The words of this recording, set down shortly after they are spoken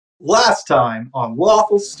Last time on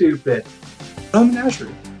Lawful Stupid.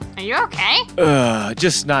 Menagerie. Are you okay?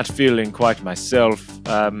 Just not feeling quite myself.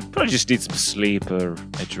 Probably just need some sleep or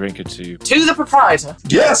a drink or two. To the proprietor.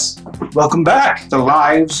 Yes, welcome back. The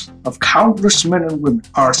lives of countless men and women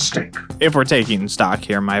are at stake. If we're taking stock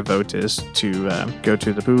here, my vote is to go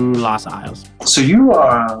to the Boo Lost Isles. So you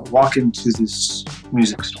are walking to this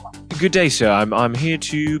music store. Good day, sir. I'm here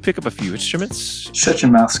to pick up a few instruments. Shut your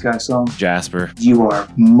mouth, Sky Song. Jasper. You are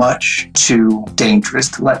much too dangerous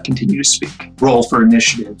to let continue to speak. Roll for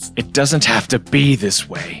initiative. It doesn't have to be this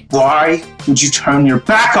way. Why would you turn your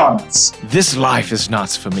back on us? This life is not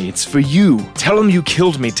for me. It's for you. Tell them you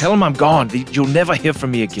killed me. Tell them I'm gone. You'll never hear from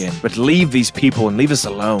me again. But leave these people and leave us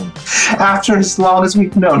alone. After as long as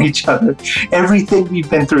we've known each other, everything we've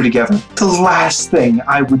been through together, the last thing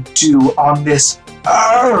I would do on this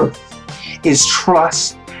earth is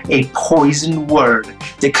trust a poisoned word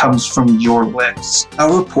that comes from your lips.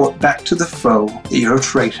 I'll report back to the foe that you're a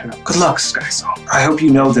traitor. Good luck, Skysong. I hope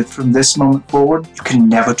you know that from this moment forward, you can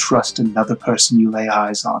never trust another person you lay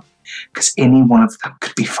eyes on, because any one of them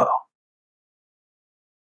could be foe.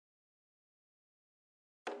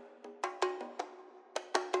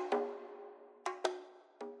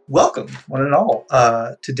 Welcome, one and all.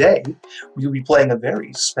 Today, we will be playing a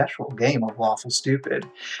very special game of Lawful Stupid.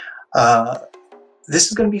 This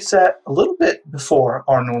is going to be set a little bit before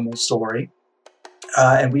our normal story,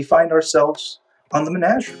 and we find ourselves on the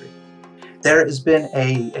Menagerie. There has been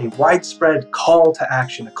a widespread call to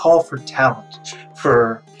action, a call for talent,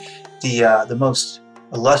 for the most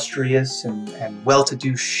illustrious and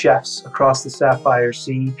well-to-do chefs across the Sapphire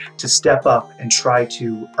Sea to step up and try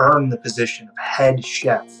to earn the position of head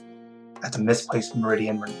chef at the Misplaced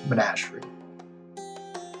Meridian Menagerie.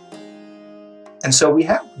 And so we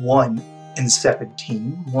have one insipid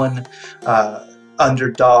team, one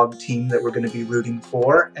underdog team that we're going to be rooting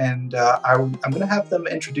for, and I'm going to have them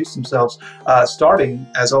introduce themselves, starting,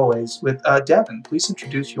 as always, with Devin. Please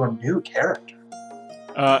introduce your new character.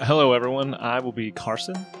 Hello, everyone. I will be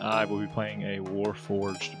Carson. I will be playing a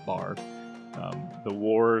Warforged bard. The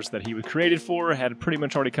wars that he was created for had pretty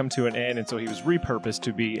much already come to an end, and so he was repurposed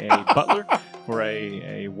to be a butler for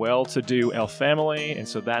a well-to-do elf family, and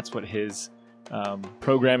so that's what his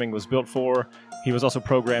programming was built for. He was also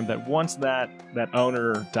programmed that once that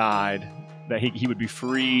owner died, that he would be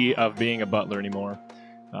free of being a butler anymore.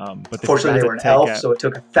 But fortunately, they were an elf, so it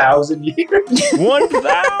took 1,000 years.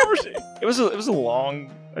 1,000. It was a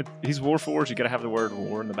long. He's Warforged. You got to have the word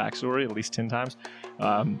war in the backstory at least 10 times.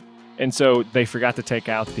 And so they forgot to take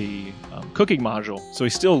out the cooking module. So he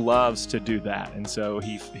still loves to do that, and so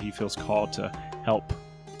he feels called to help,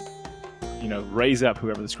 raise up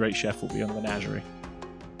whoever this great chef will be on the Menagerie.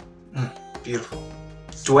 Beautiful.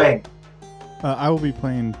 Dwayne. I will be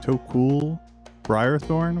playing Tokul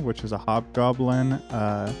Briarthorn, which is a hobgoblin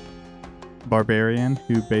barbarian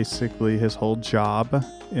who basically his whole job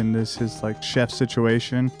in his chef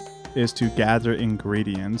situation is to gather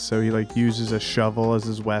ingredients. So he uses a shovel as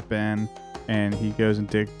his weapon, and he goes and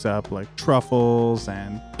digs up truffles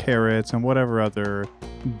and carrots and whatever other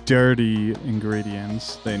dirty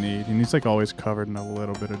ingredients they need. And he's always covered in a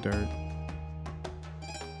little bit of dirt.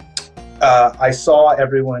 I saw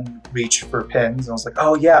everyone reach for pens, and I was like,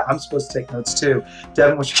 oh yeah, I'm supposed to take notes too.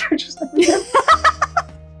 Devin, what's your character's name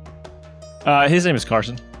again? His name is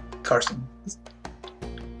Carson. Carson.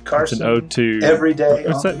 It's an ode to every day.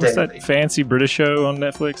 What's that fancy British show on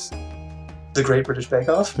Netflix? The Great British Bake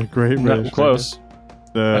Off? The Great British Close.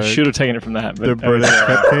 I should have taken it from that. But the British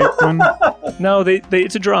cupcake one? No,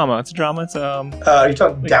 it's a drama. It's are you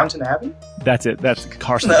talking Downton Abbey? That's it. That's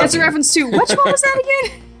Carson. That's a reference to which one was that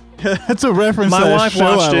again? That's a reference My to a wife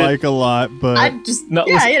show watched I it. like a lot, but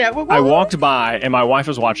I walked by and my wife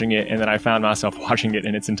was watching it, and then I found myself watching it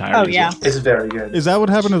in its entirety. Oh yeah, it's very good. Is that what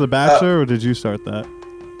happened to The Bachelor, or did you start that?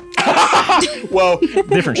 Well,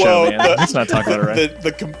 different show, man. Let's not talk about it, right?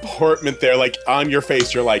 The comportment there, on your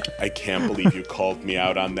face, you're like, I can't believe you called me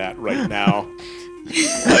out on that right now.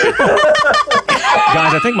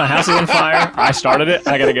 Guys, I think my house is on fire. I started it.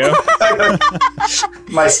 I gotta go.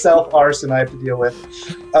 My self-arson I have to deal with.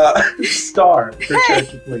 Star, your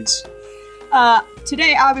character, please.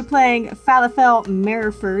 Today I'll be playing Falafel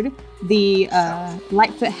Merriford, the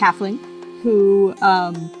Lightfoot halfling, who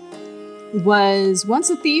was once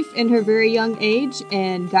a thief in her very young age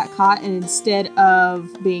and got caught, and instead of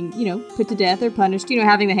being, put to death or punished,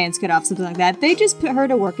 having the hands cut off, something like that, they just put her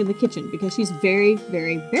to work in the kitchen because she's very,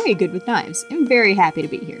 very, very good with knives. I'm very happy to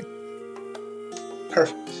be here.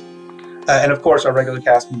 Perfect. And of course, our regular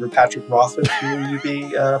cast member, Patrick Rothfuss, who will you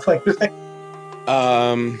be playing today?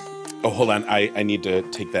 Oh, hold on. I need to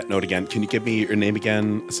take that note again. Can you give me your name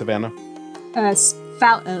again, Savannah?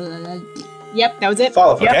 Yep, that was it.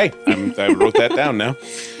 Falafel. Yep. Okay, I wrote that down now.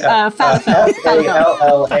 Falafel.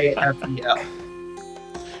 Falafel.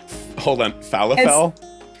 Hold on, falafel?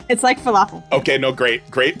 It's like falafel. Okay, no, great.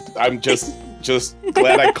 I'm just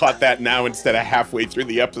glad I caught that now instead of halfway through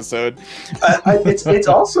the episode. It's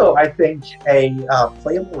also, I think, a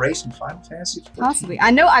playable race in Final Fantasy XIV. Possibly.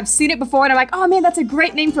 I know I've seen it before, and I'm like, oh man, that's a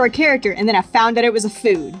great name for a character. And then I found out it was a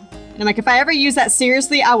food. And I'm like, if I ever use that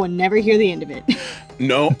seriously, I will never hear the end of it.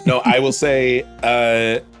 No, I will say,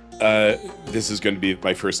 this is going to be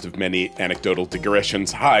my first of many anecdotal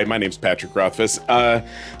digressions. Hi, my name's Patrick Rothfuss.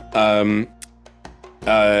 In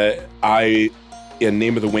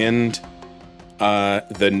Name of the Wind,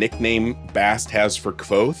 the nickname Bast has for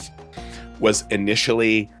Kvothe was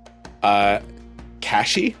initially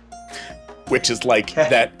Kashi, which is like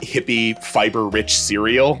that hippie fiber-rich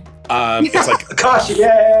cereal. It's like Gosh,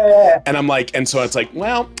 yeah. And I'm like, and so it's like,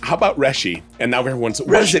 well, how about Reshi? And now everyone's,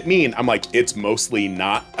 what does it mean? I'm like, it's mostly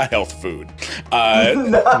not a health food.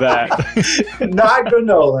 That Not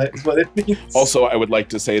granola is what it means. Also, I would like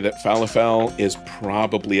to say that Falafel is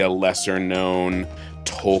probably a lesser known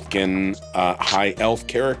Tolkien high elf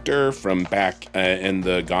character from back in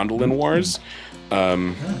the Gondolin Wars.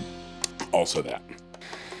 Also that.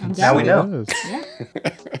 Now we know. It is. Yeah.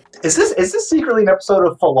 Is this secretly an episode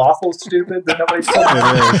of Falafel Stupid that nobody's told me?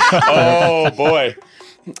 It is. Oh boy.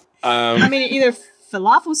 I mean, either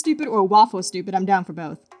falafel stupid or waffle stupid. I'm down for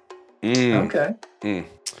both. Okay.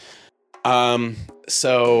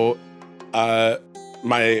 So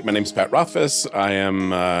my name's Pat Rothfuss. I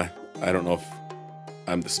am I don't know if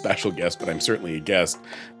I'm the special guest, but I'm certainly a guest.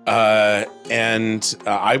 And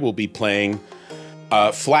I will be playing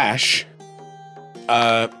Flash,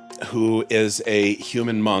 who is a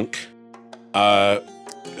human monk,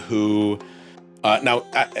 who now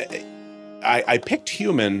I picked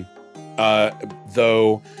human,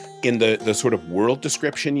 though in the sort of world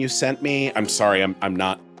description you sent me. I'm sorry, I'm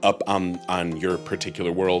not up on your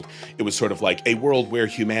particular world. It was sort of like a world where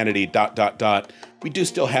humanity ... We do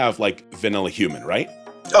still have like vanilla human, right?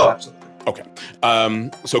 Oh, absolutely. Okay.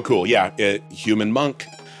 So cool. Yeah. Human monk.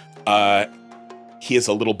 He is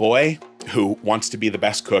a little boy who wants to be the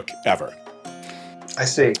best cook ever. I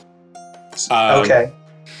see. Okay.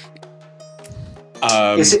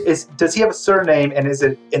 Does he have a surname, and is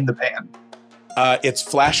it in the pan? It's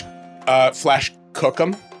Flash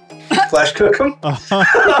Cookum. Flash Cookum? Oh,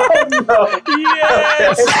 no.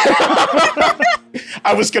 yes.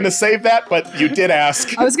 I was going to save that, but you did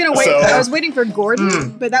ask. I was gonna wait. So- I was waiting for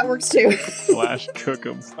Gordon, but that works too. Flash cook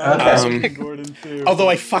 'em. Gordon too. Although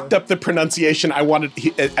I fucked up the pronunciation,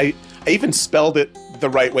 I even spelled it the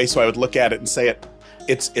right way so I would look at it and say it.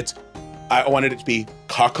 I wanted it to be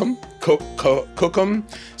Cookum,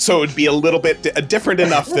 so it would be a little bit different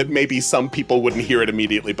enough that maybe some people wouldn't hear it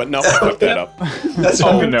immediately. But no, I fucked that up. That's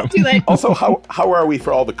Oh, no. Too late. Also, how are we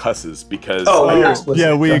for all the cusses? Because you're explicit.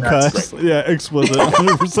 Yeah, we Done that. cuss. Yeah, explicit,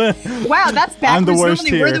 100%. Wow, that's I'm the backwards. worst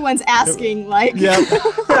Normally we're here. the ones asking, like. Yeah.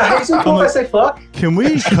 Yeah, hey, so cool if I say fuck? Can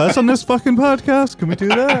we cuss on this fucking podcast? Can we do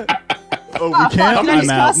that? Oh, we fuck, can't? can I I'm just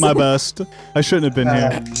out. cuss? My best. I shouldn't have been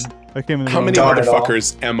here. I came in the how wrong many Darn it all.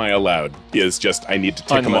 motherfuckers am I allowed? Is just I need to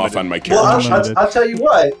tick them off Unlimited. on my Well, character. Unlimited. I'll tell you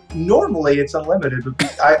what. Normally it's unlimited,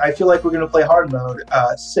 but I feel like we're going to play hard mode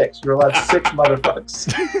 6. You're allowed 6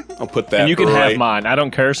 motherfucks. I'll put that. And you can right, have mine. I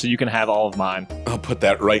don't care, so you can have all of mine. I'll put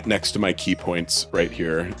that right next to my key points right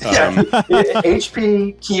here. Yeah.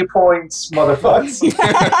 HP, key points, motherfucks.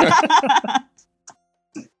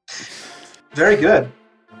 Very good.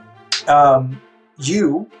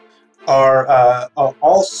 You are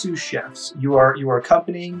all sous chefs. You are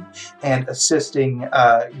accompanying and assisting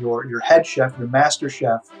your head chef, your master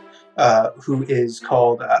chef, who is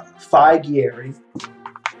called Phi Gieri.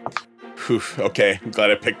 Whew, okay, I'm glad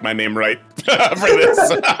I picked my name right for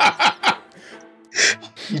this.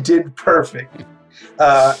 You did perfect.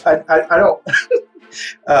 I don't.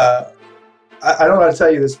 I don't know how to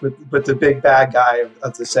tell you this, but the big bad guy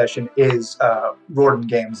of the session is Rorden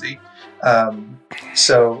Gamzee.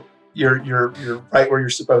 So you're right where you're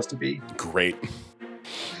supposed to be. Great.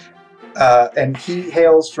 And he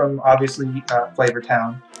hails from obviously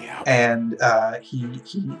Flavortown, Yeah. and he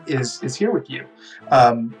is here with you.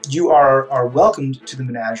 You are welcomed to the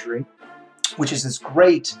menagerie, which is this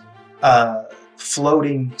great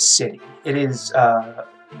floating city. It is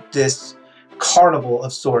this carnival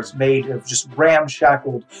of sorts made of just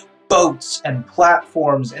ramshackled boats and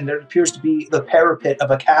platforms, and there appears to be the parapet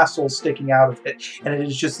of a castle sticking out of it, and it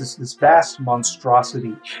is just this vast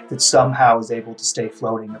monstrosity that somehow is able to stay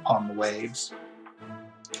floating upon the waves.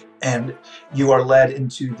 and you are led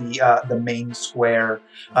into the main square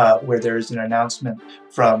where there is an announcement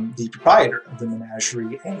from the proprietor of the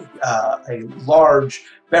menagerie, a large,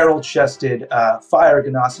 barrel-chested, fire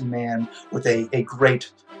ganassi man with a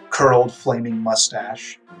great curled, flaming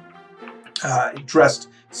mustache, dressed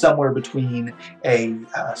somewhere between a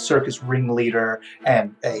circus ringleader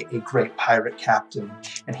and a great pirate captain.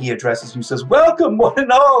 And he addresses you, says, "Welcome, one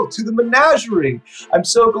and all, to the menagerie. I'm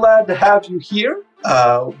so glad to have you here.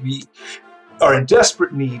 We are in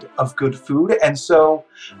desperate need of good food, and so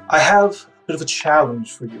I have a bit of a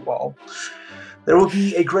challenge for you all. There will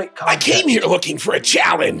be a great contest." I came here looking for a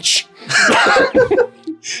challenge.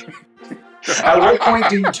 At what point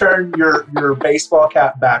do you turn your baseball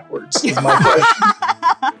cap backwards? Is my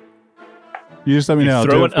question. You just let me know. I'll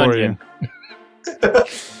Throw do an it for onion. you.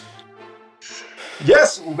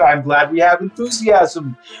 Yes, I'm glad we have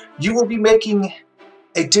enthusiasm. You will be making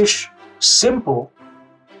a dish simple,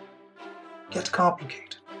 yet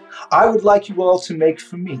complicated. I would like you all to make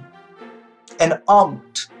for me an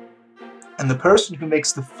omelet. And the person who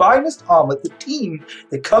makes the finest omelet, the team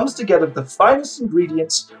that comes together with the finest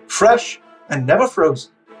ingredients, fresh and never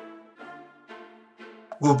frozen,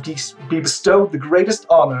 will be bestowed the greatest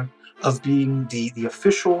honor of being the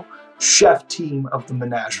official chef team of the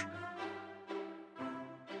menagerie.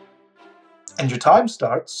 And your time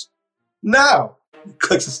starts now. He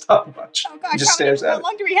clicks a stopwatch. Oh gosh, He just stares at how it.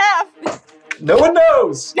 long do we have? No one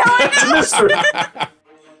knows. No one It's a knows. mystery.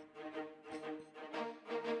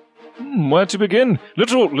 Where to begin?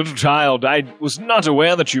 Little child, I was not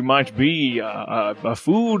aware that you might be a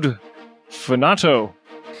food fanato.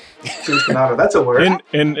 Food fanato, that's a word.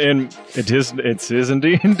 In it is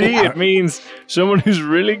indeed. It means someone who's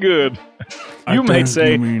really good. I You might think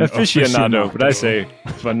say you mean aficionado, but I aficionado. say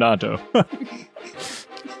fanato.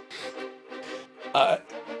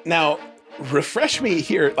 Now, refresh me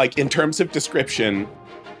here, like in terms of description,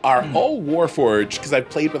 are all Warforged, because I've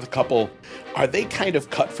played with a couple, are they kind of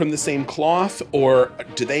cut from the same cloth, or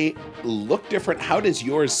do they look different? How does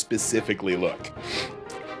yours specifically look?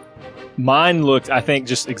 Mine looked, I think,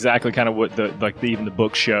 just exactly kind of what even the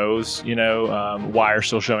book shows. You know, wire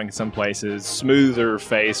still showing in some places, smoother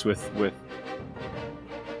face with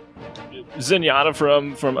Zenyatta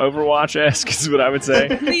from Overwatch-esque is what I would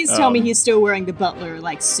say. Please tell me he's still wearing the butler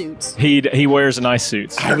like suit. He wears nice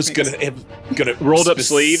suits. I was gonna Rolled up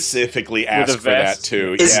sleeves specifically with ask a for that vest.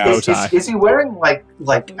 too. Is, Yeah. is he wearing like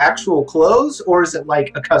actual clothes, or is it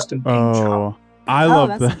like a custom paint job? Oh, I Oh, love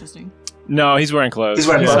that's that. interesting. No, he's wearing clothes. He's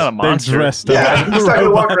wearing He's clothes. not a They're monster. dressed Yeah, up. he's not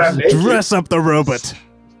gonna walk around naked. Dress up the robot.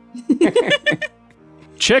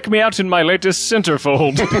 Check me out in my latest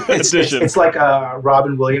centerfold edition. It's like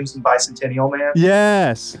Robin Williams and Bicentennial Man.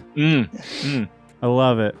 Yes, Mm, I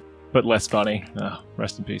love it. but less funny. Oh,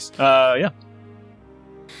 rest in peace. Yeah.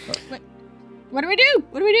 What do we do?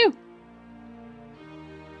 What do we do?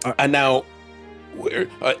 And now,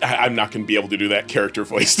 I'm not going to be able to do that character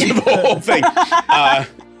voice to the whole thing.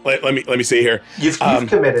 Let me see here. You've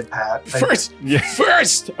committed, Pat. First,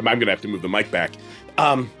 I'm going to have to move the mic back.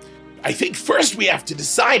 I think first we have to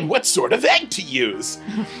decide what sort of egg to use.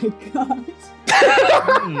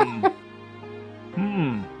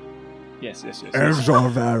 Yes. Eggs are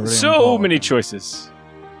very So important. many choices.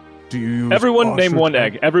 Do you use Everyone name ostrich one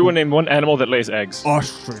egg. Everyone name one animal that lays eggs.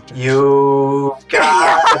 Ostrich. You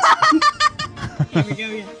got Here we go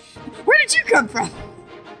again. Where did you come from?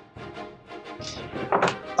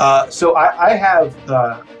 So I have.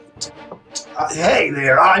 Hey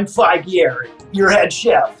there, I'm Figieri, your head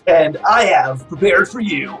chef, and I have prepared for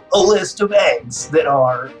you a list of eggs that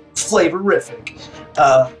are flavorific.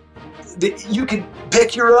 You can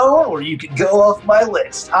pick your own, or you can go off my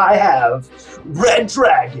list. I have Red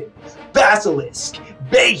Dragon, Basilisk,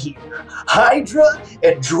 Behir, Hydra,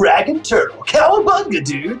 and Dragon Turtle. Cowabunga,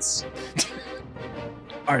 dudes!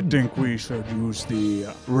 I think we should use the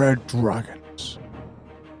red dragons.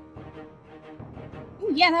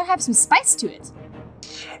 Ooh, yeah, that'll have some spice to it.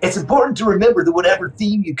 It's important to remember that whatever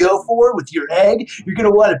theme you go for with your egg, you're going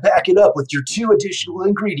to want to back it up with your 2 additional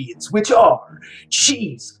ingredients, which are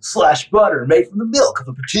cheese/butter made from the milk of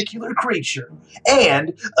a particular creature,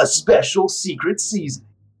 and a special secret seasoning.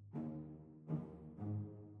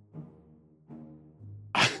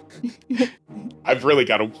 I've really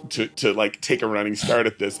got to like take a running start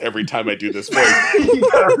at this every time I do this voice. You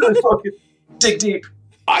gotta really fucking dig deep.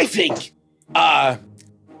 I think,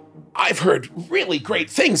 I've heard really great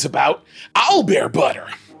things about owlbear butter.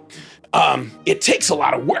 It takes a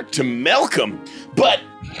lot of work to milk them, but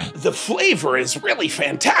the flavor is really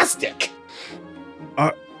fantastic.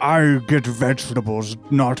 I get vegetables,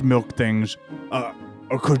 not milk things.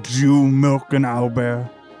 Could you milk an owlbear?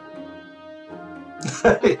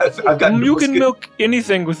 I've got You nipples. can milk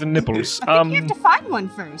anything with the nipples. I think you have to find one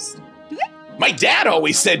first. Do they? My dad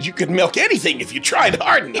always said you could milk anything if you tried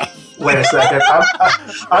hard enough. Wait a second.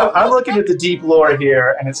 I'm looking at the deep lore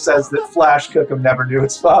here, and it says that Flash Cookham never knew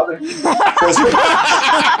his father. It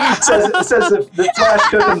says that Flash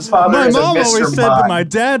Cookham's father My is a mom Mr. always said Mime. that my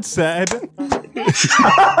dad said.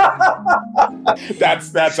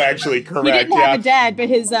 That's actually He correct. didn't Yeah. have a dad, but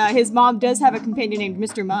his mom does have a companion named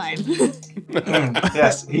Mr. Mime.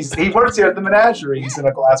 Yes, he works here at the menagerie. He's in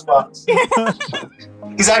a glass box.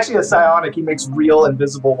 He's actually a psionic. He makes real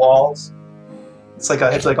invisible walls. It's like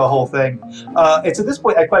a whole thing. It's at this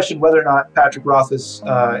point I question whether or not Patrick Roth is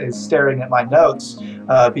staring at my notes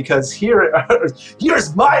because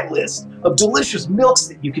here's my list of delicious milks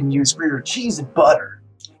that you can use for your cheese and butter: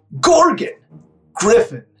 Gorgon,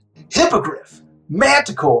 Griffin, Hippogriff,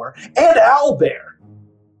 Manticore, and Owlbear.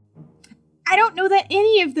 I don't know that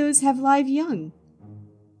any of those have live young.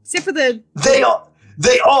 Except for the...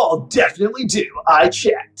 They all definitely do. I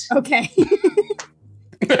checked. Okay.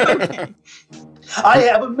 Okay. I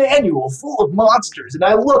have a manual full of monsters, and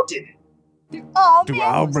I looked in it. They're all Do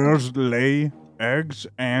mammals. owlbears lay eggs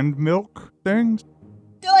and milk things?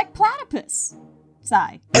 They're like platypus.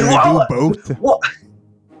 Sigh. And Do they while do both? Well,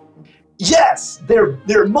 yes, they're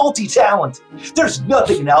multi-talented. There's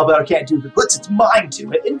nothing an owlbear can't do that puts its mind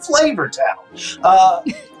to it in Flavor Town. Now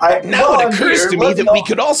it occurs to me that we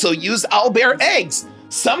could also use owlbear eggs,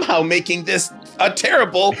 somehow making this a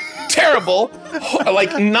terrible,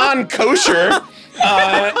 like non-kosher.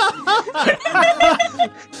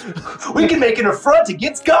 We can make an affront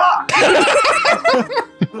against God.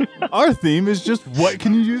 Our theme is just what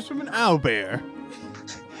can you use from an owlbear?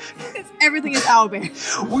 Everything is owlbear.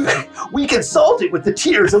 We can salt it with the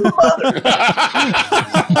tears of the mother.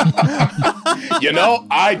 You know,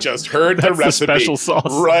 I just heard the That's the recipe special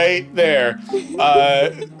sauce. right there.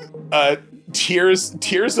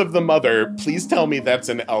 Tears of the mother. Please tell me that's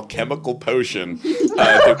an alchemical potion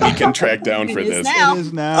that we can track down for It is this. now. It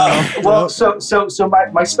is now. Well, so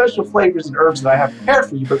my special flavors and herbs that I have prepared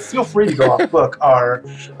for you, but feel free to go off book, are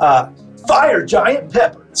fire giant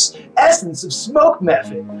peppers, essence of smoke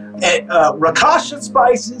method, and rakasha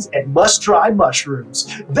spices, and must-try mushrooms.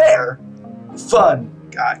 They're fun,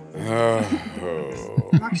 guy.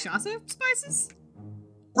 Rakshasa spices?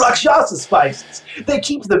 Rakshasa spices. They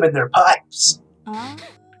keep them in their pipes. Ah.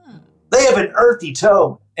 They have an earthy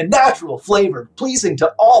tone and natural flavor, pleasing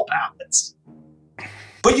to all palates.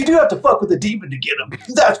 But you do have to fuck with a demon to get them.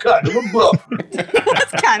 That's kind of a bummer.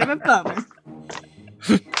 That's kind of a bummer.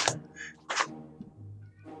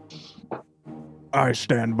 I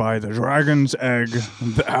stand by the dragon's egg,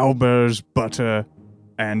 the owlbear's butter,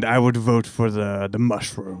 and I would vote for the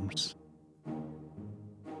mushrooms.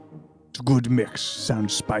 It's a good mix.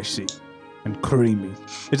 Sounds spicy and creamy.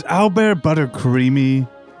 Is owlbear butter creamy,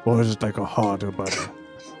 or is it like a harder butter?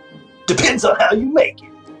 Depends on how you make it.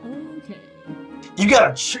 Okay. You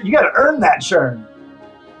gotta earn that churn.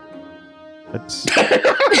 That's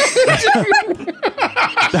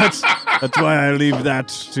that's why I leave that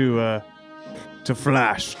to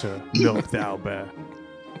Flash to milk the owlbear.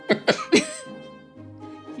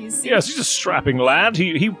 Yes, he's a strapping lad.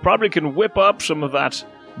 He probably can whip up some of that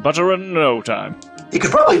butter in no time. You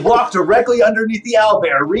could probably walk directly underneath the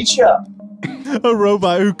owlbear, reach up. A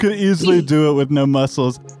robot who could easily do it with no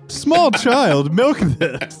muscles. Small child, milk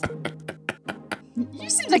this. You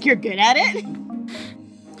seem like you're good at it.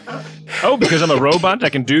 Oh, because I'm a robot, I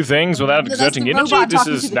can do things without That's exerting the energy? robot This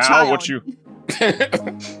talking is to the now child. what you...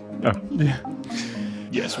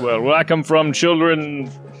 Yes, well, where I come from, children,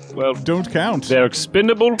 well, Don't count. they're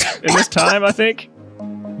expendable in this time, I think.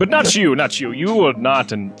 But not you. You are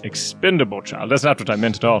not an expendable child. That's not what I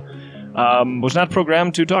meant at all. Was not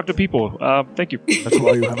programmed to talk to people. Thank you. That's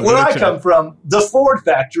why you have a Where I wheelchair. come from, the Ford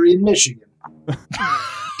factory in Michigan.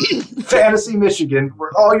 Fantasy Michigan, where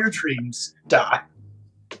all your dreams die.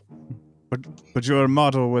 But you're a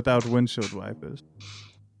model without windshield wipers.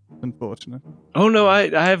 Unfortunate. Oh, no, I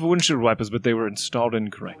have windshield wipers, but they were installed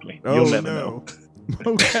incorrectly. You'll never know.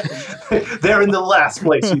 Okay. They're in the last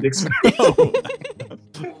place you'd expect.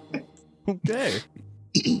 Okay.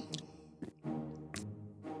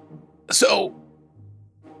 So,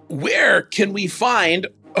 where can we find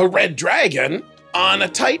a red dragon on a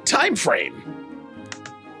tight time frame?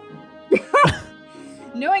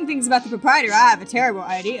 Knowing things about the proprietor, I have a terrible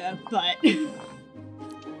idea, but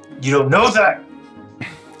You don't know that?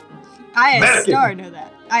 I as Mannequin. Star know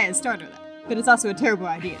that. But it's also a terrible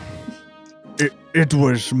idea. It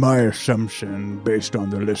was my assumption, based on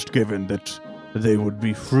the list given, that they would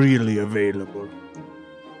be freely available.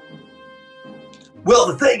 Well,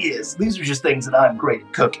 the thing is, these are just things that I'm great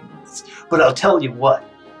at cooking with. But I'll tell you what,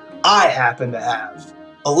 I happen to have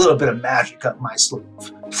a little bit of magic up my sleeve.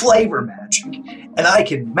 Flavor magic. And I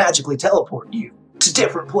can magically teleport you to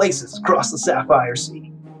different places across the Sapphire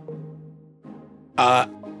Sea.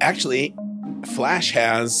 Actually, Flash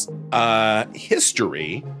has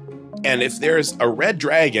history, and if there's a red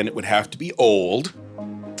dragon, it would have to be old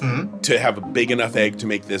to have a big enough egg to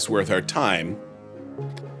make this worth our time.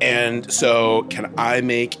 And so, can I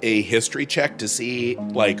make a history check to see,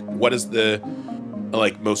 like, what is the,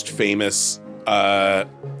 like, most famous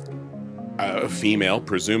female,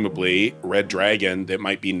 presumably, red dragon that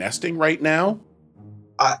might be nesting right now?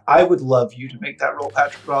 I would love you to make that roll,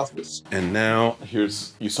 Patrick Rothfuss. And now, you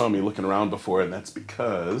saw me looking around before, and that's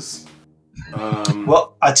because...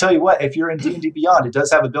 Well, I tell you what, if you're in D&D Beyond, it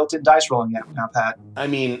does have a built-in dice rolling app now, Pat. I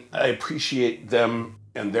mean, I appreciate them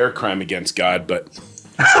and their crime against God, but...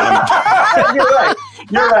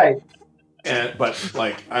 You're right. But,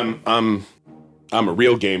 like, I'm a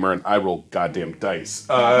real gamer, and I roll goddamn dice.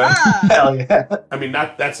 Hell yeah. I mean,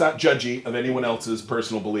 that's not judgy of anyone else's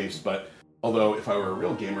personal beliefs, but... Although, if I were a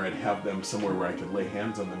real gamer, I'd have them somewhere where I could lay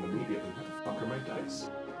hands on them immediately. What the fuck are my dice?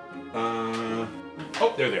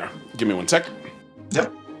 Oh, there they are. Give me 1 sec.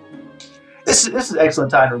 Yep. This is an excellent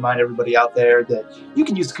time to remind everybody out there that you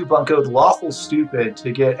can use the coupon code LawfulStupid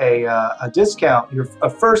to get a discount, a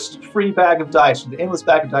first free bag of dice from the Endless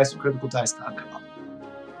Bag of Dice from CriticalDice.com.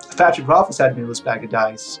 If Patrick Rothfuss had an endless bag of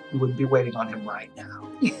dice, we wouldn't be waiting on him right now.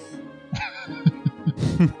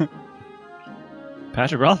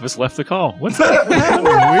 Patrick Rothfuss left the call. What's that?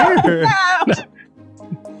 Weird.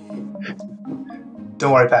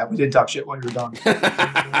 Don't worry, Pat. We didn't talk shit while you were gone.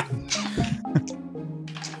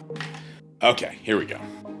 Okay, here we go.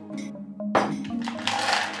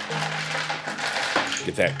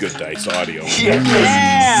 Get that good dice audio.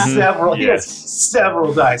 Yeah. Several. Yes.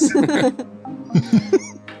 Several dice. That's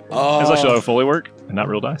actually how Foley work, and not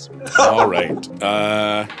real dice. All right.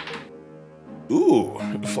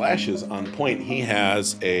 Flash is on point. He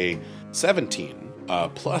has a 17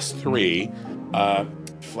 plus 3.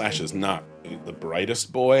 Flash is not the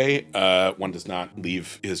brightest boy. One does not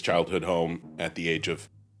leave his childhood home at the age of,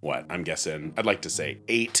 what? I'm guessing, I'd like to say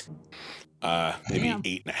 8. Maybe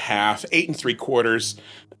 8.5, 8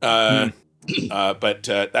 3/4. But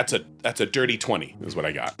that's a dirty 20 is what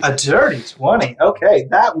I got. A dirty 20. Okay,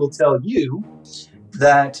 that will tell you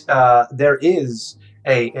that there is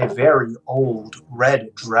a very old red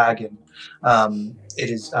dragon. It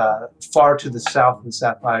is far to the south of the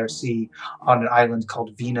Sapphire Sea on an island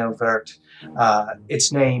called Vino Vert.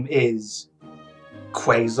 Its name is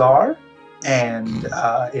Quasar, and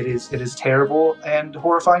it is terrible and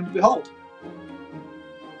horrifying to behold.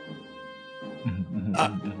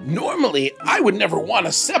 Normally, I would never want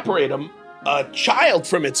to separate a child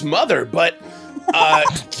from its mother, but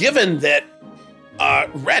given that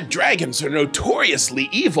red dragons are notoriously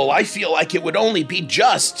evil, I feel like it would only be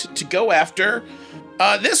just to go after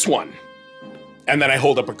this one. And then I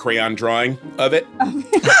hold up a crayon drawing of it,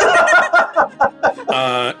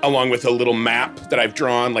 along with a little map that I've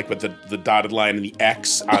drawn, like with the dotted line and the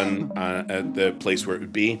X on the place where it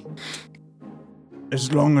would be.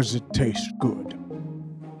 As long as it tastes good.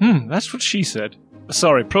 That's what she said.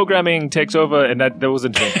 Sorry, programming takes over, and that was a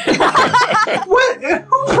joke. What?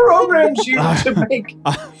 Who programmed you to make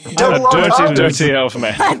dirty elf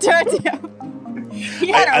man? Dirty elf.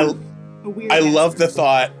 He had a weird I love the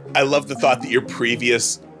thought that your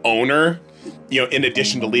previous owner, in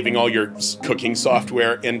addition to leaving all your cooking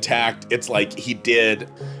software intact, it's like he did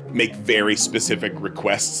make very specific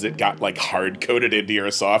requests that got like hard coded into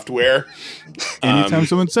your software. Anytime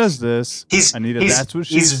someone says this, that's what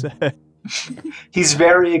she said. He's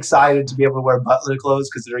very excited to be able to wear butler clothes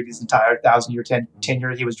because during his entire 1,000-year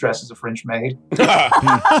tenure, he was dressed as a French maid.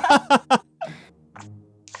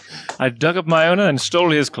 I dug up my owner and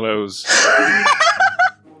stole his clothes.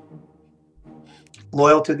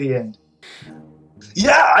 Loyal to the end.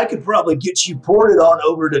 Yeah, I could probably get you ported on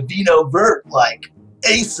over to Vino Vert, like,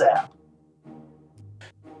 ASAP.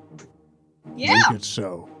 Yeah. Make it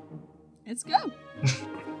so. Let's go.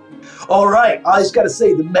 All right, I just got to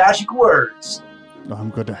say the magic words. I'm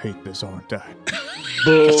going to hate this, aren't I?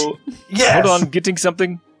 Yes. Hold on, getting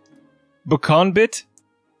something? Bacon bit?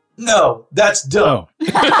 No, that's dumb. Oh.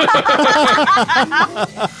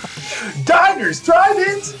 Diners,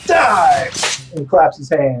 drive-ins, dive! And claps his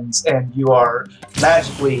hands, and you are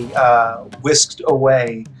magically whisked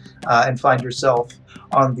away and find yourself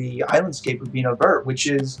on the islandscape of Bino Vert, which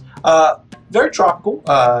is very tropical.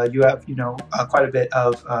 You have, quite a bit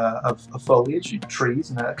of foliage and trees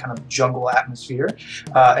and a kind of jungle atmosphere.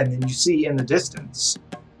 And then you see in the distance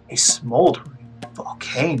a smoldering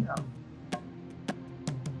volcano.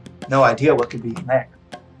 No idea what could be in there.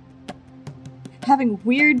 Having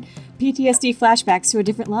weird PTSD flashbacks to a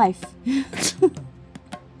different life.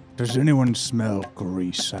 Does anyone smell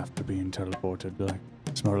grease after being teleported? Like,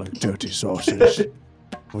 smell like dirty sausage?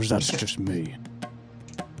 Or is that just me?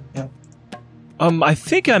 Yeah. I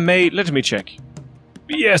think I may. Let me check.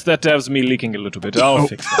 Yes, that was me leaking a little bit. I'll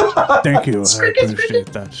fix that. Thank you. I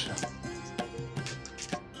appreciate that.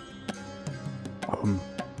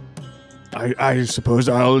 I suppose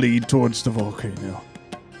I'll lead towards the volcano.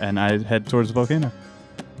 And I head towards the volcano.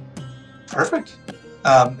 Perfect.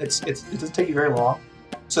 It doesn't take you very long.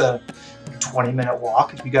 It's a 20-minute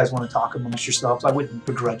walk. If you guys want to talk amongst yourselves, I wouldn't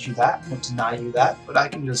begrudge you that. I won't deny you that, but I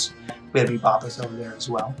can just maybe bop us over there as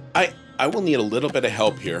well. I will need a little bit of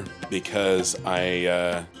help here because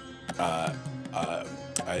I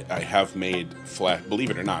have made Flash, believe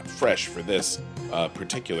it or not, fresh for this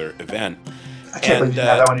particular event. I can't believe you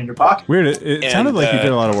have that one in your pocket. Weird. It sounded like you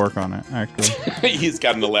did a lot of work on it, actually. He's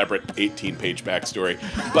got an elaborate 18-page backstory.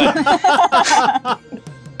 But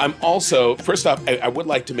I'm also, first off, I would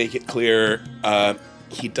like to make it clear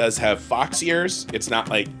he does have fox ears. It's not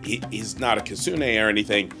like he's not a Kasune or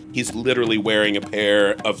anything. He's literally wearing a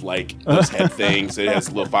pair of like those head things that has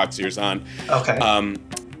little fox ears on. Okay.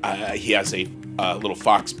 He has a little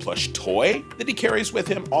fox plush toy that he carries with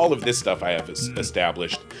him. All of this stuff I have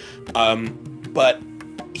established. But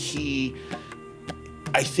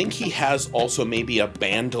I think he has also maybe a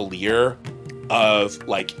bandolier of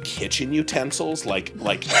like kitchen utensils, like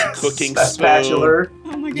cooking spoon. Spatula.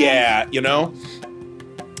 Oh my god. Yeah,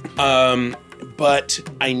 but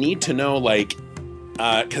I need to know, like,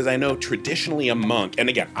 because I know traditionally a monk, and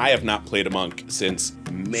again, I have not played a monk since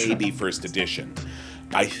maybe first edition.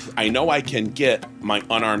 I know I can get my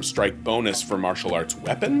unarmed strike bonus for martial arts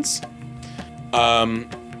weapons.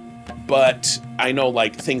 But I know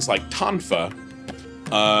like things like Tonfa,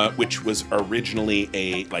 which was originally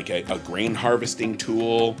a grain harvesting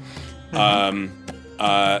tool.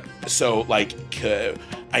 So like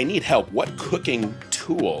I need help. What cooking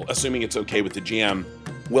tool, assuming it's okay with the GM,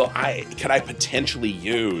 could I potentially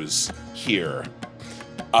use here?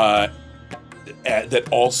 That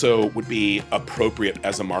also would be appropriate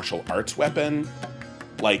as a martial arts weapon.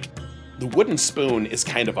 Like, the wooden spoon is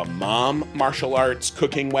kind of a mom martial arts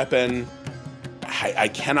cooking weapon. I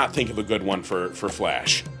cannot think of a good one for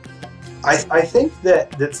Flash. I think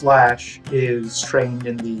that Flash is trained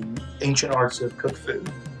in the ancient arts of cook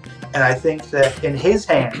food. And I think that in his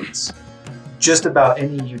hands, just about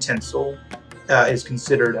any utensil is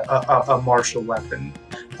considered a martial weapon.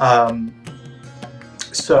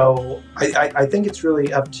 So I think it's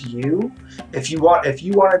really up to you. If you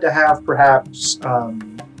wanted to have perhaps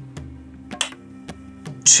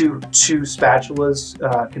two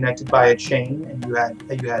spatulas connected by a chain, and you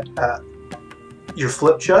had your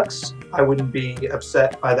flip chucks, I wouldn't be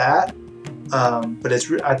upset by that. But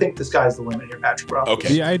I think the sky's the limit here, Patrick Rob.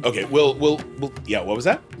 Okay. Okay. We'll. Yeah. What was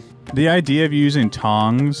that? The idea of using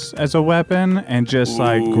tongs as a weapon and just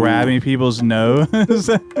like grabbing people's nose.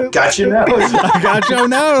 Got your nose. I got your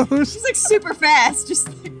nose. She's like super fast, just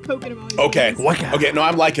like poking him all. Okay. Okay. No,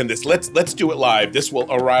 I'm liking this. Let's do it live. This will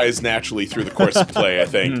arise naturally through the course of play, I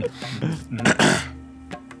think.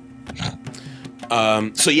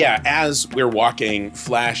 So yeah, as we're walking,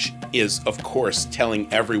 Flash is of course telling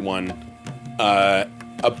everyone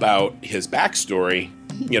about his backstory.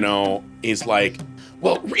 He's like,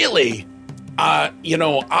 well, really,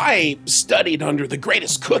 I studied under the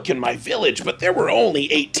greatest cook in my village, but there were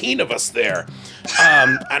only 18 of us there.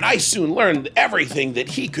 And I soon learned everything that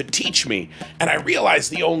he could teach me. And I realized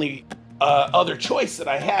the only other choice that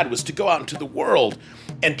I had was to go out into the world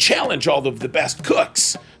and challenge all of the best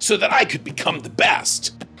cooks so that I could become the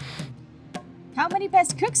best. How many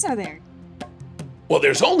best cooks are there? Well,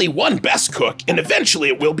 there's only one best cook, and eventually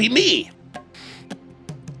it will be me.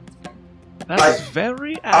 That's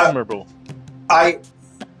very admirable.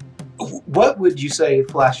 What would you say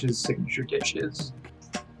Flash's signature dish is?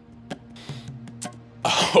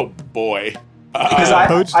 Oh boy! Because I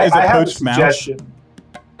have a suggestion.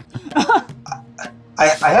 I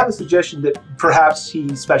have a suggestion that perhaps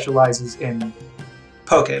he specializes in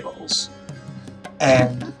Pokeballs,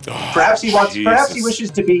 and perhaps he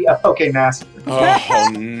wishes to be a Poke Master. Oh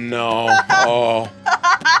no!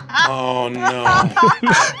 Oh no!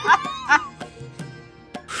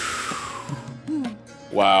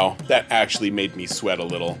 Wow, that actually made me sweat a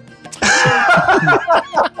little.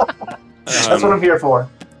 That's what I'm here for.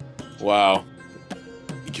 Wow.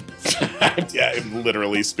 Yeah, I'm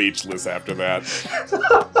literally speechless after that.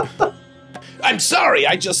 I'm sorry,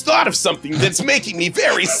 I just thought of something that's making me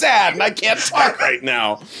very sad and I can't talk right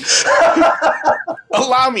now.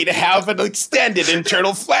 Allow me to have an extended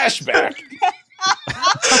internal flashback.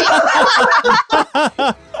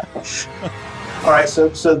 All right, so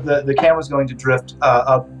the camera's going to drift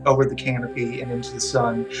up over the canopy and into the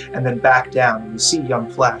sun, and then back down, and you see young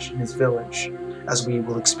Flash in his village, as we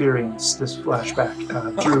will experience this flashback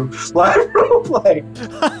through live roleplay.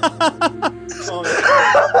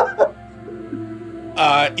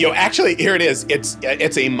 Actually, here it is. It's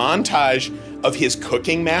a montage of his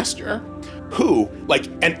cooking master, who, like,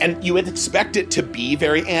 and you would expect it to be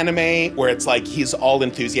very anime, where it's like he's all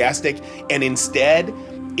enthusiastic, and instead,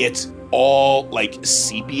 it's all like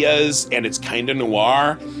sepias, and it's kind of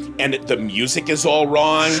noir, and the music is all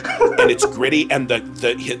wrong, and it's gritty, and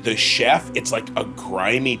the chef, it's like a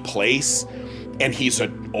grimy place, and he's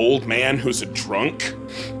an old man who's a drunk,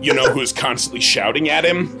 who's constantly shouting at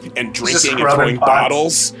him and drinking and throwing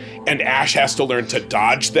bottles, and Ash has to learn to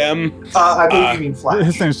dodge them. I believe you mean Flash.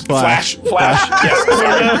 His name's Flash. Flash. Yes,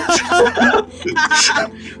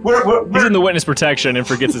 He's in the witness protection and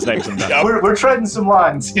forgets his name sometimes. Yep. We're treading some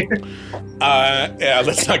lines here.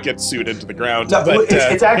 Let's not get sued into the ground. No, but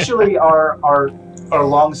it's actually our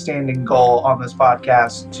long-standing goal on this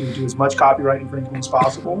podcast to do as much copyright infringement as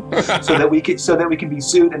possible, so that we can be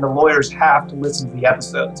sued, and the lawyers have to listen to the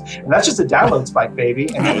episodes. And that's just a download spike, baby.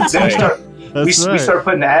 And then we start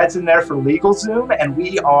putting ads in there for LegalZoom, and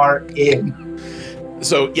we are in.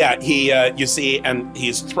 So yeah, you see, and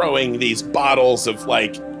he's throwing these bottles of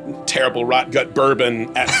like terrible rot gut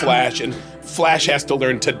bourbon at Flash, and Flash has to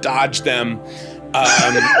learn to dodge them.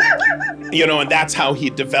 And that's how he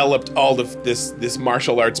developed all of this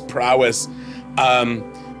martial arts prowess.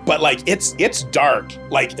 But like it's dark.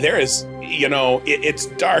 Like there is, it's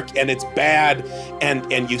dark and it's bad,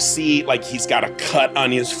 and you see like he's got a cut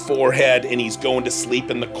on his forehead and he's going to sleep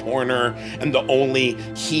in the corner, and the only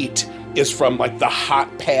heat is from like the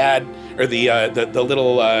hot pad or the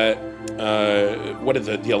little what are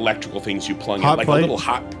the electrical things you plug in, like a little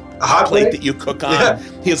hot plate that you cook on. Yeah.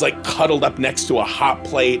 He was like cuddled up next to a hot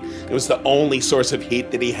plate. It was the only source of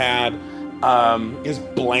heat that he had. His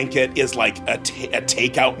blanket is like a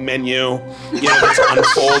takeout menu, that's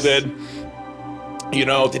unfolded.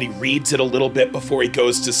 That he reads it a little bit before he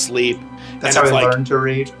goes to sleep. That's how he learned to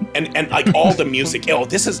read. And like all the music,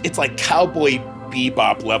 it's like Cowboy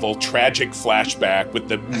Bebop level tragic flashback with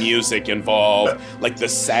the music involved, like the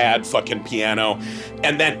sad fucking piano,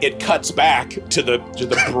 and then it cuts back to the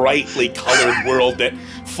brightly colored world that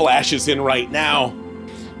Flash is in right now.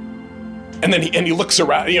 And then he looks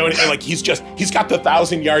around, and like he's got the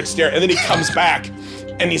 1,000-yard stare, and then he comes back,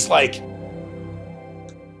 and he's like,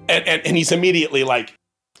 and he's immediately like,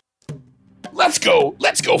 let's go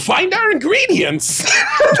find our ingredients.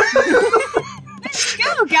 Let's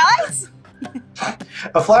go, guys.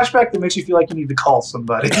 A flashback that makes you feel like you need to call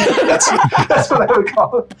somebody. That's what I would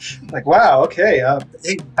call it. Like, wow, okay.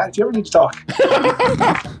 Hey, Pat, do you ever need to talk?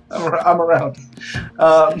 I'm around.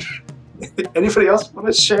 Anybody else want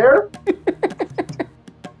to share?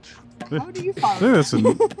 How do you follow? I think that's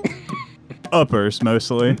an uppers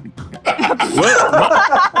mostly.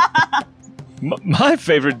 My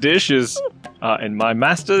favorite dish is, and my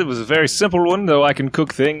master was a very simple one, though I can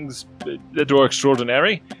cook things that are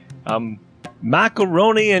extraordinary.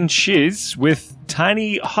 Macaroni and cheese with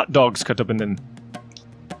tiny hot dogs cut up in them.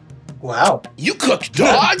 Wow. You cook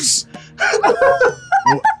dogs?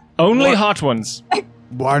 Only hot ones.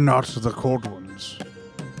 Why not the cold ones?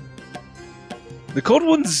 The cold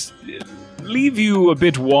ones leave you a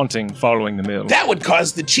bit wanting following the meal. That would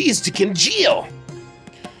cause the cheese to congeal.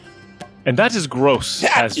 And that is gross.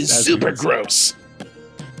 That is super gross.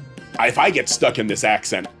 If I get stuck in this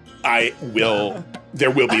accent,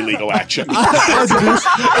 there will be legal action.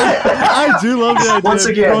 I do love the idea Once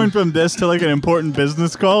of again. going from this to like an important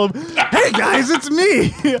business call. Hey guys, it's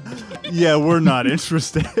me. Yeah, we're not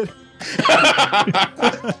interested.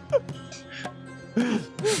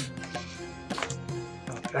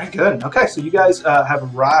 Very good. Okay, so you guys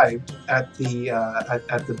have arrived at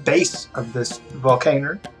the base of this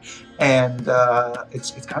volcano, and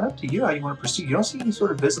it's kind of up to you how you want to proceed. You don't see any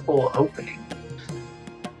sort of visible opening.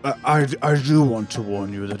 I do want to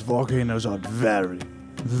warn you that volcanoes are very,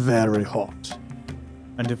 very hot.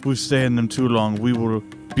 And if we stay in them too long, we will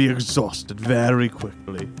be exhausted very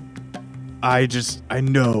quickly. I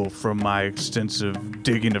know from my extensive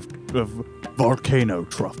digging of volcano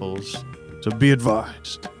truffles. So be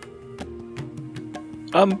advised.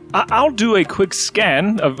 I'll do a quick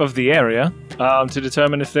scan of the area to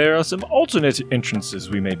determine if there are some alternate entrances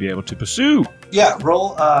we may be able to pursue. Yeah,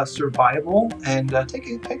 roll survival and take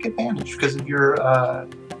advantage because of your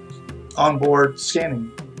onboard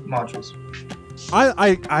scanning modules.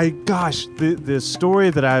 Gosh, the story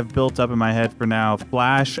that I've built up in my head for now,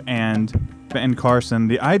 Flash and Carson,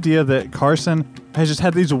 the idea that Carson has just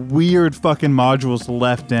had these weird fucking modules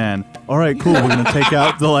left in. All right, cool, we're going to take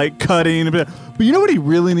out the, like, cutting. But you know what he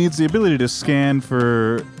really needs? The ability to scan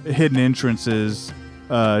for hidden entrances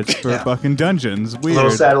for fucking dungeons. Weird. A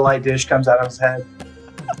little satellite dish comes out of his head.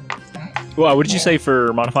 Well, what did you say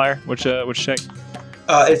for modifier? Which check?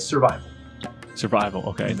 It's survival. Survival.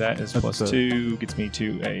 Okay, that is plus 2, gets me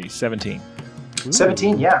to a 17. Ooh.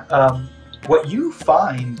 17, yeah. What you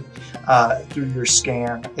find through your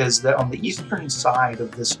scan is that on the eastern side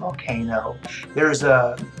of this volcano, there's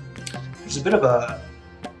a bit of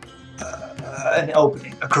an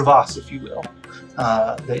opening, a crevasse, if you will,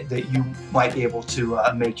 that you might be able to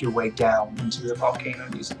make your way down into the volcano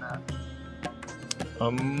using that.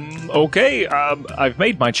 Okay, I've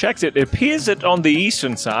made my checks. It appears that on the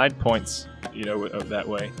eastern side points, that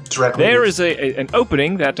way. Directly There is an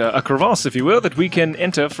opening, a crevasse, if you will, that we can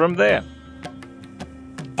enter from there.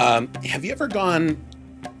 Have you ever gone,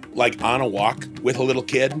 like, on a walk with a little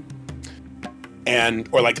kid,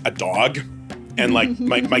 or like a dog? And like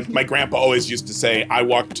my grandpa always used to say, I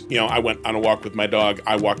went on a walk with my dog.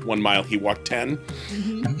 I walked 1 mile. He walked 10.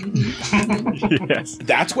 Yes.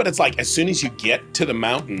 That's what it's like. As soon as you get to the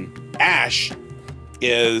mountain, Ash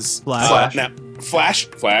is Flash. Now, Flash,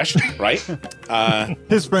 right?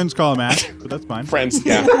 His friends call him Ash, but that's fine. Friends,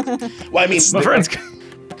 yeah. Well, I mean, My friends.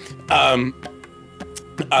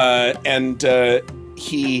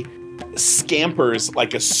 He scampers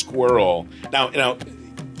like a squirrel. Now,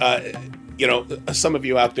 some of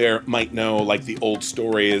you out there might know, like, the old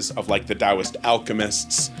stories of, like, the Taoist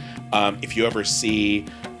alchemists. If you ever see,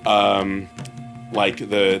 like,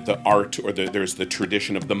 the art, or there's the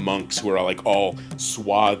tradition of the monks who are, like, all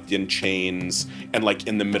swathed in chains, and, like,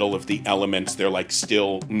 in the middle of the elements, they're, like,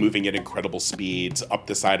 still moving at incredible speeds up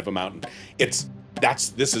the side of a mountain.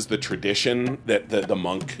 This is the tradition that the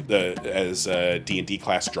monk, as a D&D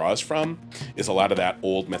class draws from, is a lot of that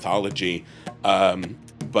old mythology.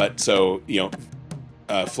 But so,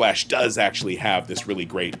 Flash does actually have this really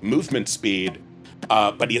great movement speed,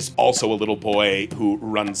 but he is also a little boy who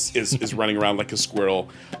is running around like a squirrel,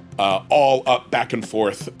 all up back and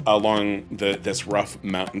forth along this rough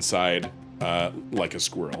mountainside, like a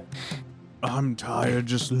squirrel. I'm tired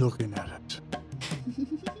just looking at it.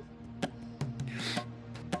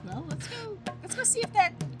 Well, let's go see if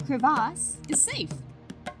that crevasse is safe.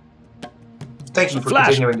 Thank you for Flash,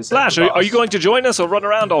 continuing to say Flash, are you going to join us or run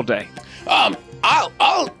around all day? I'm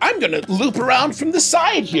gonna loop around from the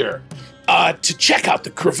side here, to check out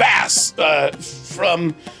the crevasse,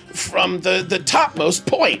 from the topmost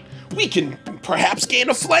point. We can perhaps gain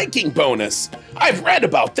a flanking bonus. I've read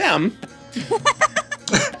about them.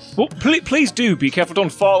 Well, please do be careful.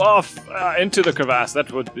 Don't fall off into the crevasse.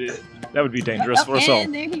 That would be dangerous for us all.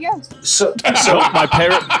 And there he goes. So My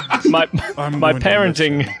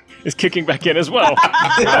parenting is kicking back in as well.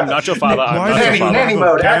 I'm not your father. I'm not your father. Nanny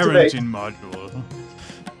mode, activate. Module.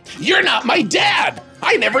 You're not my dad.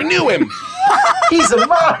 I never knew him. He's a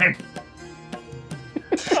mime.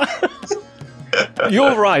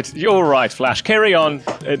 You're right, Flash. Carry on.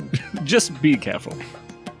 Just be careful.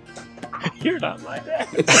 You're not my dad.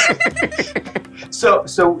 So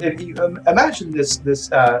if you imagine this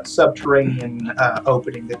subterranean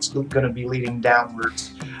opening that's going to be leading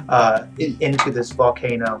downwards into this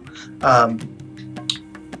volcano,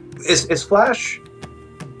 is Flash?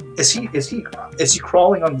 Is he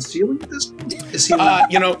crawling on the ceiling at this point? Is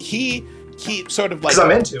he? He sort of like, 'cause I'm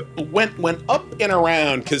into it. went up and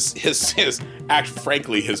around, because his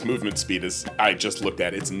movement speed is, I just looked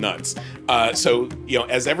at it, it's nuts. So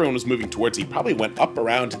as everyone was moving towards, he probably went up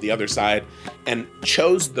around to the other side and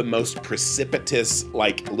chose the most precipitous,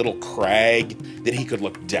 like, little crag that he could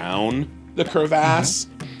look down the crevasse.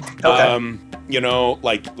 Mm-hmm.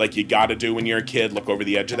 Okay. Like you gotta do when you're a kid, look over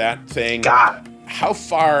the edge of that thing. Got it. How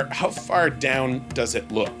far down does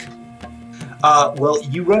it look? Well,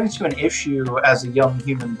 you run into an issue as a young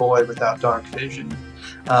human boy without dark vision,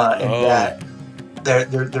 that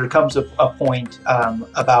there comes a point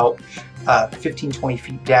about 15-20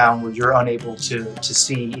 feet down where you're unable to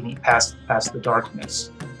see any past the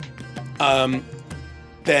darkness.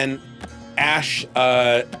 Then Ash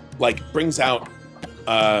brings out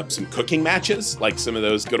some cooking matches, like some of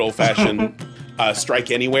those good old-fashioned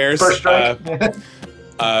strike anywheres. First strike.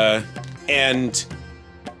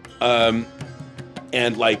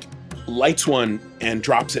 and like lights one and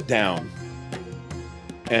drops it down,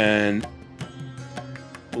 and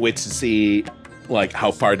waits to see like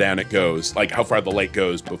how far down it goes, like how far the light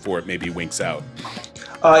goes before it maybe winks out.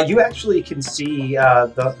 You actually can see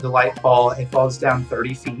the light fall. It falls down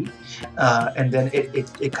 30 feet, and then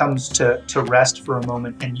it comes to rest for a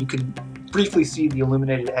moment, and you can briefly see the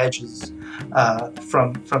illuminated edges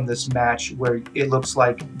from this match, where it looks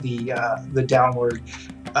like the downward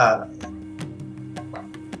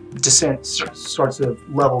descent sorts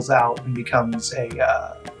of levels out and becomes a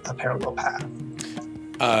parallel path.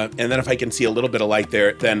 And then if I can see a little bit of light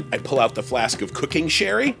there, then I pull out the flask of cooking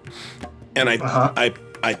sherry, and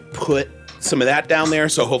I put some of that down there,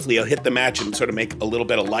 so hopefully it'll hit the match and sort of make a little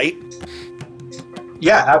bit of light.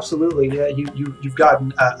 Yeah, absolutely. Yeah, you've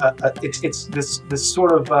gotten it's this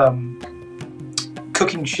sort of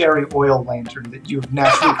cooking sherry oil lantern that you've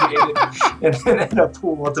naturally created in a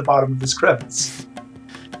pool at the bottom of this crevice.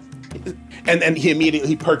 And then he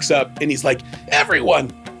immediately perks up and he's like,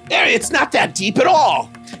 "Everyone, it's not that deep at all."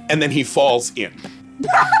 And then he falls in.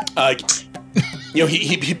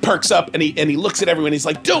 He perks up and he looks at everyone. He's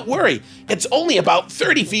like, "Don't worry, it's only about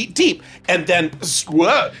 30 feet deep." And then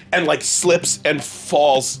like slips and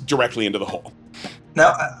falls directly into the hole.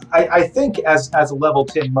 Now, I think as a level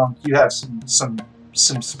 10 monk, you have some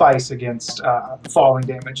spice against falling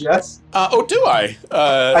damage. Yes. Oh, do I?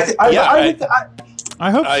 I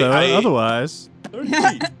hope so. Otherwise, 30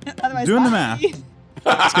 feet. Otherwise, doing the math.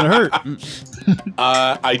 It's gonna hurt.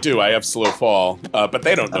 I do. I have slow fall, but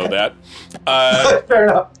they don't know that. Fair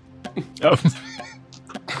enough. Oh.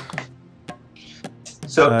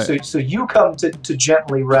 So you come to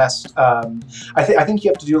gently rest. I think you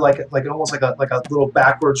have to do like almost like a little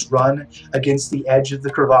backwards run against the edge of the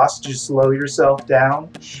crevasse to slow yourself down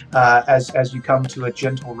as you come to a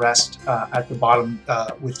gentle rest at the bottom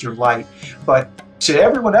with your light. But to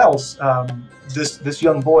everyone else, this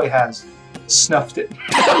young boy has snuffed it.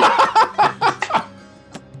 How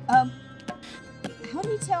do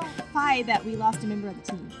we tell Phi that we lost a member of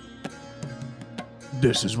the team?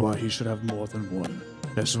 This is why he should have more than one.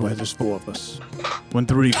 This is why there's 4 of us. When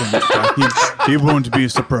 3 comes back, he won't be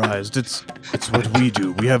surprised. It's what we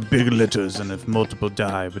do. We have big litters, and if multiple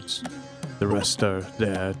die, but the rest are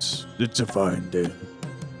there, it's a fine day.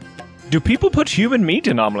 Do people put human meat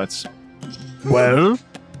in omelets? Well,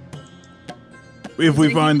 if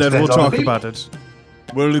we find that, we'll talk about it.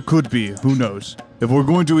 Well, it could be. Who knows? If we're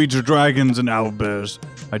going to eat dragons and owlbears,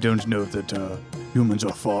 I don't know that humans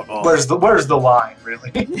are far off. Where's the line,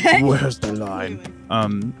 really? Where's the line?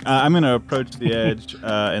 I'm gonna approach the edge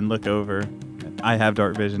and look over. I have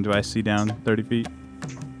dark vision. Do I see down 30 feet?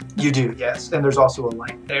 You do, yes. And there's also a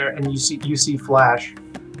light there, and you see Flash,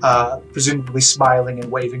 presumably smiling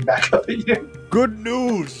and waving back up at you. Good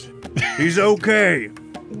news. He's okay.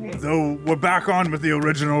 Though we're back on with the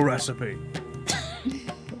original recipe.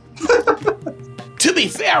 To be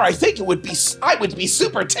fair, I think I would be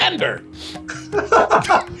super tender.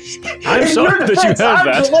 I'm sorry that you heard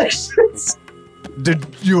that. Delicious. Did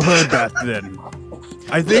you heard that then?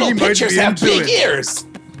 I think Little he might pitchers be have into big it. ears.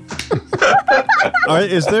 All right,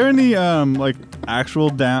 is there any like actual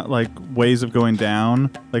down ways of going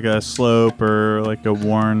down, like a slope or like a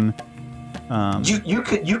worn? You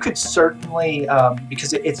could certainly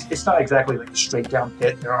because it's not exactly like a straight down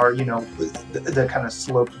pit. There are the kind of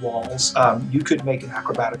sloped walls. You could make an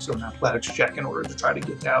acrobatics or an athletics check in order to try to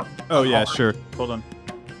get down. Oh yeah, sure. Hold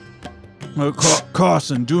on.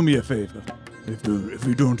 Carson, do me a favor, if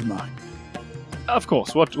you don't mind. Of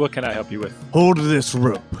course. What can I help you with? Hold this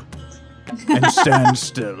rope and stand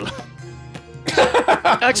still.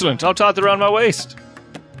 Excellent. I'll tie it around my waist.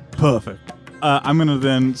 Perfect. I'm gonna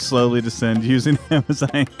then slowly descend using him as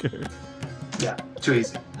anchor. Yeah, too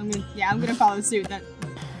easy. I'm gonna follow suit. That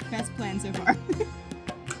best plan so far.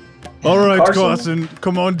 All right, Carson? Carson,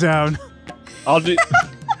 come on down. I'll do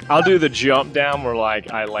the jump down where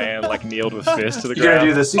like I land like kneeled with fist to the You're ground.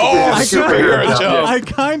 gonna do the superhero superhero jump. I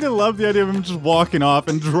kind of love the idea of him just walking off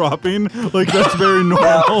and dropping. Like that's very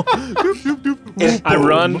normal. I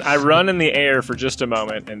run in the air for just a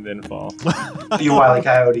moment and then fall. You Wile E.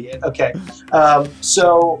 Coyote it. Okay.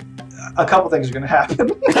 So a couple things are gonna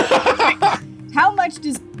happen. How much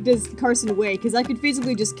does Carson weigh? Because I could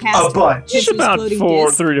feasibly just cast A bunch. Tensor's Just about floating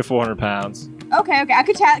 300 to 400 pounds. disc. Okay. I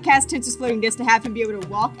could cast Tensor's floating disc to have him be able to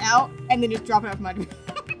walk out and then just drop it off my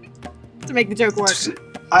to make the joke work.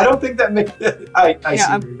 I don't think that makes. I see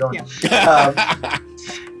where you're going.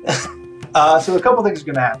 So a couple things are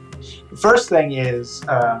gonna happen. The first thing is,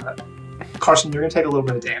 Carson, you're gonna take a little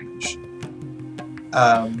bit of damage.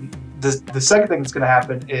 The second thing that's gonna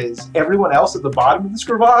happen is everyone else at the bottom of this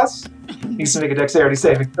crevasse Needs to make a dexterity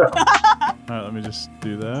saving throw. All right, let me just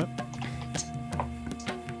do that.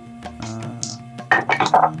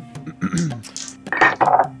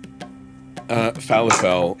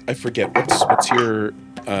 Falafel, I forget what's your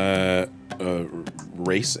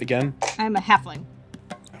race again? I'm a halfling.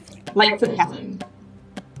 Lightfoot halfling.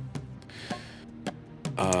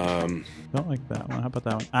 Don't like that one. How about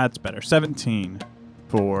that one? That's better. 17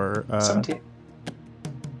 for 17.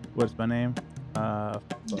 What's my name? No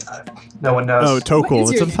one knows. Oh, What Tokul. is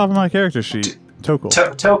It's your on the top of my character sheet. Tokul.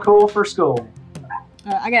 Tokul for school.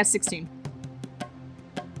 I got a 16.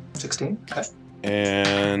 16. Okay.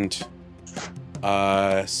 And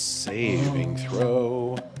saving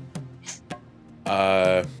throw.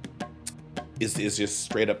 Is just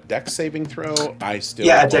straight up dex saving throw? I still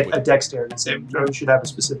A dexterity saving throw. You should have a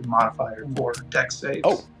specific modifier for dex saves.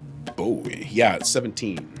 Oh, yeah,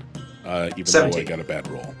 17. Even 17. though I got a bad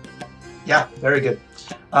roll. Yeah, very good.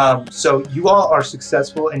 So you all are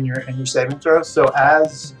successful in your saving throw. So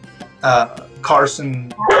as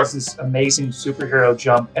Carson does this amazing superhero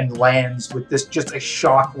jump and lands with this just a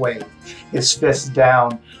shock wave, his fist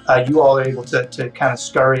down, you all are able to kind of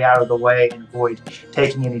scurry out of the way and avoid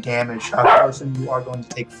taking any damage. Carson, you are going to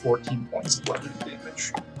take 14 points of bludgeoning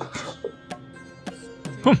damage.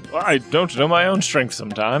 I don't know my own strength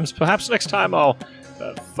sometimes. Perhaps next time I'll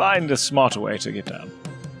find a smarter way to get down.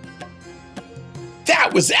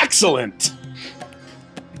 That was excellent!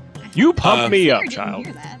 You pump me up, I didn't child.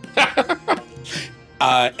 hear that.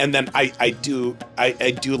 And then I do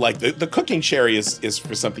like the cooking sherry is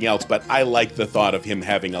for something else, but I like the thought of him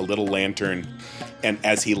having a little lantern, and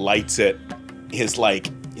as he lights it, he's like,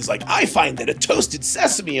 I find that a toasted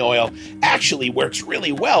sesame oil actually works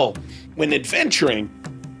really well when adventuring,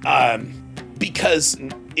 because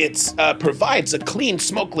it provides a clean,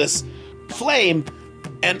 smokeless flame,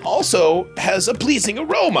 and also has a pleasing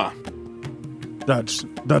aroma. That's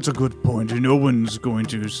a good point. No one's going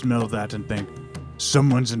to smell that and think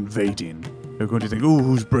someone's invading. They're going to think, "Ooh,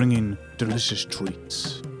 who's bringing delicious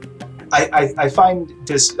treats?" I find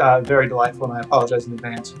this very delightful, and I apologize in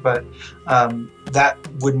advance, but that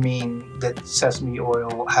would mean that sesame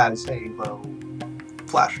oil has a low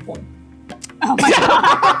flash point. Oh my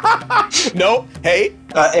god. No, hey,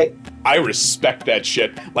 It, I respect that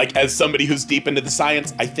shit. Like, as somebody who's deep into the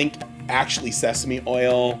science, I think actually sesame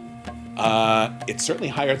oil, it's certainly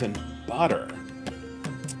higher than butter.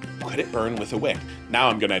 Could it burn with a wick? Now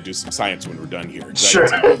I'm gonna do some science when we're done here. Sure.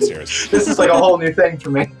 Downstairs. this is like a whole new thing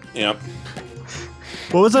for me. Yep.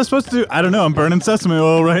 What was I supposed to do? I don't know. I'm burning sesame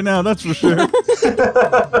oil right now. That's for sure. I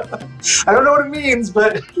don't know what it means,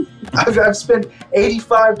 but I've spent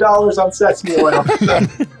 $85 on sesame oil.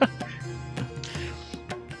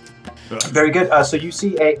 Very good. So you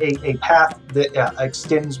see a path that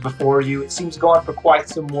extends before you. It seems to go on for quite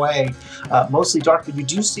some way, mostly dark, but you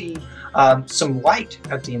do see some light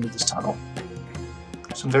at the end of this tunnel.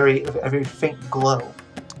 Some a very faint glow.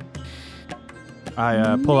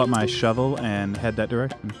 I pull out my shovel and head that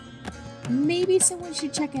direction. Maybe someone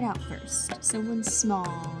should check it out first. Someone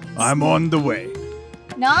small. I'm on the way.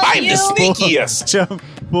 Not I'm you. the sneakiest.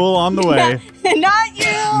 Full on the way. Not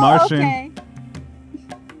you. Marching. Okay.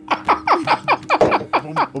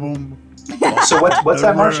 Boom, boom. So what's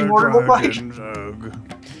that marching order look like?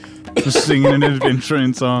 Just singing an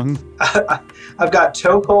adventuring song. I've got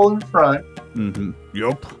Tokul in front. Mm-hmm.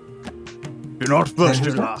 Yup. You're not first,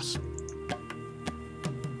 you're last.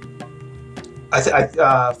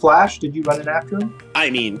 Flash, did you run it after him? I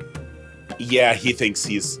mean, yeah, he thinks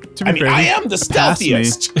he's. To be I mean, fair, I he am the pass me.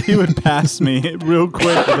 stealthiest. He would pass me real quick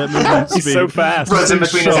with that movement speed. He's so fast. Runs in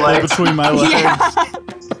between his Shovel legs. between my legs.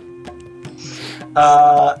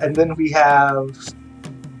 Yeah. And then we have.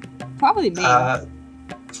 Probably me.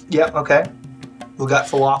 Yeah, okay. We got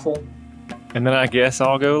falafel. And then I guess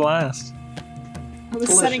I'll go last. I was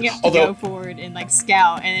delicious. setting it to Although- go forward and like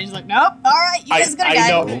scout, and then just like, nope. All right, you guys gotta I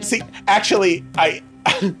go. know. See, actually,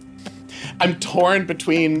 I'm torn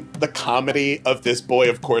between the comedy of this boy,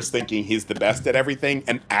 of course, thinking he's the best at everything,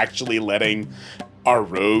 and actually letting our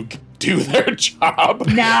rogue do their job.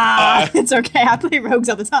 Nah, it's okay. I play rogues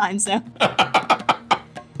all the time, so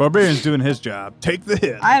Barbarian's doing his job. Take the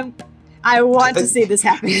hit. I want to see this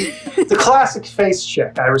happen. The classic face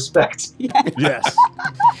check, I respect. Yeah. Yes.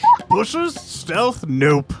 Bushes? Stealth?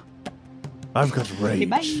 Nope. I've got Okay, rage.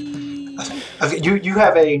 bye. Okay, you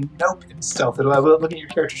have a nope in stealth. Look at your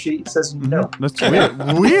character sheet. It says nope. That's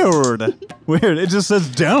weird. Weird. It just says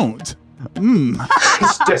don't.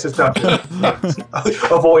 It's just as don't.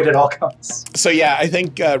 Avoid at all costs. So yeah, I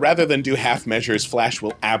think rather than do half measures, Flash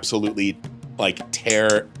will absolutely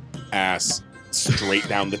tear ass straight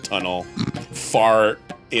down the tunnel, far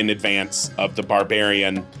in advance of the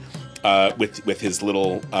barbarian with his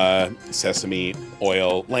little sesame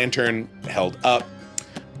oil lantern held up,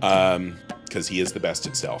 because he is the best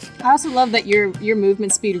at stealth. I also love that your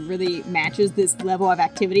movement speed really matches this level of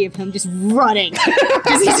activity of him just running.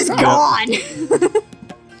 Because he's just gone.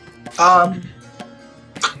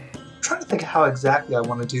 Trying to think of how exactly I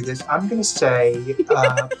want to do this. I'm going to say,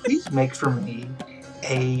 please make for me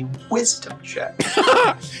a wisdom check.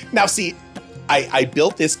 Now, see, I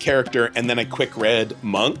built this character and then I quick read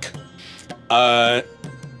Monk, and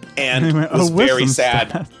was very sad.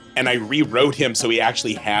 Stat. And I rewrote him so he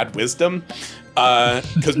actually had wisdom,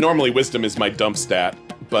 because normally wisdom is my dump stat.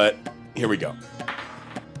 But here we go.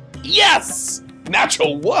 Yes!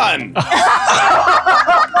 Natural 1!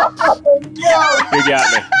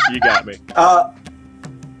 You got me.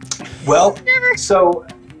 Well, so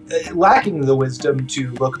lacking the wisdom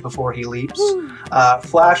to look before he leaps,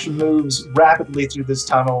 Flash moves rapidly through this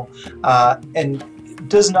tunnel and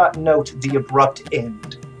does not note the abrupt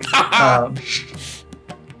end.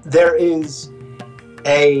 There is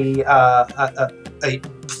a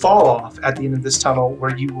fall off at the end of this tunnel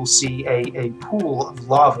where you will see a pool of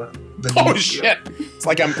lava beneath Oh, you. shit! It's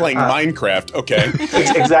like I'm playing Minecraft. Okay.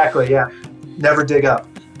 Exactly, yeah. Never dig up.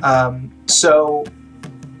 So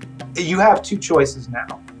you have two choices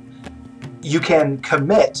now. You can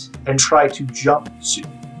commit and try to jump to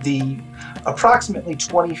the approximately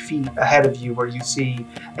 20 feet ahead of you where you see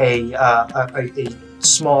a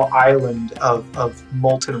small island of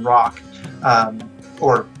molten rock,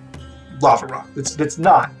 or lava rock that's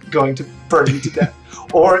not going to burn you to death.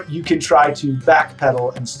 Or you can try to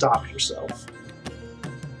backpedal and stop yourself.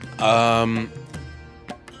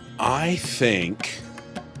 I think,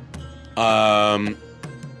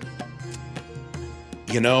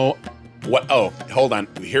 you know what? Oh, hold on.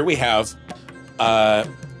 Here we have,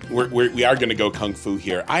 we are going to go kung fu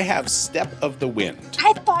here. I have Step of the Wind.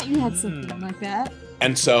 I thought you had something like that.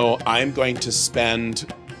 And so I'm going to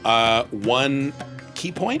spend 1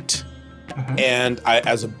 key point, and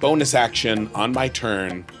as a bonus action on my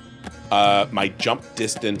turn, my jump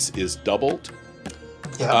distance is doubled.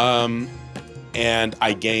 Yeah. And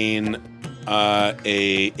I gain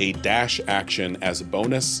a dash action as a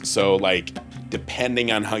bonus. So, like,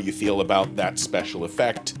 depending on how you feel about that special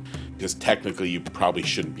effect, because technically you probably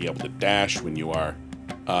shouldn't be able to dash when you are.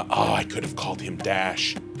 I could have called him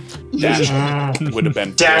Dash. Dash would have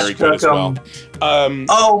been Dash very good as well.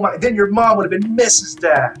 Oh my! Then your mom would have been Mrs.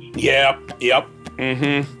 Dash. Yep.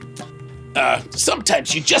 Mm-hmm.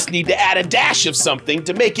 Sometimes you just need to add a dash of something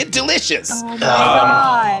to make it delicious. Oh my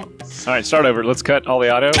god. All right, start over. Let's cut all the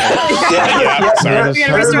audio. Yeah, sorry. We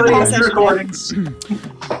gotta restart the whole session. Recordings.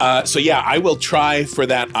 So yeah, I will try for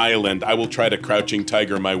that island. I will try to Crouching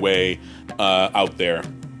Tiger my way out there.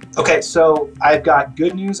 Okay, so I've got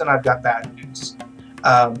good news and I've got bad news.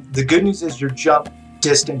 The good news is your jump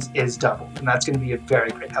distance is doubled, and that's going to be a very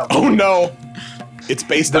great help. Oh no! It's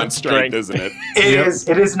based on strength, isn't it?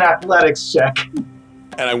 It is an athletics check.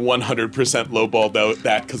 And I 100% lowballed out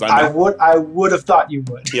that because I would have thought you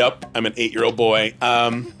would. Yep, I'm an 8-year-old boy.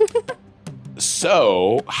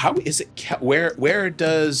 So how is it? Where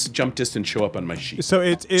does jump distance show up on my sheet? So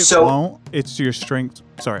it won't. It's your strength.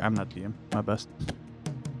 Sorry, I'm not DM. My best.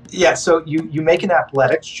 Yeah, so you make an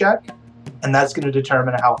athletics check, and that's going to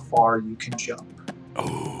determine how far you can jump.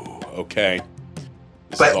 Oh, okay.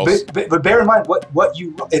 But bear in mind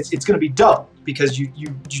it's going to be doubled because you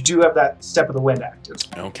do have that Step of the Wind active.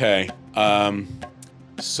 Okay.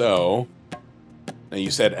 So now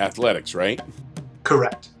you said athletics, right?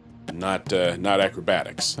 Correct. Not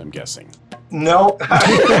acrobatics, I'm guessing. No. we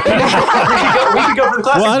could go for the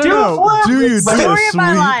classic. Well, I don't know. Do you do a Story of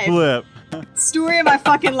my life. sweet flip? Story of my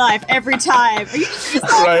fucking life every time. Are you just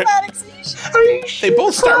Right. acrobatics? They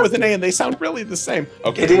both start with an A and they sound really the same.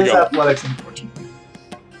 Okay, It here we is go. athletics, unfortunately.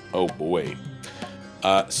 Oh boy.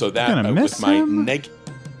 So Gonna that miss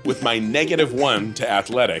with my -1 to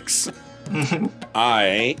athletics,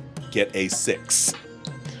 I get a 6.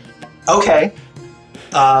 Okay.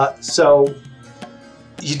 So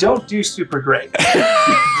you don't do super great.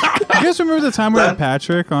 You guys remember the time we had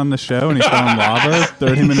Patrick on the show and he fell in lava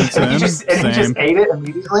 30 minutes in? He just Same. ate it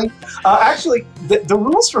immediately. Actually, the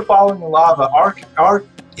rules for following the lava are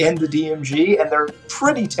in the DMG, and they're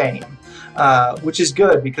pretty tame, which is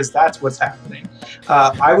good because that's what's happening.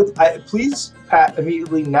 Please, Pat,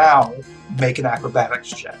 immediately now make an acrobatics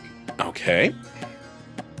check. Okay.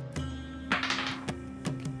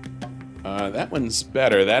 That one's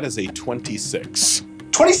better. That is a 26.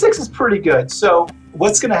 26 is pretty good. So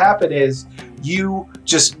what's going to happen is you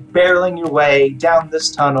just barreling your way down this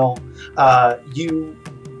tunnel. You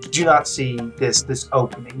do not see this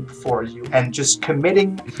opening before you, and just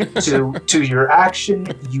committing to your action,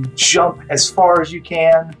 you jump as far as you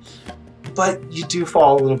can, but you do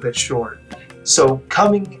fall a little bit short. So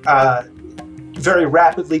coming very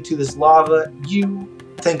rapidly to this lava, you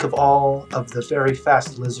think of all of the very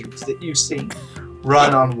fast lizards that you've seen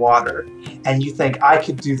run on water, and you think, I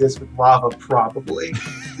could do this with lava probably.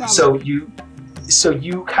 So you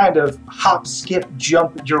kind of hop, skip,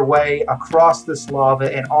 jump your way across this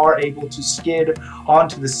lava and are able to skid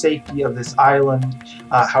onto the safety of this island.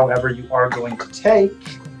 However, you are going to take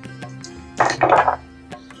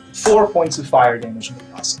 4 points of fire damage in the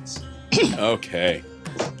process. Okay.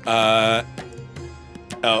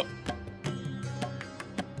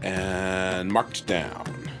 And marked down.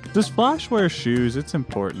 Does Flash wear shoes? It's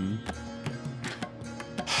important.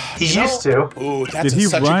 He used to. Ooh, that's Did he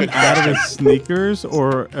such run a good out of question. his sneakers,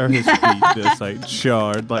 or are his feet just like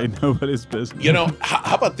charred like nobody's business? You know,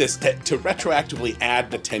 how about this? To retroactively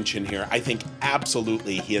add the tension here, I think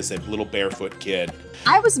absolutely he is a little barefoot kid.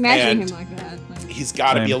 I was imagining And him like that. Like, He's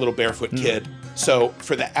got to be Same. a little barefoot kid. So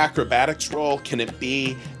for the acrobatics roll, can it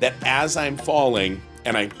be that as I'm falling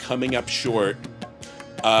and I'm coming up short,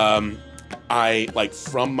 I like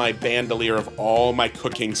from my bandolier of all my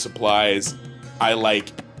cooking supplies, I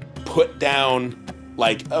like put down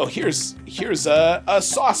like, oh, here's a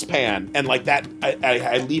saucepan, and like that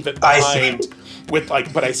I leave it behind with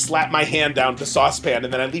like, but I slap my hand down the saucepan,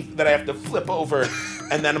 and then I have to flip over,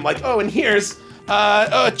 and then I'm like, oh, and here's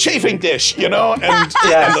a chafing dish, you know, and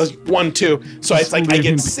Yes. and those 1, 2. So it's like I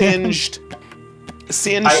get singed,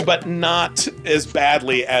 but not as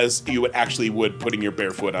badly as you would putting your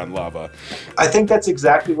bare foot on lava. I think that's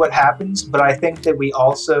exactly what happens, but I think that we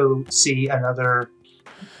also see another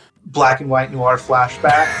black and white noir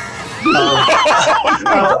flashback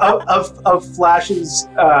of Flash's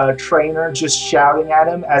trainer just shouting at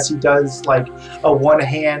him as he does like a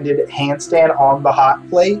one-handed handstand on the hot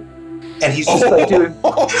plate. And he's just like doing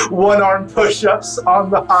one-arm push-ups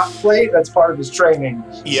on the hot plate. That's part of his training.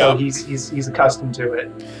 So Yep. he's accustomed to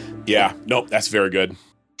it. Yeah, nope, that's very good.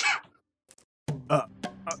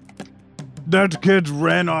 That kid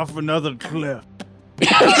ran off another cliff.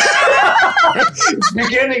 It's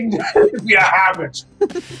beginning to be a habit.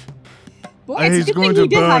 boy, it's a He's good going thing to you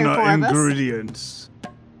did burn hire four our of us. ingredients.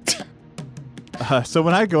 So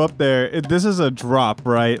when I go up there, this is a drop,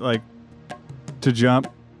 right? Like to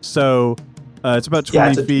jump. So it's about 20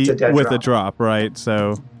 it's a feet dead with drop. a drop, right?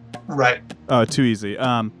 So Right. too easy.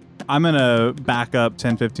 I'm gonna back up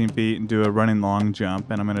 10, 15 feet and do a running long jump,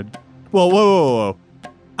 and I'm gonna. Whoa!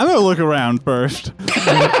 I'm gonna look around first. Is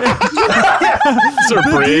there a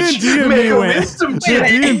bridge? D&D in Make me a went. wisdom The check.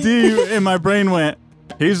 D&D in my brain went.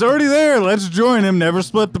 He's already there. Let's join him. Never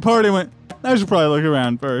split the party. Went. I should probably look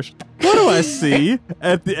around first. What do I see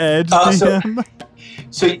at the edge? DM?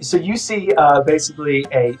 So you see basically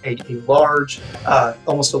a large,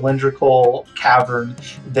 almost cylindrical cavern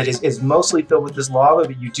that is mostly filled with this lava,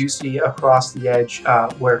 but you do see across the edge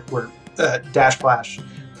where Dash Flash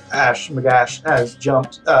Ash Magash has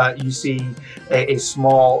jumped, you see a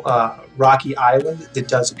small rocky island that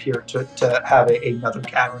does appear to have another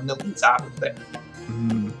cavern that leads out of there.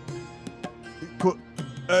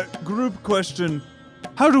 Group question.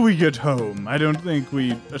 How do we get home? I don't think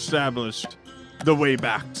we established the way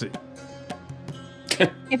back to.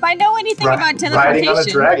 If I know anything about teleportation, Riding on a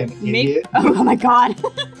dragon, maybe. idiot. Oh my god.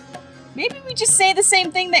 Maybe we just say the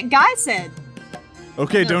same thing that Guy said.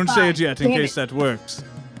 Okay, No, don't say it fine. yet in Damn case that works.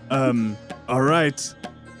 All right.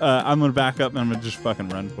 I'm gonna back up and I'm gonna just fucking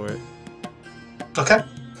run for it. Okay,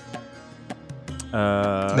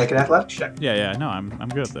 Yeah, make an athletics check. no, I'm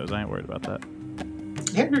good at those. I ain't worried about that.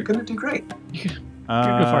 Yeah, you're gonna do great. Go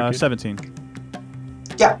for it, kid. 17.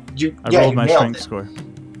 Yeah, I rolled my nailed strength it. score.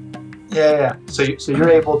 Yeah. So you're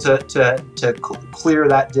able to clear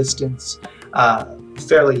that distance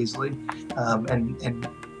fairly easily, and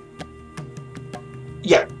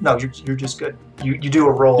yeah, no, you're just good. You do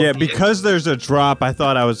a roll. Yeah, because there's a drop, I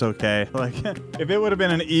thought I was okay. Like, if it would have been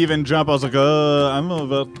an even jump, I was like, I'm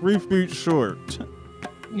about 3 feet short.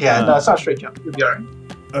 no, it's not a straight jump. You'll be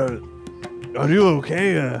alright. Are you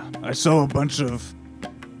okay? I saw a bunch of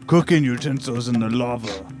cooking utensils in the lava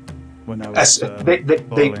when I was They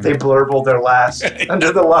falling. blurble their last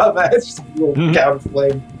under the lava. It's just a little cloud of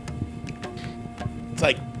flame. It's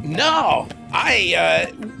like, no,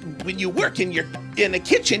 when you work in a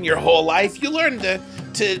kitchen your whole life, you learn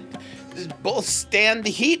to both stand the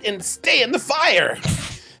heat and stay in the fire.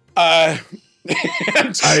 I'm We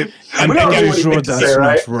don't know pretty what he sure meant to that's say,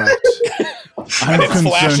 not right? right. I'm And it concerned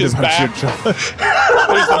flashes about back. your job.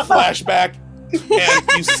 There's the flashback. and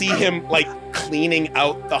you see him like cleaning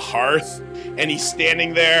out the hearth, and he's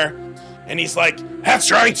standing there, and he's like,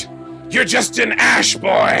 "That's right, you're just an ash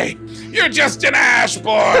boy. You're just an ash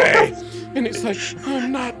boy." And it's like,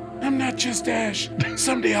 I'm not just ash.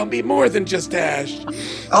 Someday I'll be more than just ash.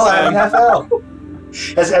 Oh, FL.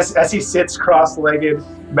 As he sits cross-legged,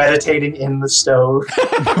 meditating in the stove.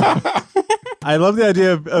 I love the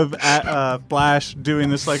idea of Flash doing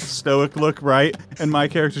this like stoic look, right? And my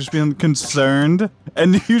character just being concerned,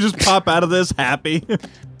 and you just pop out of this happy. You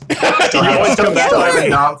always come back to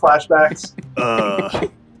non-flashbacks.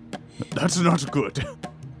 That's not good.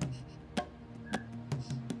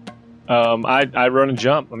 I run and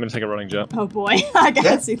jump. I'm gonna take a running jump. Oh boy, I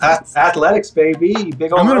gotta see this. Athletics, baby.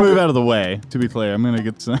 Big old. I'm gonna move out of the way. To be clear, I'm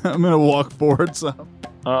gonna walk forward. So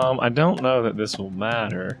I don't know that this will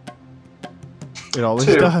matter. it always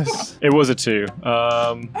 2. does. It was a 2.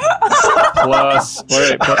 Plus.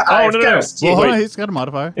 Wait. Oh no. Well, hold on, Wait. he's got a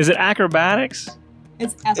modifier. Is it acrobatics?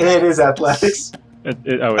 It's It is athletics.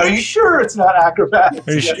 Are you sure it's not acrobatics?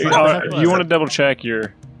 Are you, Yes, you want to double check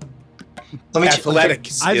your? Let me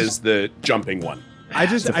Athletics I is the jumping one. I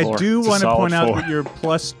It's a 4. do It's a want to solid point out 4. that your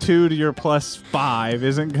 +2 to your +5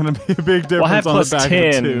 isn't going to be a big difference Well, I have on plus the back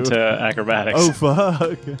 10 of 2. to acrobatics. Oh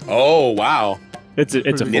fuck! Oh, wow. It's a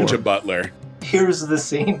 4. Ninja Butler. Here's the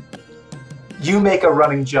scene. You make a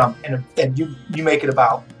running jump, and you make it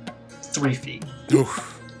about 3 feet. Oof.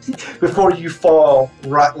 Before you fall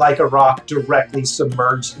like a rock directly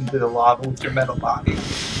submerged into the lava with your metal body.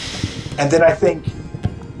 And then I think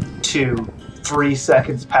 2-3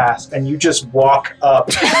 seconds pass, and you just walk up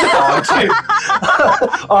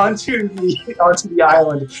onto the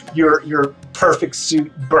island. Your perfect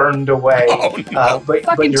suit burned away. Oh, no. But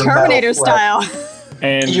fucking your Terminator metal style.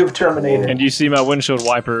 And You've terminated. and you see my windshield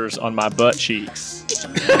wipers on my butt cheeks,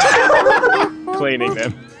 cleaning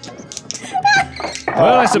them.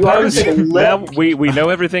 Well, I suppose you are gonna now live. we know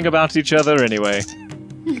everything about each other anyway.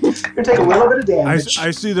 You're gonna take a little bit of damage. I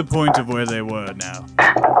see the point of where they were now.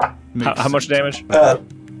 How much damage?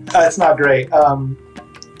 It's not great.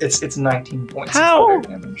 It's 19 points How? of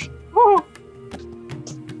fire damage.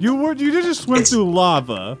 You did just swim It's- through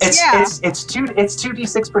lava. It's Yeah. it's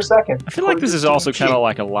 2d6 per second. I feel like this is also kind of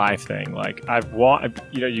like a life thing. Like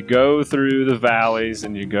you go through the valleys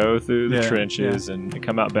and you go through the Yeah, trenches and you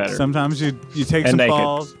come out better. Sometimes you take And some naked.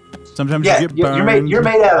 falls. Sometimes Yeah, you get burned. you're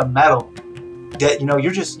made out of metal. That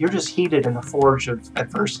you're just heated in a forge of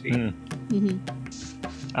adversity. Mm. Mhm.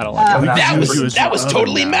 I don't like Um, it. That Usually was it's from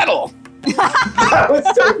totally oven now. metal. That was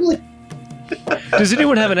totally. Does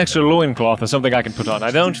anyone have an extra loincloth or something I can put on?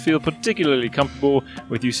 I don't feel particularly comfortable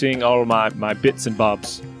with you seeing all my bits and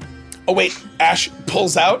bobs. Oh wait, Ash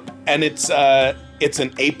pulls out, and it's an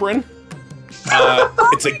apron.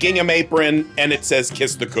 It's a gingham apron, and it says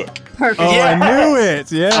 "Kiss the Cook." Perfect. Oh, Yeah. I knew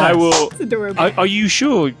it. Yeah. I will. It's adorable. Are you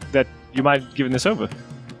sure that you might have given this over?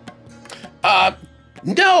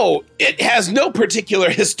 No, it has no particular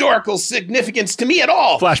historical significance to me at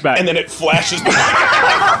all. Flashback. And then it flashes back.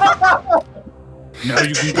 Now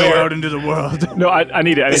you can go Where- out into the world. No, I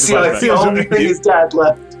need it. I need It's the the flashback. only thing his dad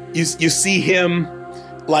left. You see him,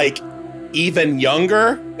 like, even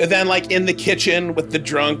younger than, like, in the kitchen with the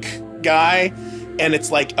drunk guy. And it's,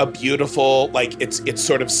 like, a beautiful, like, it's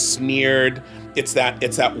sort of smeared. It's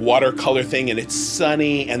that watercolor thing, and it's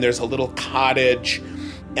sunny, and there's a little cottage.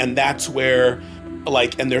 And that's where...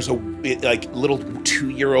 and there's a little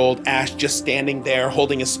 2-year-old Ash just standing there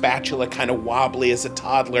holding a spatula, kind of wobbly as a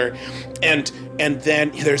toddler, and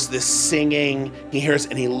then there's this singing he hears,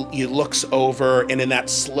 and he looks over, and in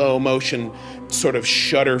that slow motion sort of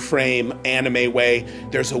shutter frame anime way,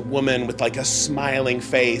 there's a woman with like a smiling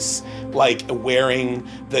face, like wearing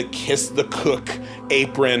the Kiss the Cook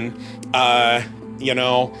apron, and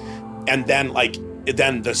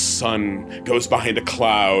then the sun goes behind a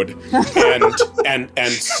cloud,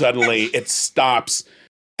 and suddenly it stops,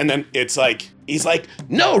 and then it's like he's like,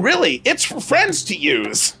 "No, really, it's for friends to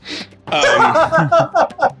use."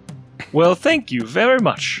 Well, thank you very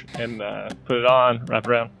much. And put it on, wrap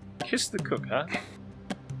around. Kiss the cook, huh?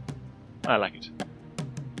 I like it.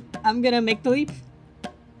 I'm gonna make the leap.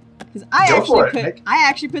 Because Go for it, Nick. I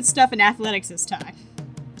actually put stuff in athletics this time.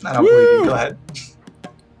 I don't believe you. Go ahead.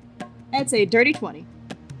 That's a dirty 20.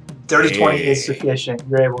 Dirty 20 is sufficient.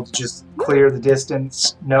 You're able to just clear the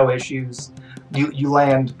distance, no issues. You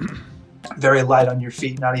land very light on your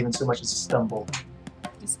feet, not even so much as a stumble.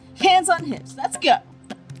 Just hands on hips. Let's go.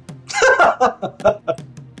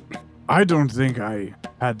 I don't think I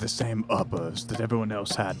had the same uppers that everyone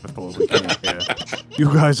else had before we came here.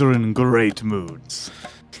 You guys are in great moods,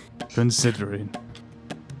 considering.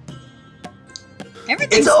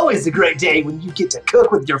 Everything's... It's always a great day when you get to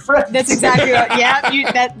cook with your friends. That's exactly what... Yeah,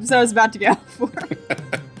 that's what I was about to go for.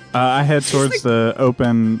 I head towards the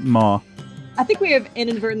open maw. I think we have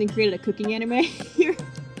inadvertently created a cooking anime here.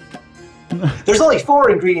 There's only 4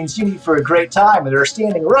 ingredients you need for a great time, and they're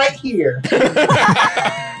standing right here.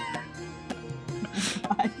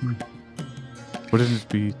 Wouldn't it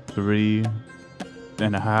be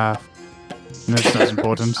 3.5? That's not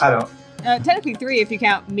important. I don't. Technically 3 if you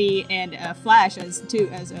count me and Flash as 2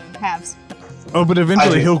 as halves. Oh, but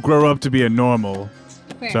eventually do. he'll grow up to be a normal.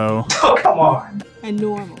 Fair. So, Oh, come on. A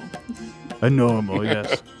normal. a normal,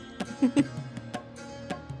 yes. I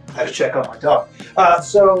had to check on my dog.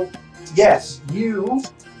 So, yes, you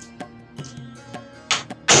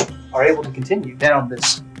are able to continue down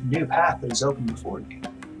this new path that is open before you.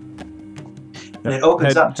 And it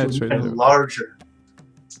opens up to straight an into even it. larger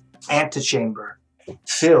antechamber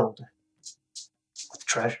filled with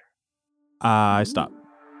treasure. I stop.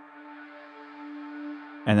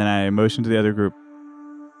 And then I motion to the other group.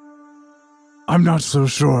 I'm not so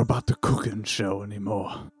sure about the cooking show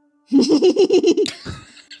anymore. Does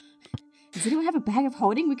anyone have a bag of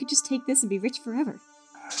holding? We could just take this and be rich forever.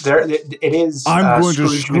 It is. I'm going to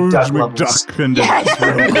Scrooge Scrooge levels. McDuck into this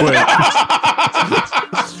real quick.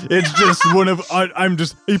 It's just one of I'm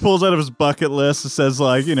just he pulls out of his bucket list. It says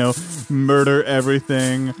like, murder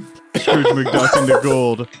everything. Scrooge McDuck into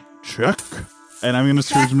gold. Check. And I'm gonna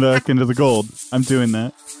Scrooge McDuck into the gold. I'm doing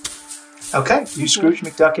that. Okay, you Scrooge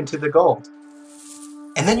McDuck into the gold.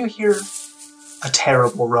 And then you hear a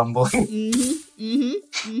terrible rumbling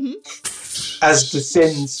as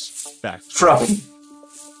descends Back. from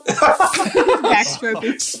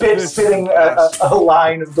Backstroking. spitting a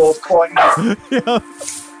line of gold coins. Yeah.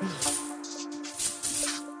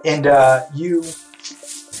 And you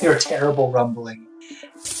hear a terrible rumbling,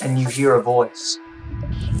 and you hear a voice.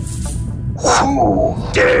 Who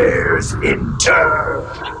dares enter?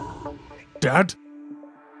 Dad?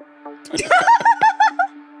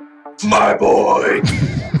 My boy!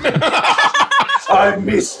 I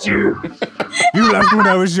missed you. You left when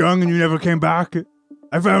I was young and you never came back.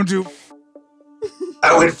 I found you.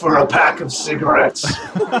 I went for a pack of cigarettes.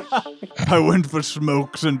 I went for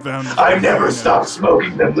smokes and found you. I never stopped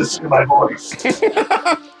smoking them. Listen to my voice.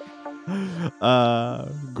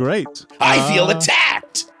 Great. I feel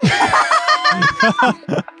attacked.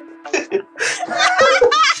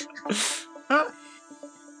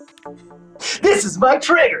 This is my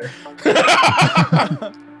trigger.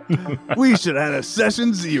 We should have had a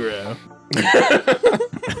session 0.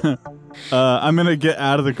 I'm gonna get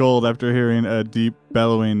out of the gold after hearing a deep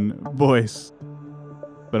bellowing voice,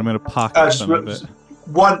 but I'm gonna pocket some of it.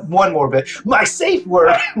 One more bit. My safe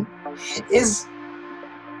word is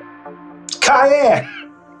cayenne.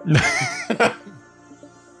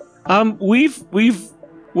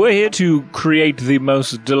 We're here to create the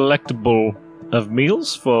most delectable of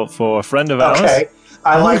meals for a friend of ours. Okay,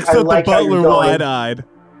 I like the how butler you're going. wide-eyed.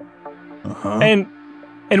 Uh-huh. And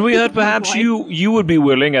we heard perhaps you would be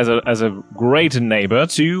willing, as a great neighbor,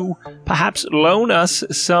 to perhaps loan us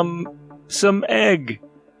some egg.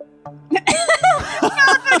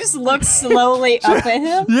 I just look slowly up at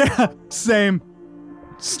him. Yeah, same.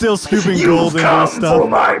 Still scooping You've gold into come his stuff. for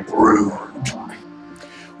my brood.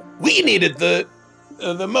 We needed the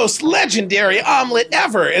most legendary omelet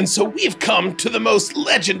ever, and so we've come to the most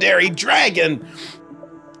legendary dragon.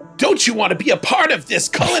 Don't you want to be a part of this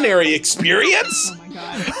culinary experience? Oh my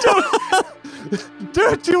god.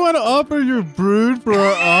 Don't you want to offer your brood for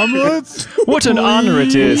our omelets? What an honor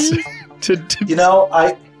it is to You know,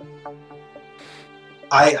 I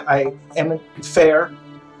am fair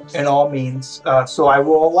in all means, so I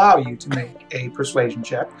will allow you to make a persuasion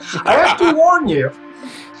check. I have to warn you,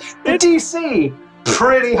 the DC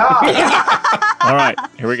pretty high. All right,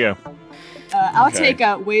 here we go. I'll Okay.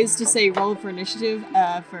 take ways to say roll for initiative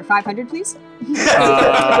for 500, please.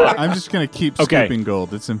 I'm just gonna keep Okay. scooping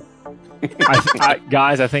gold. It's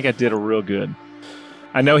Guys, I think I did a real good.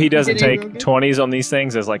 I know he doesn't did a real take good? 20s on these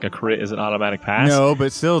things as like a crit as an automatic pass. no,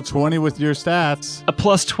 but still 20 with your stats. A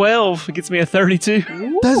plus 12 gets me a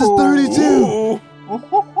 32. That's a 32. Ooh.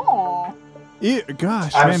 Oh,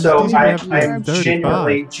 Gosh, I'm man, so these even have to I'm be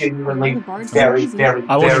 35. genuinely The bard's very, amazing. very,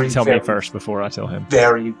 I want very, you to tell very, me first before I tell him.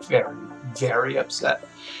 very, very, very upset.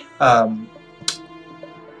 Yeah,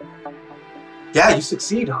 you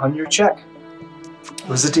succeed on your check. It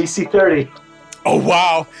was a DC 30. Oh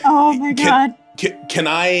wow! oh my god. Can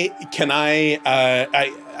I?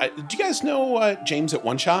 Do you guys know James at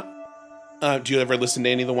One Shot? Do you ever listen to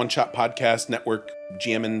any of the One Shot podcast network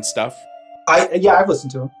GM stuff? Yeah, I've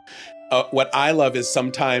listened to him. What I love is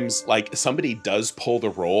sometimes like somebody does pull the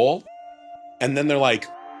roll, and then they're like,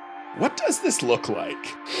 what does this look like?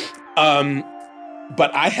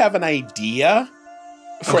 But I have an idea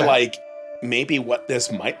for like maybe what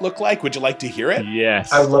this might look like. Would you like to hear it?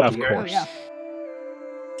 Yes, I would love to of hear it. course. Oh, yeah.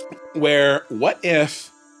 Where, what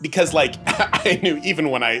if, because like, I knew even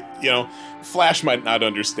when Flash might not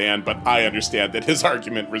understand, but I understand that his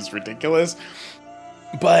argument was ridiculous.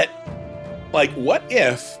 But like, what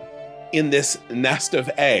if in this nest of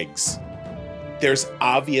eggs, there's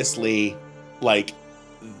obviously like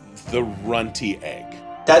the runty egg?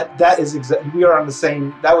 That is exactly. We are on the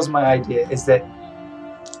same. That was my idea. Is that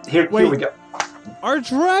here we go. Are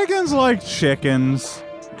dragons like chickens?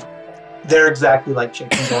 They're exactly like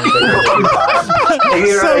chickens. Only bigger.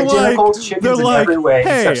 They are So, identical like, to chickens they're in like, every way,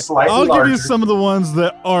 hey, except slightly I'll larger. give you some of the ones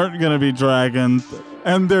that aren't gonna be dragons,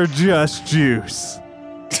 and they're just juice.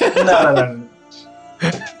 No.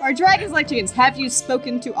 Are dragons like chickens? Have you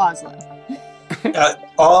spoken to Oslo?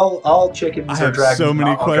 All chickens I are have dragons. so many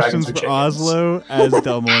not all dragons questions are for chickens. Oslo as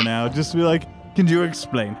Delmore now. Just to be like, can you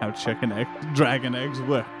explain how dragon eggs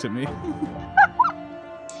work to me?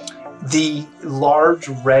 The large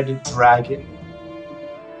red dragon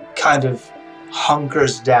kind of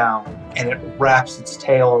hunkers down and it wraps its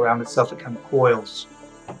tail around itself. It kind of coils.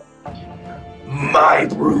 My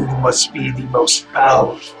brood must be the most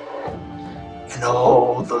powerful in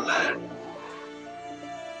all the land.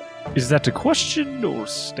 Is that a question or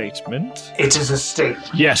statement? It is a state.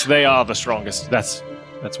 Yes, they are the strongest. That's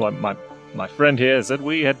why my friend here said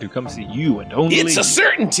we had to come see you and only It's you. a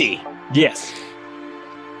certainty. Yes.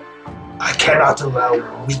 I cannot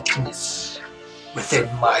allow weakness within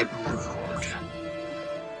my brood.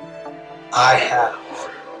 I have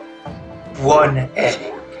one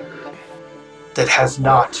egg that has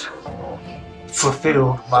not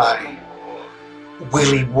fulfilled my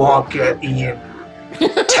Willy Wonka Ian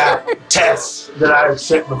tests that I've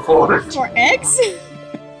set before it. For eggs?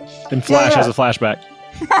 And Flash Yeah. has a flashback.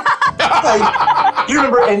 You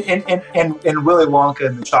remember in Willy Wonka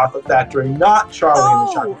and the Chocolate Factory, not Charlie and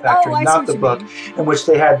the Chocolate Factory, I see not what the you book, mean. in which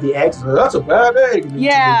they had the eggs. That's a bad egg. to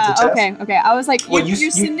Yeah, test. okay. I was like, Well,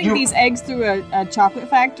 you're sending these eggs through a chocolate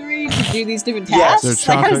factory to do these different Yes. tasks?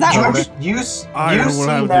 They're Like, how does that chocolate work? chocolate. You I will see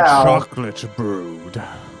have the now, chocolate brood.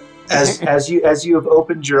 as you have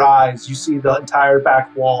opened your eyes, you see the entire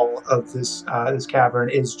back wall of this cavern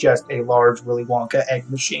is just a large Willy Wonka egg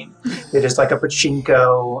machine. It is like a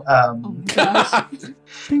pachinko, Oh my gosh.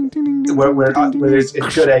 Ding, ding, ding, ding, where ding, ding, there's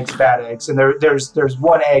good eggs, bad eggs, and there's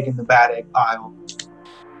one egg in the bad egg pile.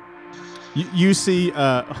 You see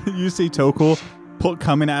Tokul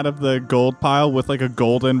coming out of the gold pile with like a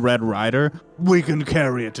golden red rider. We can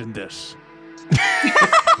carry it in this.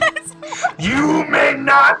 You may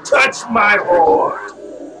not touch my hoard.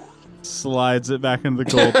 Slides it back into the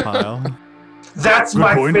gold pile. That's Good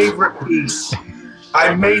my point. favorite piece.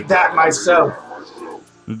 I made that myself.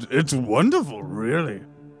 It's wonderful, really.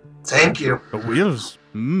 Thank you. The wheels.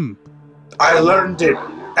 I learned it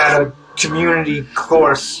at a community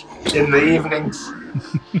course in the evenings.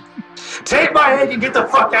 Take my egg and get the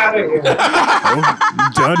fuck out of here. Oh,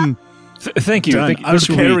 done. Thank you. Done. Thank you. I'll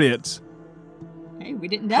carry it. Hey, we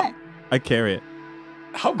didn't die. I carry it.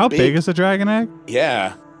 How How big is a dragon egg?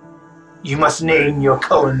 Yeah. You must name your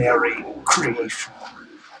culinary creation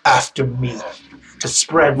after me to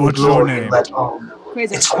spread the What's your glory name? and let on.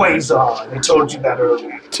 Quasar. It's Quasar. I told you that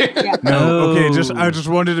earlier. Yeah. No. Okay, Oh. I just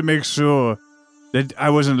wanted to make sure that I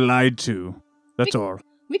wasn't lied to. That's all.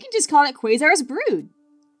 We can just call it Quasar's Brood.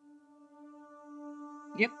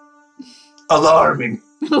 Yep. Alarming.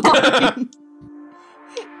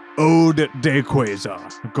 Ode de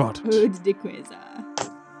Quasar. Got it. Ode de Quasar.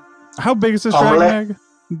 How big is this Omelette. dragon egg?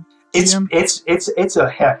 It's DM? it's a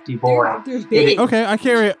hefty boy. They're big. Okay, I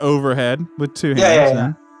carry it overhead with two hands. Yeah.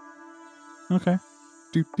 Then. Okay.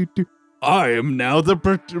 Do. I am now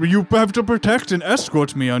you have to protect and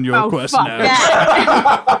escort me on your Oh, quest fuck now.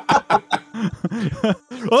 that.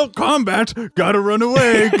 Oh, combat! Gotta run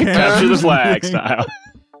away. Capture the flag style.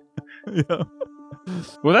 Yeah.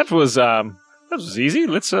 Well, that was easy.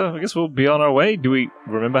 Let's I guess we'll be on our way. Do we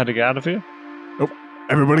remember how to get out of here?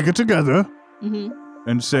 Everybody get together hmm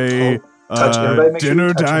and say, touch everybody, make sure you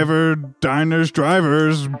dinner, touch diver, diners,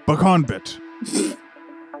 drivers, Baconbit.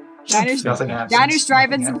 Diners, Nothing happens. diners,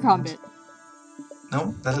 drive-ins, Nothing and happens. combat.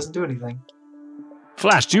 No, that doesn't do anything.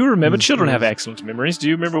 Flash, do you remember? Yes, Children yes. have excellent memories. Do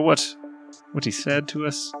you remember what he said to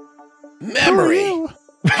us? Memory.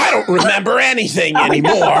 I don't remember anything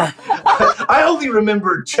anymore. I only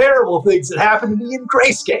remember terrible things that happened to me in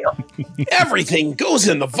Grayscale. Everything goes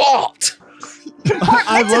in the vault.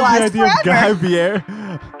 I love the idea of Guy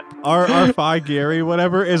Compartmentalized our Phi Gary,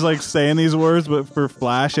 whatever, is like saying these words, but for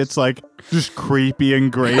Flash, it's like just creepy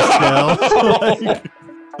and grayscale. Like,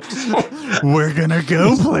 we're gonna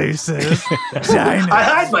go places. I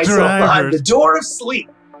hide myself behind the door of sleep.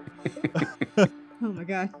 Oh my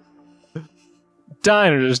god.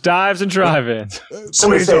 Diners, dives, and drive-ins.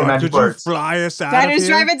 Somebody say Quasar, magic could you words. fly us out Diners, of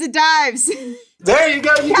here? drive-ins, and dives. There you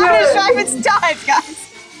go. You Diners, did it. drive-ins, and dives, guys.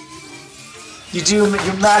 You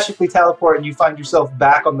magically teleport and you find yourself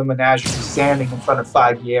back on the menagerie, standing in front of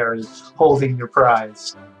Phi Gary, holding your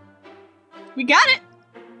prize. We got it.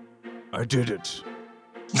 I did it.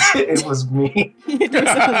 It was me. It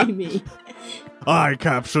was only me. I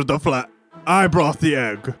captured the flat. I brought the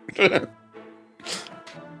egg.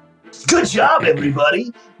 Good job,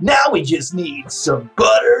 everybody. Now we just need some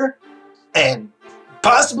butter and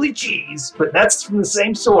possibly cheese, but that's from the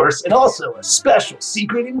same source, and also a special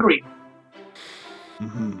secret ingredient.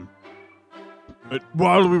 Mm-hmm. But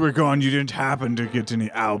while we were gone, you didn't happen to get any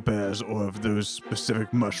owlbears or of those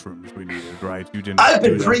specific mushrooms we needed, right? You didn't. I've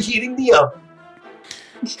been do that. preheating the oven.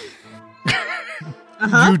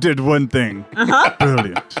 You did one thing.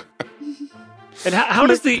 Brilliant. And how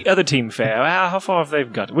does the other team fare? How far have they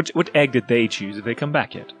got? What egg did they choose? Did they come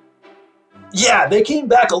back yet? Yeah, they came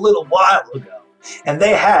back a little while ago, and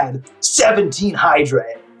they had 17 Hydra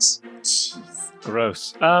eggs. Jeez.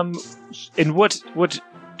 Gross. And what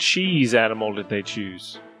cheese animal did they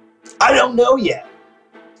choose? I don't know yet.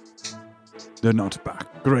 They're not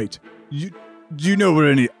back. Great. Do you know where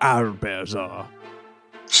any owlbears are?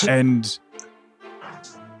 And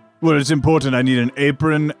well, it's important. I need an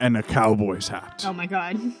apron and a cowboy's hat. Oh my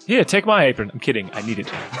god. Here, take my apron. I'm kidding. I need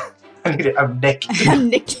it. I'm naked. I'm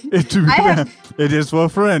naked. It is for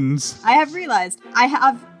friends. I have realized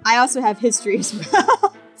I also have history as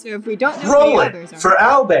well. So if we don't know Roll who the it others are. for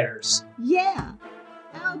owlbears. Yeah.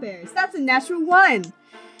 Owlbears. That's a natural 1.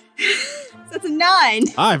 That's a 9.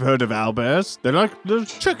 I've heard of owlbears. They're like the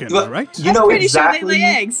chicken, Look, right? You know Pretty exactly. sure they lay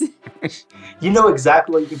eggs. You know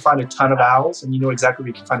exactly where you can find a ton of owls, and you know exactly where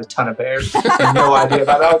you can find a ton of bears. You have no idea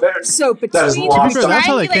about owlbears. So That is between lost. the That's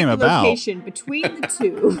how they came triangulate the about. location between the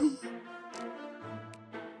two.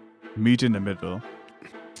 Meet in the middle.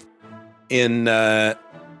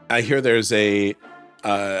 I hear there's a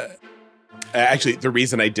actually the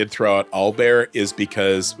reason I did throw out owlbear is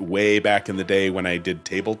because way back in the day when I did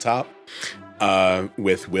tabletop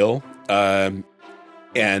with Will and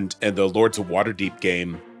the Lords of Waterdeep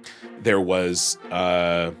game, there was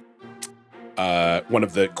one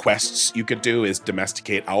of the quests you could do is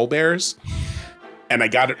domesticate owlbears. And I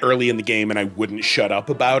got it early in the game, and I wouldn't shut up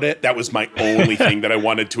about it. That was my only thing that I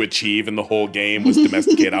wanted to achieve in the whole game was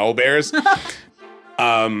domesticate owlbears.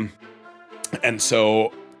 And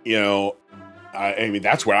so, you know, I mean,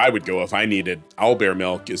 that's where I would go if I needed owlbear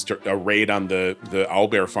milk, is to a raid on the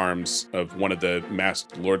owlbear farms of one of the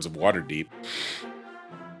masked Lords of Waterdeep.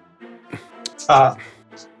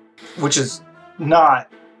 Which is not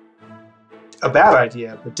a bad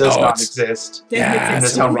idea, but does not exist. Yeah, in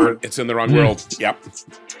this home world. It's in the wrong world. Yep.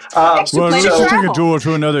 Extra Well, plane let's take a travel. tour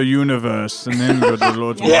to another universe and then go to the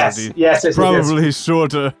Lord's Yes, Waterdeep. yes, Probably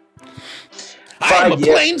shorter. I'm a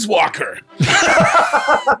yeah. planeswalker.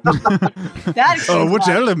 That explains Which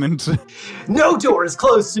why. element? No door is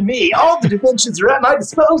closed to me. All the dimensions are at my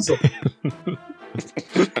disposal.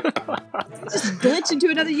 Just glitch into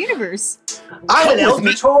another universe. I'm an Come with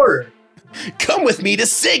me. Elder Come with me to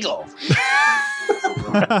Sigil.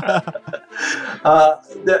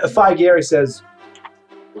 The Phi Gary says,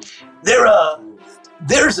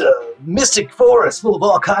 there's a mystic forest full of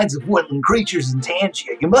all kinds of woodland creatures in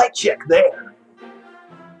Tangia. You might check there.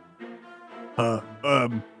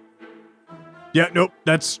 Yeah, nope,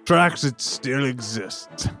 that's tracks. It still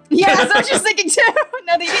exists. Yeah, that's what I was just thinking too.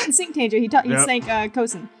 No, they didn't sink Tanger. He Yep. sank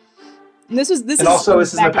Kosin. And this is And also,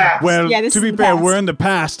 this is in the back- past. Well, Yeah, this to is be the fair, past. we're in the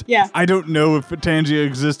past. Yeah. I don't know if Tangia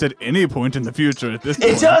exists at any point in the future at this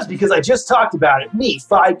point. It does, because I just talked about it. Me,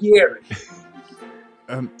 Phi Gary.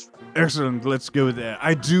 Excellent, let's go there.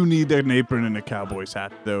 I do need an apron and a cowboy's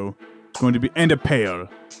hat, though. It's going to be, and a pail.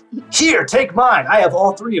 Here, take mine. I have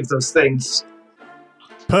all 3 of those things.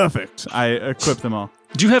 Perfect. I equip them all.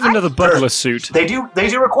 Do you have another butler suit? They do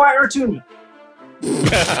require attunement.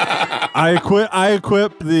 I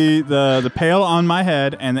equip the pail on my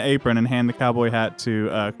head and the apron and hand the cowboy hat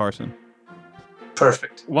to Carson.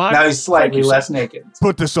 Perfect. Why? Now he's slightly Thank you, less sir. naked.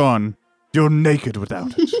 Put this on. You're naked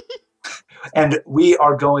without it. And we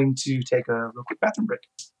are going to take a real quick bathroom break.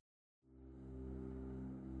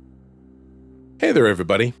 Hey there,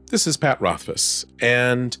 everybody. This is Pat Rothfuss,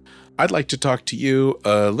 and I'd like to talk to you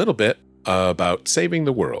a little bit about saving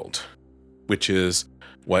the world, which is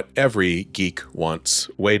what every geek wants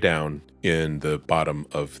way down in the bottom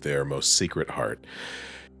of their most secret heart.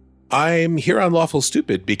 I'm here on Lawful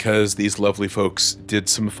Stupid because these lovely folks did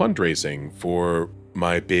some fundraising for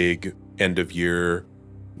my big end-of-year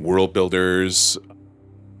World Builders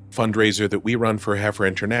fundraiser that we run for Heifer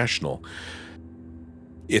International.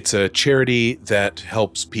 It's a charity that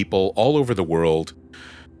helps people all over the world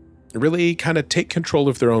really kind of take control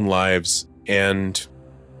of their own lives and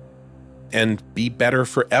be better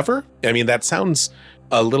forever. I mean, that sounds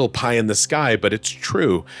a little pie in the sky, but it's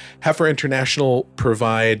true. Heifer International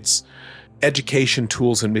provides education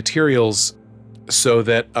tools and materials so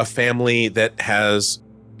that a family that has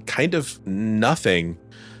kind of nothing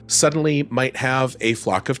suddenly might have a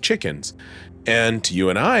flock of chickens. And to you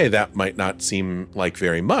and I, that might not seem like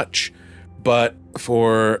very much, but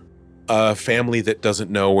for a family that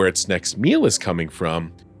doesn't know where its next meal is coming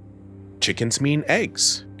from, chickens mean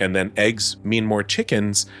eggs, and then eggs mean more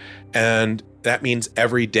chickens, and that means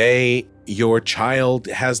every day your child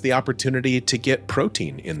has the opportunity to get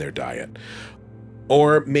protein in their diet.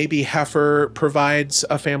 Or maybe Heifer provides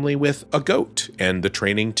a family with a goat and the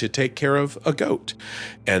training to take care of a goat,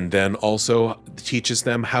 and then also teaches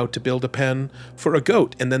them how to build a pen for a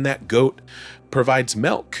goat, and then that goat provides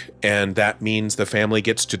milk, and that means the family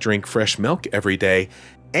gets to drink fresh milk every day,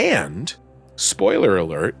 and, spoiler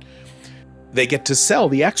alert, they get to sell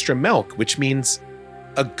the extra milk, which means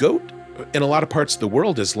a goat in a lot of parts of the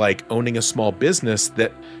world is like owning a small business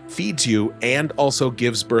that feeds you and also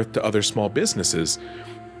gives birth to other small businesses.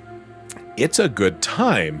 It's a good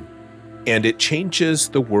time, and it changes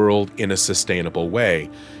the world in a sustainable way.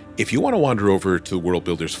 If you want to wander over to the World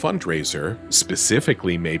Builders fundraiser,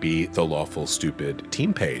 specifically maybe the Lawful Stupid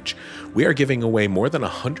team page, we are giving away more than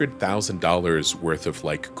 $100,000 worth of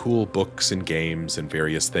like cool books and games and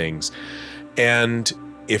various things. And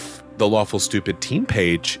if the Lawful Stupid team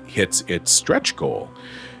page hits its stretch goal,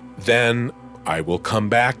 then I will come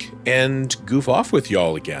back and goof off with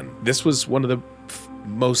y'all again. This was one of the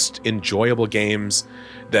most enjoyable games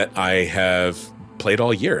that I have played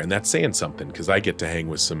all year, and that's saying something because I get to hang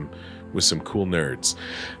with some cool nerds.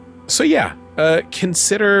 So yeah,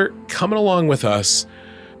 consider coming along with us,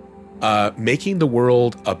 making the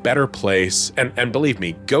world a better place. And believe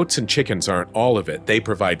me, goats and chickens aren't all of it. They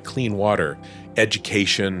provide clean water,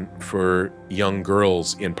 education for young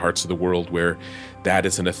girls in parts of the world where that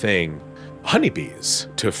isn't a thing, honeybees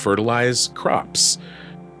to fertilize crops.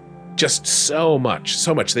 Just so much.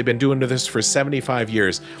 They've been doing this for 75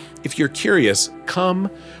 years. If you're curious, come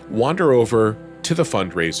wander over to the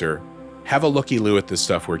fundraiser, have a looky-loo at the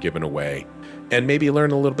stuff we're giving away, and maybe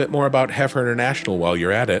learn a little bit more about Heifer International while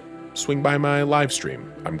you're at it. Swing by my live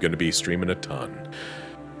stream. I'm going to be streaming a ton.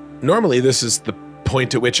 Normally, this is the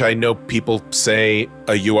point at which I know people say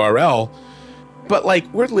a URL, but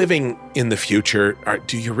like, we're living in the future.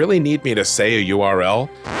 Do you really need me to say a URL?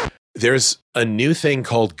 There's a new thing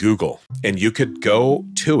called Google, and you could go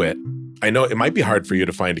to it. I know it might be hard for you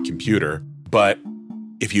to find a computer, but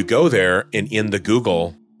if you go there and in the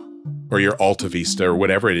Google or your Alta Vista or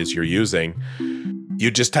whatever it is you're using,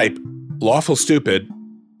 you just type Lawful Stupid,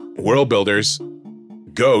 World Builders,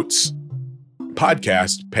 Goats,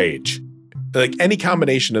 podcast page. Like any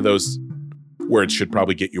combination of those words should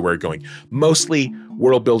probably get you where you're going. Mostly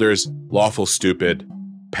World Builders, Lawful Stupid,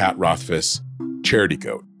 Pat Rothfuss, Charity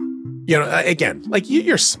Goat. You know, again, like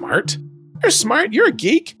you're smart. You're smart. You're a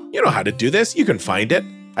geek. You know how to do this. You can find it.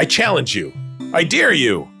 I challenge you. I dare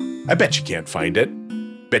you. I bet you can't find it.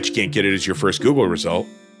 Bet you can't get it as your first Google result.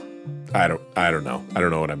 I don't know. I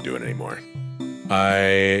don't know what I'm doing anymore.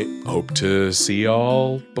 I hope to see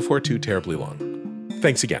y'all before too terribly long.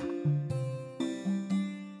 Thanks again.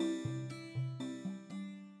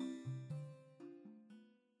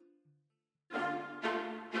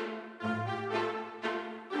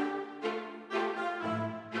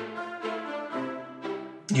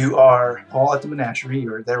 You are all at the menagerie.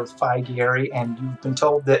 You're there with Phi Gary, and you've been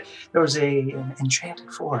told that there was an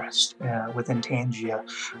enchanted forest within Tangia,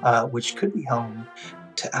 which could be home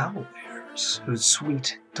to owlbears, whose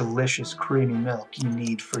sweet, delicious, creamy milk you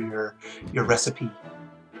need for your recipe.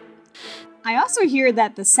 I also hear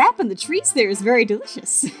that the sap in the trees there is very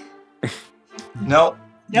delicious. Nope.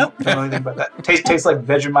 Nope. Don't know anything about that. It tastes like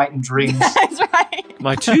Vegemite and dreams. That's right.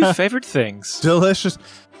 My two favorite things. Delicious.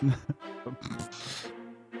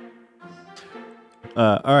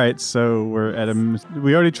 All right, so we're at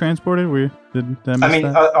we already transported. We did.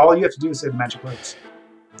 All you have to do is say the magic words.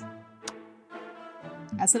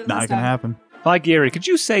 Not gonna happen. Hi, Gary. Could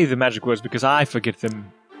you say the magic words because I forget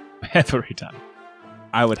them every time?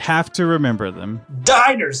 I would have to remember them.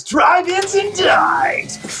 Diners, drive-ins, and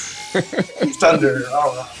dives. Thunder.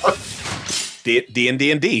 Oh. D&D.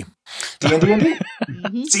 D&D.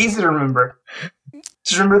 It's easy to remember.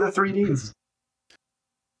 Just remember the 3 Ds.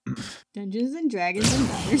 Dungeons and Dragons and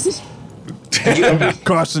Diners.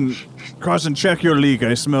 Carson, check your leak.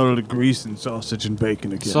 I smell the grease and sausage and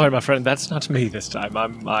bacon again. Sorry, my friend, that's not me this time.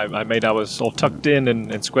 I made I was all tucked in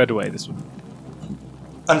and squared away this one.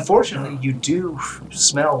 Unfortunately, you do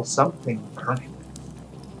smell something burning.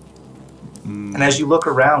 And as you look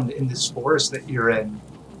around in this forest that you're in,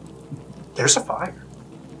 there's a fire.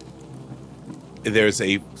 There's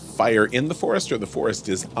a fire in the forest, or the forest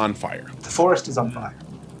is on fire? The forest is on fire.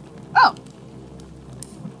 Oh.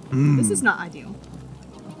 This is not ideal.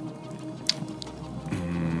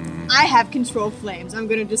 I have control flames. I'm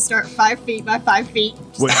gonna just start 5 feet by 5 feet.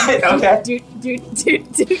 Okay. Doot.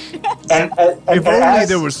 And if only as-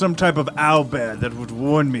 there was some type of owlbear that would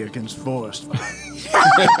warn me against forest fire.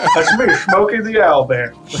 That's me, Smokey the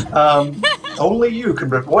Owlbear. Only you can.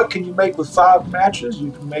 What can you make with 5 matches?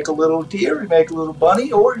 You can make a little deer, you make a little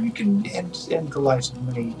bunny, or you can end the lives of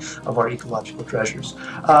many of our ecological treasures.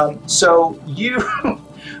 So you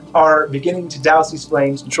are beginning to douse these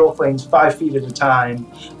flames, control flames 5 feet at a time,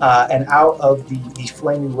 and out of the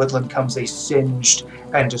flaming woodland comes a singed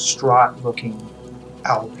and distraught-looking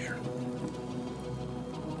owlbear.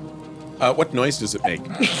 What noise does it make?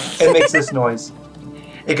 It makes this noise.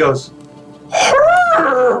 It goes.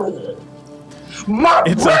 My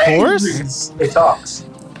It's a horse? babies! It talks.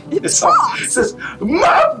 It It talks. says,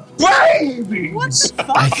 "My babies!" What the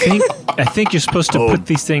fuck? I think you're supposed to put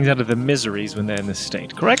these things out of their miseries when they're in this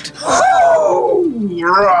state, correct? Oh,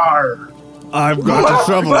 rawr. I've got a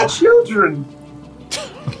shovel. My children.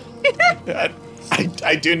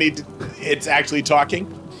 I do need to... It's actually talking?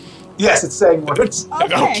 Yes, it's saying words.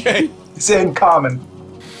 Okay. It's in common.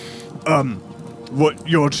 What,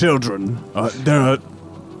 your children? They're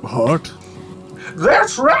hurt? They're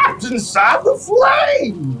trapped inside the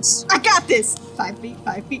flames. I got this. 5 feet,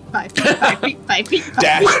 5 feet, 5 feet, 5 feet, 5 feet. 5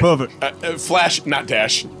 Dash. feet. Perfect. Flash, not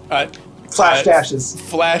dash. Flash dashes.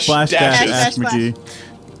 Flash Flash dash dashes. Ash Flash.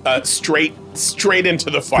 McGee. Straight into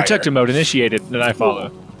the fire. Protector mode initiated, and I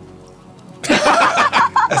follow.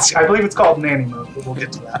 I believe it's called nanny mode, but we'll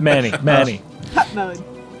get to that. Manny. Pup mode.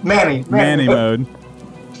 Manny mode.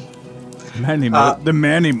 Manny mode. The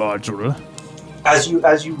Manny module. As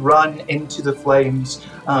you run into the flames,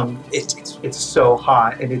 it's so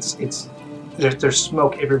hot and there's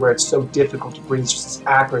smoke everywhere. It's so difficult to breathe. It's just this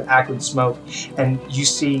acrid smoke. And you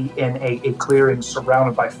see in a clearing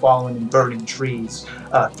surrounded by fallen and burning trees,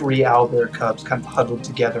 3 owlbear cubs kind of huddled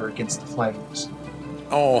together against the flames.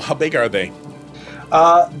 Oh, how big are they?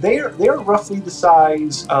 They're roughly the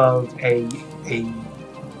size of a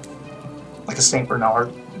Saint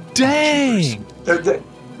Bernard. Dang!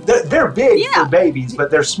 They're big Yeah. for babies,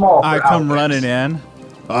 but they're small. For I come owlbears. running in.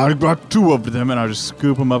 I got 2 of them, and I'll just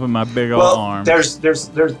scoop them up in my big old Well, arm. there's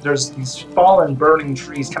these fallen, burning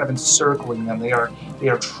trees kind of encircling them. They are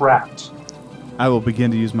trapped. I will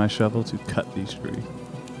begin to use my shovel to cut these trees.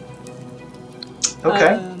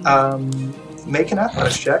 Okay. Make an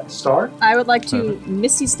athletics check. Star. I would like to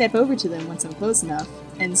misty step over to them once I'm close enough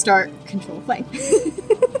and start control flame.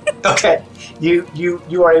 Okay.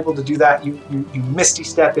 You are able to do that. You misty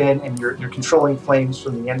step in, and you're controlling flames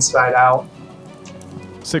from the inside out.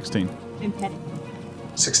 16. and petting.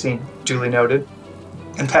 16. Duly noted.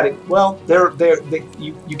 And petting. Well,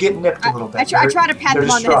 you get nipped a little bit. I try to pat they're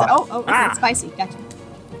them on the head. distraught. Oh, okay, it's spicy. Gotcha.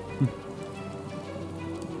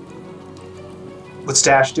 What's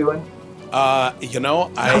Dash doing? Flash.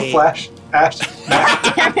 Ash.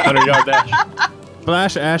 100-yard dash.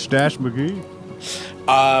 Flash, Ash, Dash, McGee.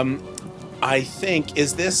 I think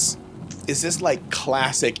is this like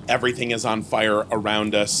classic? Everything is on fire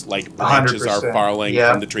around us. Like branches are 100%. falling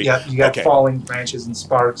Yeah, from the tree. Yeah, you got Okay. falling branches and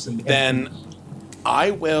sparks, and Then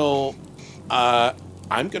I will.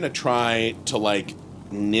 I'm gonna try to like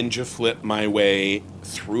ninja flip my way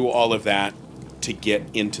through all of that to get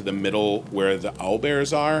into the middle where the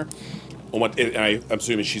owlbears are. I'm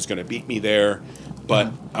assuming she's gonna beat me there,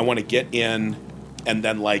 but I want to get in, and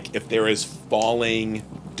then like if there is falling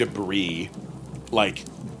debris, like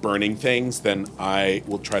burning things, then I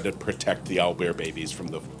will try to protect the owlbear babies from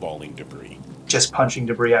the falling debris. just punching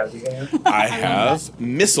debris out of the air. I have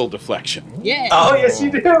missile deflection. Yeah. Oh, yes, you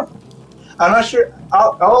do. I'm not sure.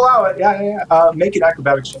 I'll allow it. Yeah. Make an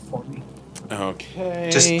acrobatics check for me. Okay.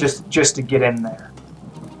 Just to get in there.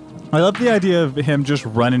 I love the idea of him just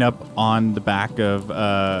running up on the back of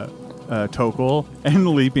Tokol and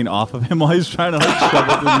leaping off of him while he's trying to like shove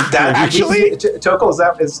it through these That trees. actually, Tokol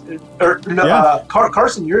Yeah.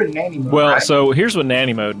 Carson, you're in nanny mode. Well, right? so here's what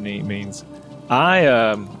nanny mode means.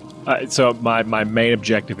 So my main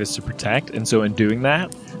objective is to protect, and so in doing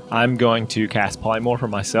that, I'm going to cast polymorph for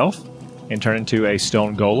myself and turn into a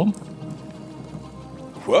stone golem.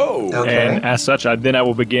 Whoa. Okay. And as such, I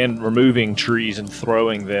will begin removing trees and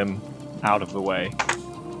throwing them out of the way.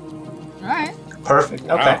 All right. Perfect.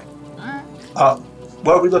 Okay. Wow.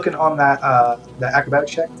 What are we looking on that the acrobatic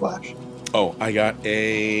check, Flash? Oh, I got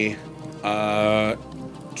a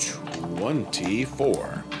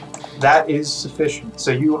 24. That is sufficient.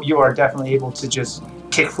 So you are definitely able to just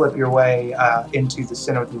kickflip your way into the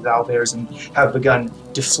center of these owlbears and have begun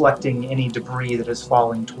deflecting any debris that is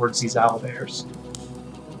falling towards these owlbears.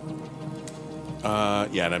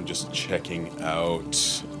 Yeah, and I'm just checking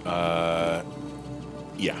out.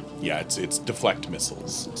 Yeah, it's deflect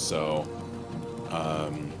missiles. So,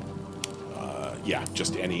 yeah,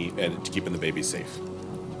 just any and to keeping the baby safe.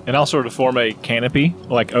 And I'll sort of form a canopy,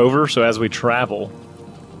 like over, so as we travel.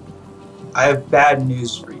 I have bad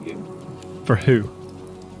news for you. For who?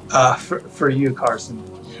 For you, Carson.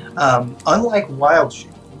 Unlike wild shape,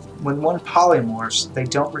 when one polymorphs, they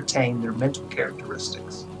don't retain their mental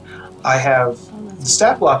characteristics. I have the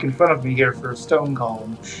stat block in front of me here for a stone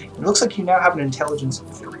golem. It looks like you now have an intelligence of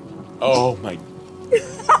 3. Oh my!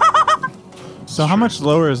 So how much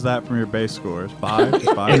lower is that from your base scores? 5? In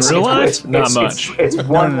 5? real life, not much. It's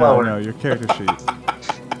one lower. No, your character sheet.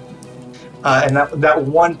 And that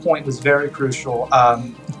 1 point was very crucial.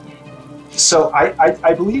 So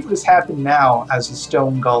I believe what has happened now as a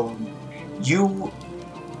stone golem,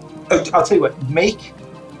 I'll tell you what, make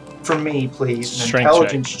for me, please, an Strength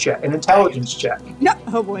intelligence check. An intelligence check. No.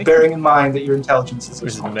 Oh boy. Bearing in mind that your intelligence is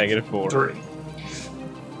Which is a -4. 3.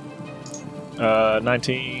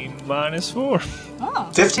 19 minus 4. Oh.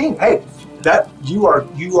 15. Hey, that you are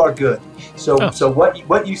good. So Oh. so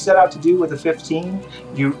what you set out to do with a 15,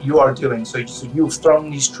 you are doing. So you've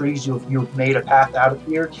thrown these trees, you've made a path out of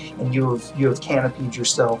here, and you have canopied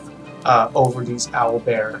yourself over these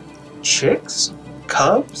owlbear chicks,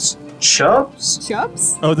 cubs, chubs.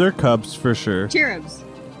 Chubs? Oh, they're cubs for sure. Cherubs.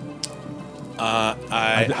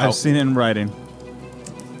 I've seen it in writing.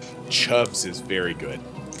 Chubbs is very good.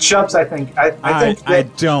 Chubs, I think I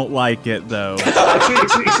that. don't like it though.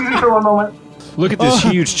 Excuse me for one moment. Look at this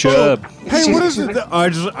huge chub. Hey, what is it? I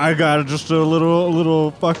got just a little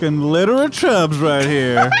fucking litter of chubs right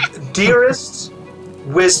here. Dearest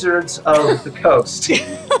wizards of the coast,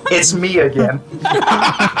 it's me again.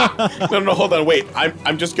 No, hold on, wait.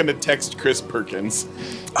 I'm just gonna text Chris Perkins.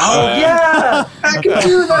 Oh yeah, I can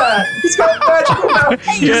do that. He's got magical powers.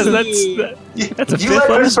 Yes, that's a You fifth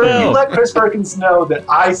level you spell. let Chris Perkins know that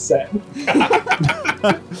I said.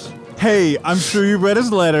 Hey, I'm sure you read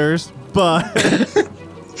his letters, but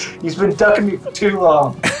He's been ducking me for too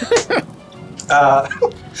long.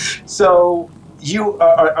 So you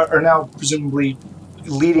are now presumably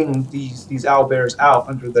leading these owlbears out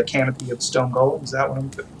under the canopy of stone golem. Is that what I'm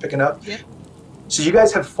picking up? Yep. So you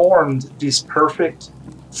guys have formed this perfect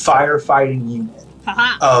firefighting unit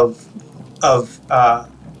Haha.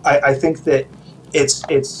 I think that it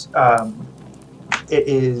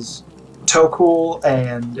is Tokul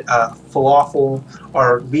and Falafel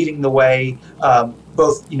are leading the way,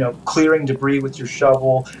 both clearing debris with your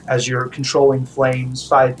shovel as you're controlling flames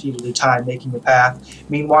 5 feet at a time, making a path.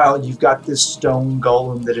 Meanwhile, you've got this stone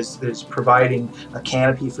golem that is providing a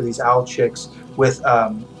canopy for these owl chicks with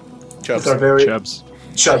Chubbs. our very Chubs.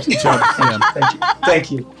 Chubs.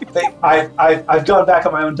 Thank you. I've gone back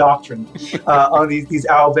on my own doctrine on these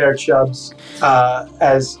owlbear chubs,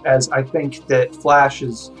 as I think that Flash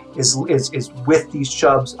is with these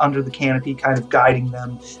chubs under the canopy, kind of guiding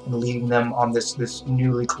them and leading them on this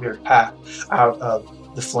newly cleared path out of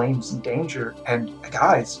the flames and danger. And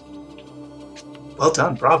guys, well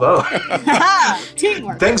done, bravo. Haha.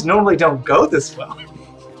 Teamwork. Things normally don't go this well.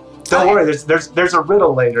 Don't worry, there's a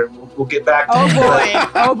riddle later. We'll get back to Oh it. boy.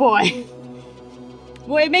 Oh boy.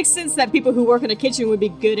 Well, it makes sense that people who work in a kitchen would be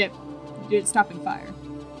good at stopping fire.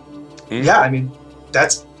 Yeah, I mean,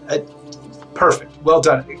 that's perfect. Well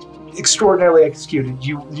done. Extraordinarily executed.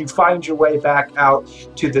 You find your way back out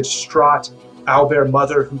to the distraught owlbear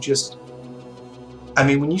mother who just... I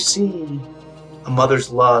mean, when you see a mother's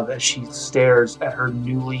love as she stares at her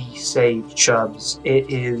newly saved chubs, it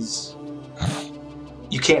is...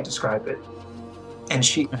 You can't describe it. And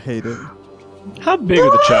she... I hate it. How big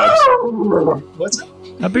are the chubs? What's it?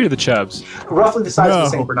 How big are the chubs? Roughly the size of No. a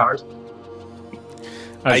St. Bernard.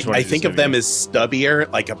 I think of them as stubbier,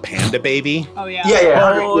 like a panda baby. Oh yeah.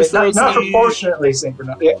 Yeah. Oh, so not sweet. proportionately Saint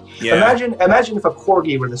Bernard. Yeah. Yeah. Imagine if a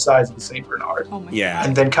corgi were the size of a Saint Bernard, Oh my Yeah.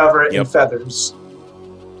 and then cover it in Yep. feathers.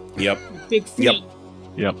 Yep. God. Big feet. Yep.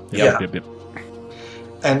 Yep. Yeah. Yep.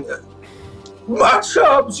 And my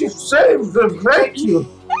subs, you saved them. Thank you.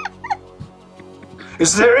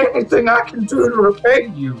 Is there anything I can do to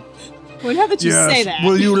repay you? Well, now that you say that.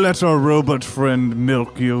 Will you let our robot friend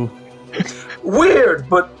milk you? Weird,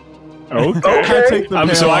 but Okay. Okay. I take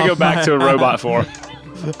the So pail I go off back my to a head. robot form.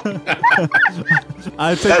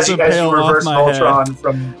 I take as the you pail reverse off my head. Voltron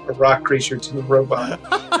from a rock creature to a robot.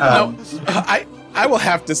 I will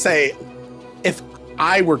have to say, if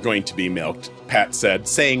I were going to be milked, Pat said,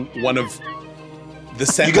 saying one of the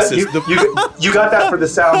You got, sentences, you got that for the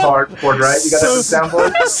soundboard, right? You got that for the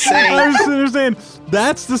soundboard? I was understand.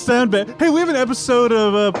 That's the sound bit. Hey, we have an episode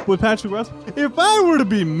of with Patrick Ross. If I were to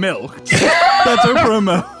be milked, that's our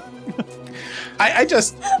promo. I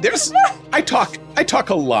talk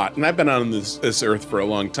a lot, and I've been on this earth for a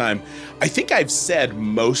long time. I think I've said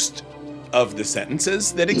most of the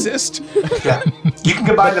sentences that exist, Yeah. You can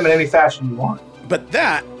combine them in any fashion you want. but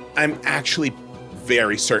that I'm actually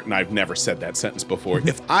very certain I've never said that sentence before.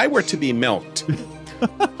 If I were to be milked,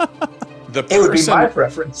 the It would be person my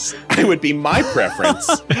preference. it would be my preference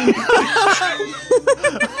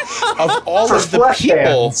of all For of the flesh people.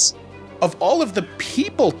 hands. Of all of the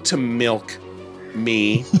people to milk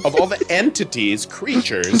me, of all the entities,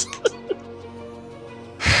 creatures,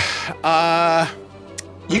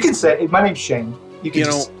 You can say, my name's Shane. You can,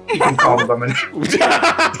 you can call me by my name.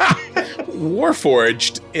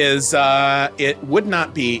 Warforged is, it would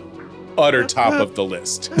not be utter top of the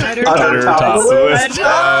list. Utter Utter top. top of the list.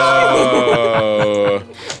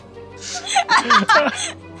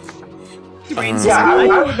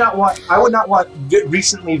 Yeah, I would not want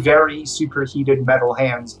recently very superheated metal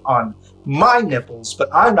hands on my nipples, but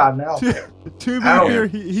I'm not an owlbear. To be Ow. fair,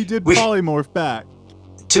 he did We- polymorph back.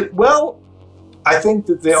 Well, I think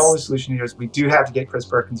that the only solution here is we do have to get Chris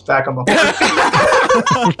Perkins back on the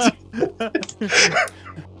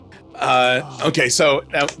horse. Okay, so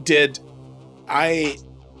now did I,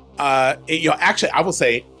 actually, I will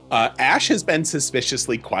say, Ash has been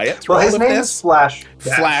suspiciously quiet through Well, all his of name this. is Flash.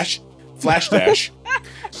 Dash. Flash Dash.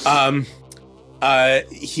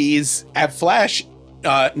 He's at Flash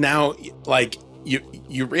now. Like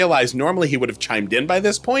you realize normally he would have chimed in by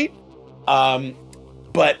this point,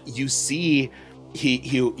 but you see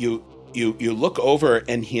you look over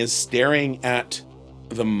and he is staring at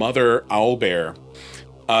the mother owlbear,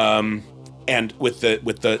 and with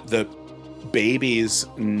the babies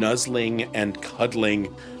nuzzling and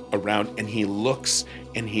cuddling around, and he looks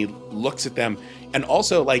at them, and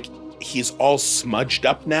also like he's all smudged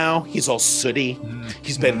up now. He's all sooty.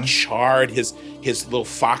 He's been charred. His little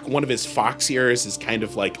one of his fox ears is kind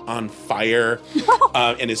of like on fire,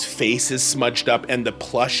 and his face is smudged up. And the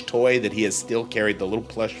plush toy that he has still carried, the little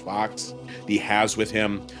plush fox that he has with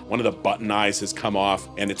him, one of the button eyes has come off,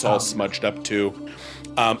 and it's all smudged up too.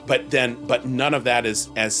 But none of that is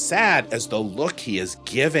as sad as the look he is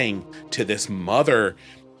giving to this mother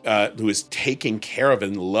who is taking care of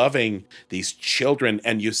and loving these children.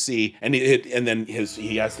 And you see, and then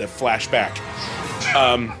he has the flashback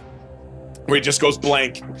where he just goes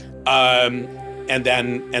blank, and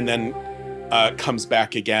then comes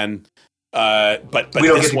back again. But We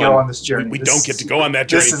don't this get to one, go on this journey. We This don't get to go on that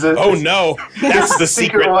journey. this is No, that's the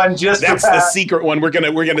secret one. Just That's for the Pat. secret one. We're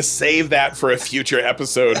gonna save that for a future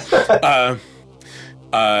episode.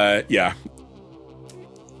 Yeah.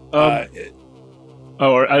 I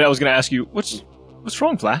was going to ask you, what's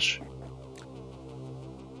wrong, Flash?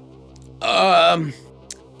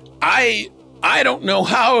 I don't know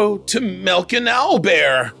how to milk an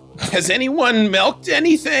owlbear. Has anyone milked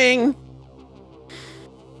anything?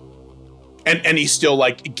 And he's still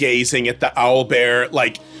like gazing at the owlbear,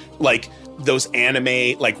 like those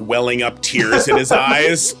anime like welling up tears in his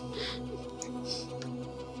eyes.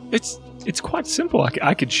 It's quite simple.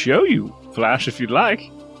 I could show you, Flash, if you'd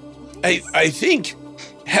like. I think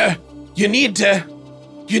you need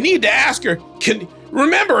to ask her.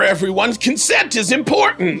 Remember, everyone, consent is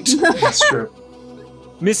important. That's true.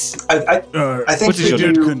 Miss, I think What did that you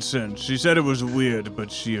Did you, consent. She said it was weird,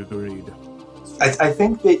 but she agreed. I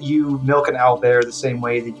think that you milk an owlbear the same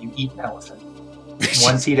way that you eat an elephant.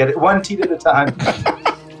 One teat at a time.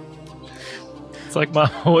 it's like Mom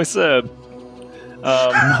always said.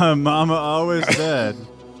 My mama always said,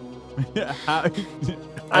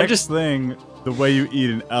 I'm just- thing the way you eat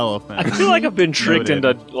an elephant. I feel like I've been tricked Noted.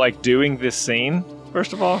 into like doing this scene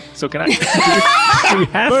First of all, so can I? Do we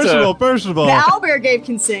have First of all, The owlbear gave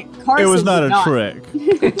consent. Carson it was not did a trick.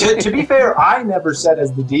 To be fair, I never said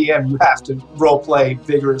as the DM you have to roleplay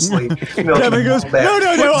vigorously. Kevin goes, no,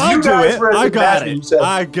 I'll do it. I got it.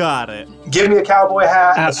 I got it. Give me a cowboy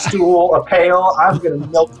hat, a stool, a pail. I'm going to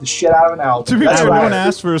milk the shit out of an owl. To be fair, no one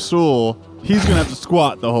asked for a stool. He's going to have to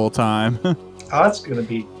squat the whole time. Oh, that's going to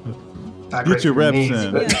be not Get your reps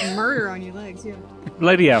in. Yeah, murder on your legs, yeah.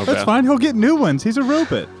 Lady Owlbear? That's fine. He'll get new ones. He's a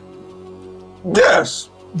robot. Yes.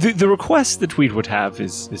 The request that we would have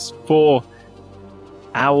is for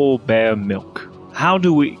owlbear milk. How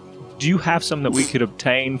do you have some that we could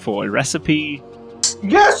obtain for a recipe?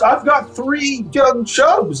 Yes, I've got 3 young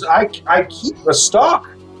chubs. I keep a stock.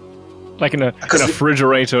 Like in a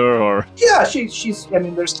refrigerator or... Yeah, she's. I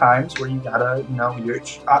mean, there's times where you gotta,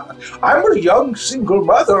 I'm a young single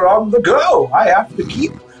mother on the go. I have to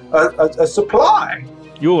keep a supply.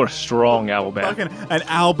 You're a strong owlbear. Fucking an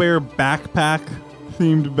owlbear backpack,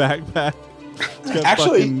 themed backpack. It's got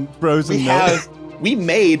Actually, fucking frozen milk. we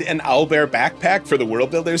made an owlbear backpack for the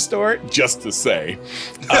World Builders store, just to say.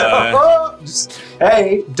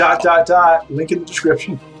 Hey, ... Link in the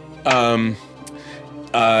description.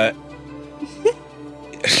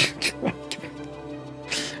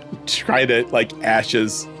 Try to like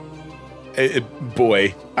Ash's.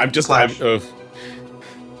 Boy, I'm just. Flash.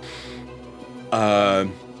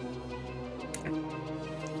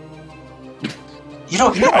 We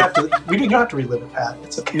don't have to. We do not have to relive it, Pat.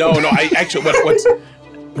 It's okay. No. I actually.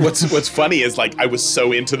 What's funny is like I was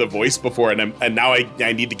so into the voice before, and now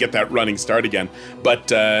I need to get that running start again.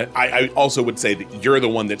 But I also would say that you're the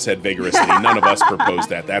one that said vigorously. None of us proposed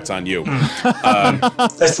that. That's on you.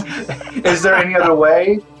 Is there any other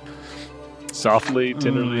way? Softly,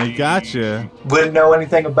 tenderly. Gotcha. Wouldn't know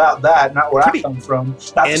anything about that. Not where I come from.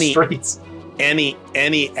 Not the streets. Any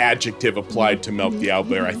adjective applied to milk the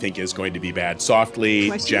owlbear, I think, is going to be bad.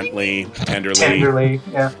 Softly, gently, tenderly,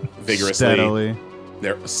 yeah, vigorously,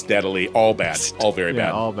 steadily, all bad, all very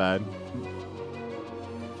bad, all bad.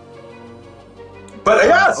 But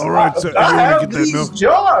yes, all right, so I have these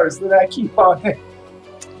jars that I keep on it.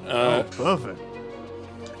 Perfect.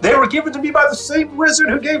 They were given to me by the same wizard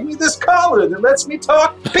who gave me this collar that lets me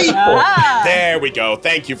talk to people. There we go.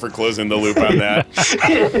 Thank you for closing the loop on that.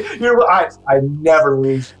 I never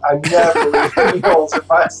leave. I never leave any holes in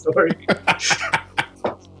my story.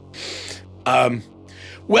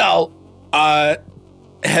 Well,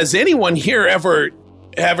 has anyone here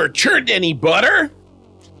ever churned any butter?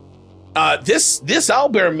 This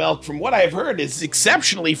owlbear milk, from what I've heard, is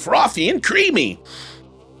exceptionally frothy and creamy.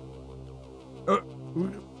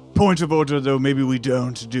 Point of order, though, maybe we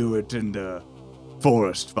don't do it in the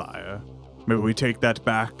forest fire. Maybe we take that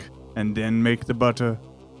back and then make the butter.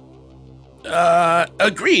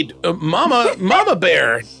 Agreed. Mama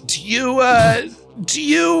Bear, do you?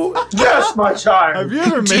 Yes, my child. Have you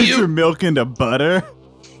ever made your milk into butter?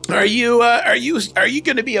 Are you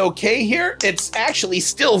going to be okay here? It's actually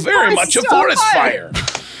still very much a forest fire.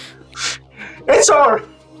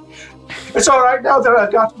 It's all right now that I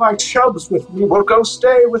got my chubs with me. We'll go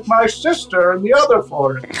stay with my sister in the other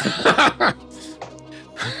forest.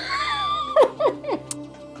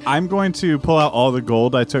 I'm going to pull out all the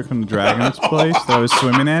gold I took from the dragon's place that I was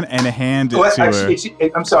swimming in and hand it to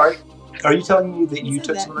her. I'm sorry. Are you telling me that you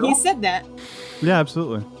took some of it? He said that. Yeah,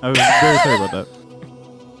 absolutely. I was very clear about that.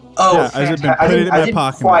 Oh, yeah, I didn't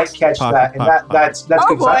quite catch that, and that's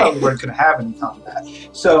because I thought we weren't going to have any combat.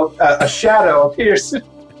 So a shadow appears.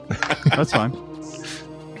 That's fine.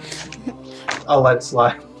 I'll let it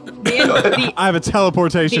slide. I have a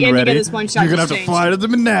teleportation ready. You're going to have to fly to the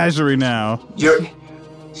menagerie now. You're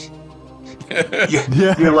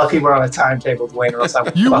lucky we're on a timetable, Dwayne, or else I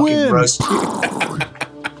would fucking roast you.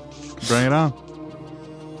 Bring it on.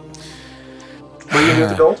 What are you going to do with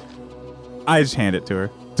the gold? I just hand it to her.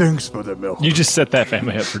 Thanks for the milk. You just set that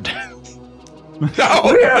family up for death.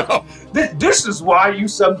 No. This is why you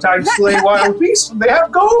sometimes slay wild beasts when they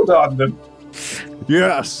have gold on them.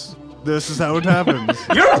 Yes, this is how it happens.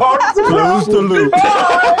 You're part of the Close the loop.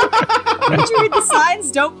 Did you read the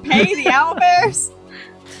signs? Don't pay the owlbears.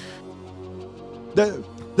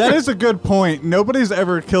 That is a good point. Nobody's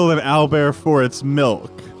ever killed an owlbear for its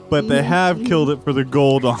milk, but they have killed it for the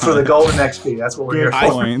gold on it. For the golden XP, that's what we're here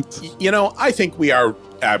for. I think we are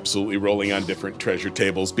absolutely rolling on different treasure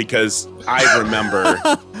tables because I remember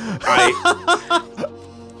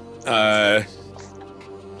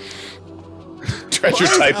treasure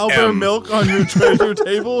type owlbear M. milk on your treasure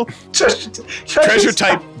table. Treasure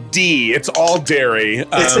type D. It's all dairy.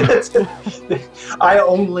 I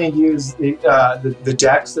only use the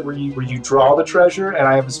decks that where you draw the treasure, and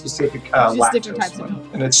I have a specific Just different lactose types of one,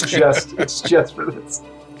 milk. and it's just for this.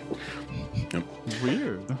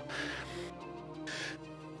 Weird.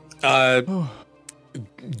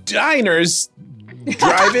 Diners,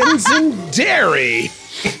 drive-ins, and dairy.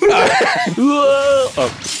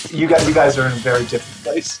 You guys are in a very different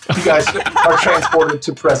place. You guys are transported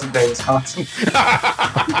to present day Wisconsin.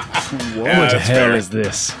 What the hell is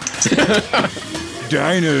this?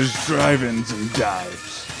 Diners, drive-ins, and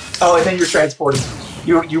dives. Oh, and then you're transported.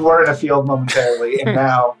 You were in a field momentarily, and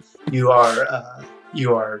now you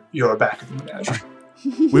are back at the menagerie.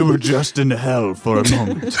 We were just in hell for a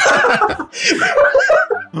moment.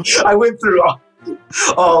 I went through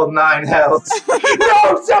all 9 hells.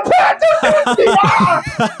 No, Zapata!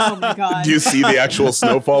 Oh my god. Do you see the actual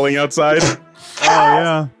snow falling outside? Oh,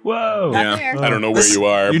 yeah. Whoa. Not there. I don't know where you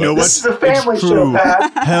are. You but know what? This is a family It's show, true.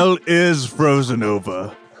 Pat. Hell is frozen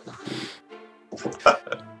over.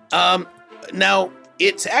 Now,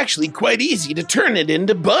 it's actually quite easy to turn it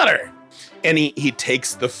into butter. And he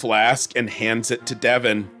takes the flask and hands it to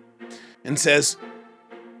Devin and says,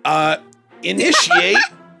 initiate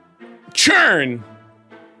churn.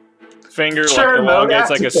 Finger Churn like mode elongates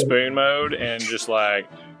like a activated. spoon mode and just like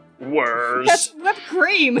whirs. That's whipped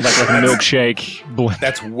cream. like a milkshake blend.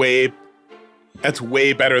 That's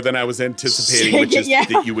way better than I was anticipating, which is Yeah.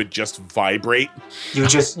 that you would just vibrate. You would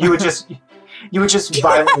just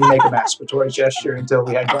violently make a masturbatory gesture until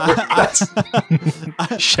we had butter.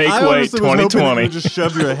 That's Shake I weight honestly was hoping that 2020. you would just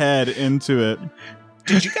shove your head into it.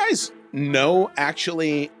 Did you guys know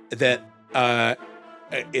actually that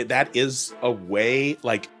that is a way?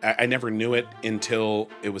 Like I never knew it until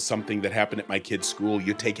it was something that happened at my kid's school.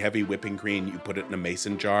 You take heavy whipping cream, you put it in a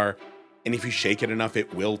mason jar, and if you shake it enough,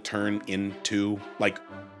 it will turn into like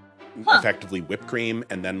effectively whipped cream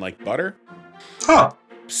and then like butter. huh.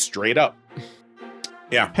 Straight up.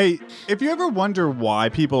 Hey, if you ever wonder why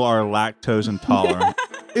people are lactose intolerant,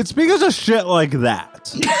 it's because of shit like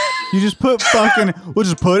that. You just we'll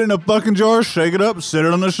just put it in a fucking jar, shake it up, sit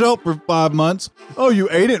it on the shelf for 5 months. Oh, you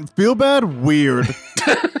ate it and feel bad? Weird.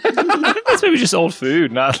 That's maybe just old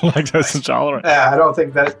food, not lactose intolerant. Yeah, I don't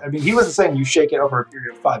think that. I mean, he wasn't saying you shake it over a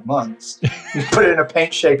period of 5 months. You put it in a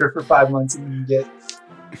paint shaker for 5 months and then you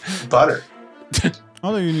get butter. I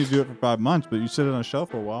don't think you need to do it for 5 months, but you sit it on a shelf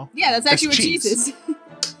for a while. Yeah, that's actually what cheese. cheese is.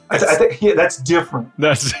 I think that's different.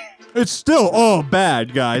 That's It's still all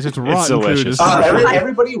bad, guys. It's rotten food. delicious. It's-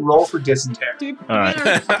 Everybody roll for dysentery. Dude, All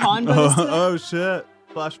right. oh shit!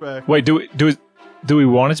 Flashback. Wait, do we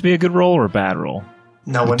want it to be a good roll or a bad roll?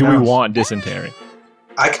 No one Do knows. we want dysentery?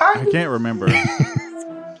 I I kind of. can't remember.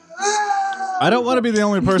 I don't want to be the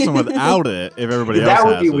only person without it. If everybody else That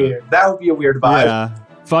would has be it. weird. That would be a weird vibe. Yeah.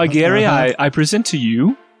 Fageri, Uh-huh. I present to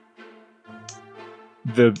you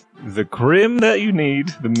the cream that you need,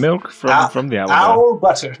 the milk from the aloe Our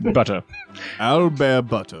butter. butter. Owlbear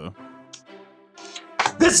butter.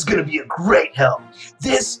 This is gonna be a great help.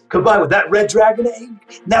 This combined with that red dragon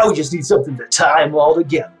egg. Now we just need something to tie them all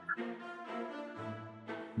together.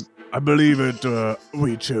 I believe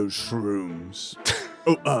we chose shrooms.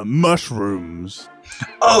 Mushrooms.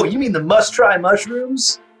 Oh, you mean the must-try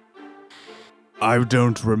mushrooms? I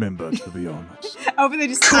don't remember, to be honest. Over there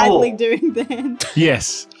just Cool. idly doing that.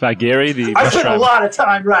 Yes, Fageri, the I spent a mushroom. lot of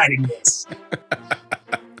time writing this.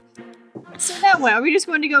 So now what? Are we just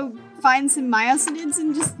going to go find some myocinids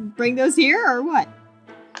and just bring those here, or what?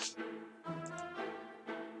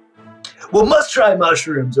 Well, must-try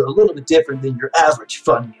mushrooms are a little bit different than your average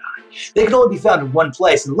fungi. They can only be found in one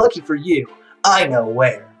place, and lucky for you, I know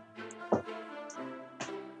where.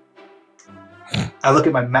 I look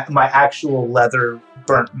at my actual leather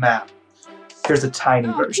burnt map. Here's a tiny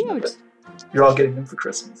Oh, version of cute. it. You're all getting them for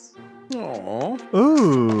Christmas. Aww.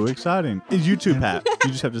 Ooh, exciting. It's YouTube app.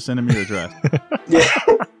 You just have to send him your address. Yeah.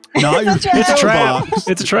 Not your It's a trap. It's a trap. box.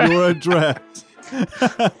 It's a trap. Your address. On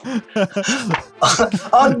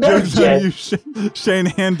Jokes on Medjet. you. Shane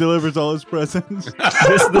hand delivers all his presents.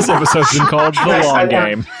 This episode's been called The Nice, Long I-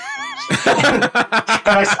 Game. And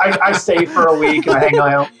I stay for a week and I hang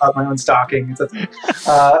up my own stocking. It's a thing.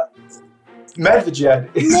 Medvejed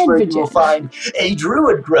is where you will Medvejed. find a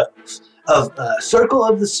druid grove of Circle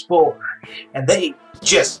of the Spore, and they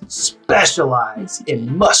just specialize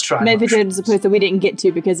in must-try Medvejed mushrooms. is a place that we didn't get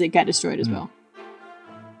to because it got destroyed as well.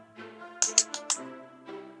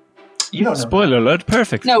 You don't know. Spoiler alert,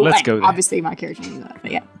 perfect. No, Let's go there. obviously my character knew that,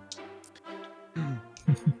 but yeah.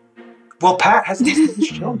 Well, Pat hasn't seen the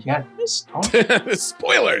show yet.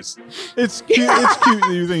 Spoilers. It's cute. It's cute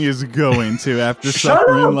that you think he's going to after Shut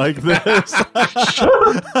suffering up. like this. Shut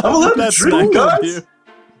up. I'm a little bit That's drunk, nice of guys. you.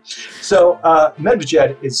 So,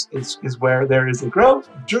 Medved is where there is a grove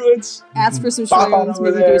of druids. Ask for some Bop on shrooms, over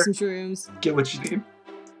maybe there. do some shrooms. Get what you need.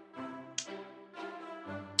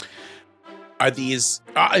 Are these?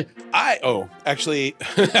 Actually,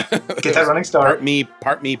 Get that running start.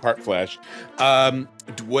 part me, part Flash.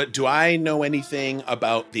 Do I know anything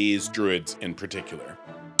about these druids in particular?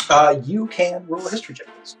 You can roll a history check,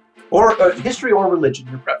 please. Or history or religion,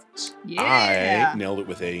 your preference. Yeah. I nailed it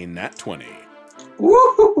with a nat 20.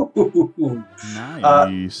 Woo!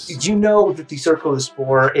 Nice. You know that the Circle of the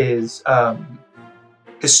Spore is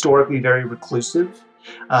historically very reclusive.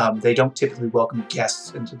 They don't typically welcome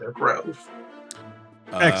guests into their grove.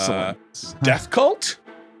 Excellent. Death cult?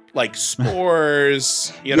 Like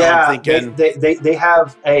spores? Yeah, I'm thinking. they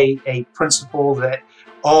have a principle that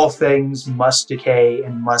all things must decay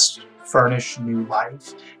and must furnish new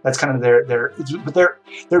life. That's kind of but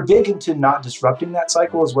they're big into not disrupting that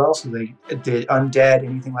cycle as well. So the undead,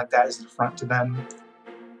 anything like that, is an affront to them.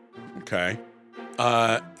 Okay.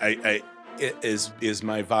 Is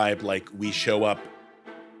my vibe like we show up?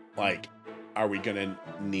 Like, are we gonna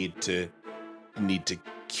need to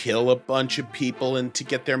kill a bunch of people and to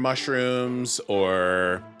get their mushrooms,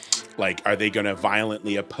 or like, are they gonna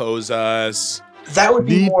violently oppose us? That would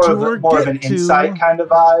be Need more to of or an get to. insight kind of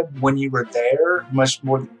vibe when you were there, much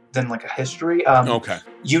more than like a history. Okay.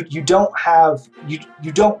 You don't have you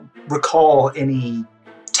don't recall any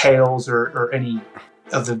tales or any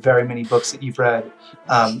of the very many books that you've read,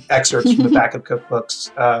 excerpts from the back of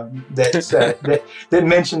cookbooks that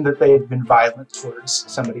mentioned that they had been violent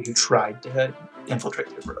towards somebody who tried to infiltrate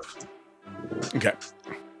their grove. Okay.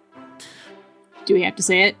 Do we have to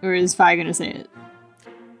say it, or is Fi going to say it?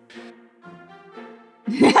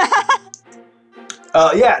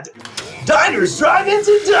 Yeah. Diners, drive-ins,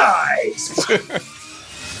 and dives!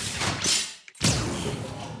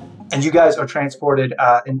 And you guys are transported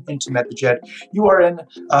into Medved. You are in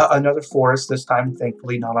another forest, this time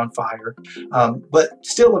thankfully not on fire, but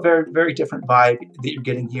still a very, very different vibe that you're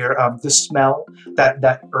getting here. The smell,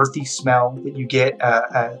 that earthy smell that you get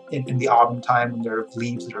in the autumn time when there are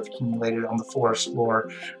leaves that are accumulated on the forest floor,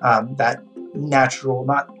 that natural,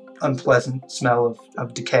 not unpleasant smell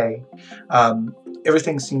of decay.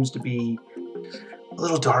 Everything seems to be a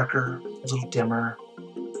little darker, a little dimmer.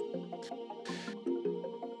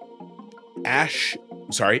 Flash.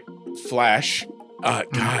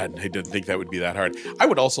 God, I didn't think that would be that hard. I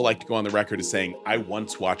would also like to go on the record as saying I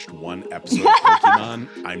once watched one episode of Pokemon.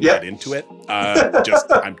 I'm not into it.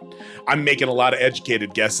 I'm making a lot of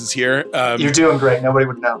educated guesses here. You're doing great. Nobody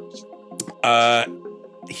would know.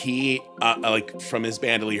 He like from his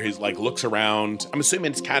bandolier, he's like looks around. I'm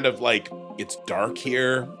assuming it's kind of like it's dark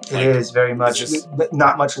here. It is very much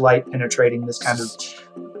not much light penetrating this kind of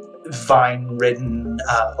vine-ridden,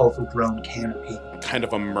 overgrown canopy. Kind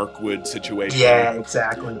of a Mirkwood situation. Yeah,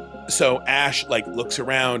 exactly. So Ash like looks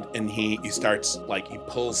around and he starts like he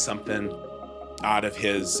pulls something out of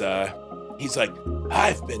his. He's like,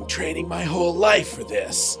 I've been training my whole life for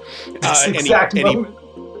this. That's exactly. He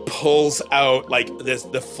pulls out like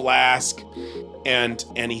the flask, and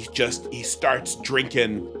he starts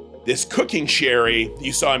drinking this cooking sherry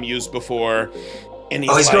you saw him use before. And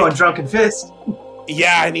he's like, going drunken fist.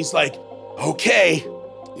 Yeah, and he's like, okay,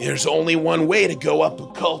 there's only one way to go up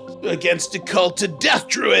against a cult of death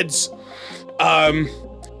druids.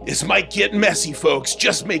 This might get messy, folks.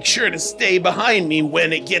 Just make sure to stay behind me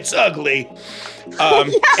when it gets ugly.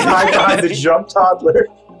 Right behind the jump toddler.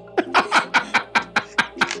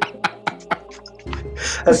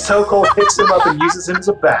 As Tokol picks him up and uses him as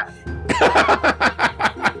a bat.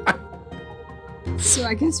 So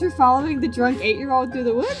I guess we're following the drunk 8-year-old through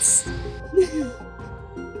the woods?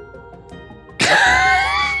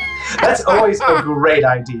 That's always a great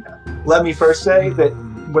idea. Let me first say that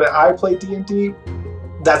when I play D&D,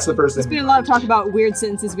 that's the person. There's been a lot of talk about weird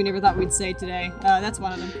sentences we never thought we'd say today. That's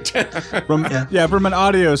one of them. From an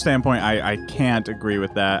audio standpoint, I can't agree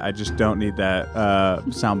with that. I just don't need that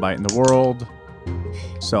soundbite in the world.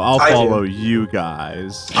 So I'll follow you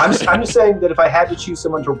guys. I'm just saying that if I had to choose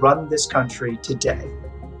someone to run this country today,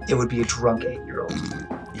 it would be a drunk 8-year-old.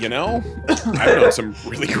 You know, I've known some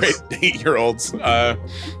really great 8-year-olds. I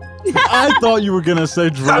thought you were going to say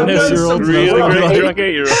drunk 8-year-olds. Really great drunk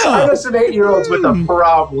 8-year-olds. I know some 8-year-olds with a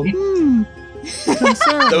problem.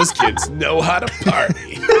 Those kids know how to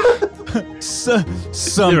party. Some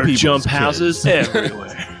there are people's jump kids. houses everywhere.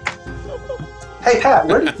 Hey, Pat,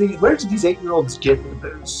 where did these 8-year-olds get the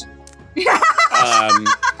booze?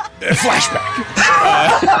 Flashback.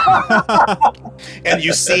 And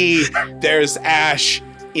you see there's Ash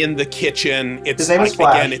in the kitchen. It's His name is like,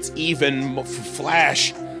 Flash. again, it's even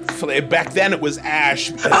Flash. Back then it was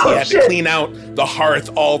Ash because he had to clean out the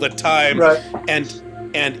hearth all the time. Right.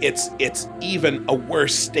 And it's even a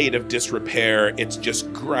worse state of disrepair. It's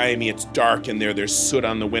just grimy, it's dark in there, there's soot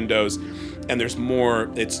on the windows, and there's more,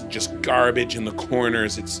 it's just garbage in the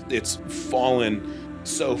corners. It's fallen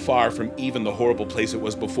so far from even the horrible place it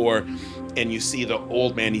was before. And you see the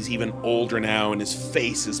old man, he's even older now, and his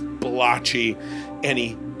face is blotchy, and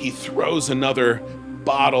he throws another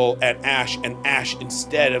bottle at Ash, and Ash,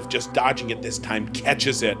 instead of just dodging it this time,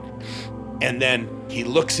 catches it. And then he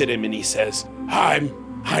looks at him and he says,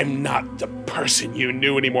 I'm not the person you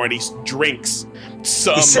knew anymore. And he drinks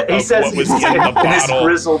some of what was in the bottle. In his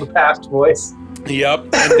grizzled past voice. Yep.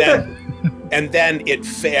 And then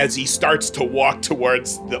as he starts to walk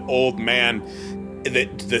towards the old man,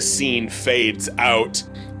 the scene fades out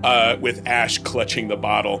with Ash clutching the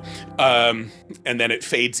bottle. And then it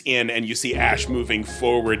fades in, and you see Ash moving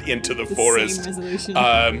forward into the forest. Same resolution.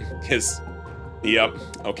 Yep.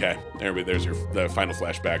 Okay. There's the final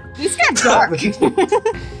flashback. This got dark. You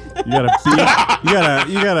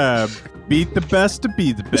gotta beat the best to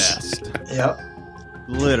be the best. Yep.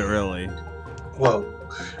 Literally. Whoa.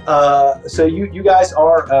 So you guys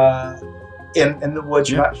are in the woods.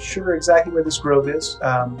 You're not sure exactly where this grove is.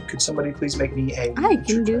 Could somebody please make me a... I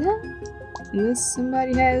can do that. Unless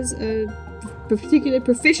somebody has a particular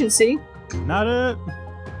proficiency. Not it.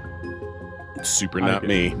 Super not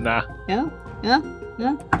me. Nah. Yeah.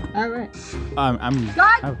 All right. I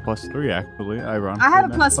have a +3 actually. I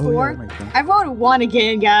have a +4. Oh, yeah, I rolled a 1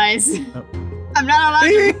 again, guys. Oh. I'm not allowed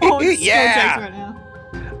to roll Yeah. skill checks right now.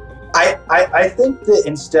 I think that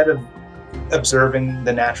instead of observing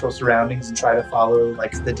the natural surroundings and try to follow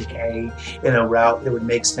like the decay in a route that would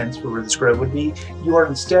make sense for where this grove would be, you are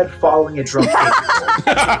instead following a drunk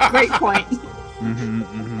 8-year-old. Great point.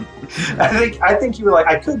 I think you were like,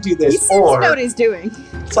 I could do this, He seems to know what he's doing.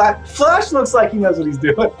 Flash looks like he knows what he's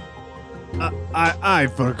doing. I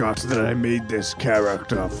forgot that I made this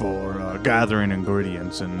character for gathering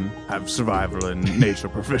ingredients and have survival and nature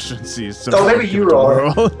proficiencies. So Oh, maybe you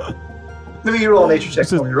roll. Maybe you roll a nature check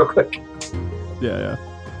for me real quick. Yeah.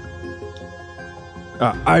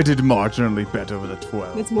 I did marginally better with a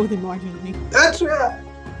 12. That's more than marginally. That's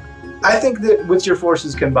I think that with your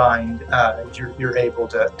forces combined, you're able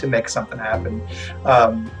to make something happen.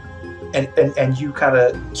 And you kind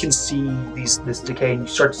of can see this decay, and you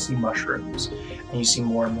start to see mushrooms, and you see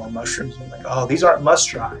more and more mushrooms, and you're like, oh, these aren't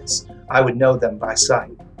mushrooms. I would know them by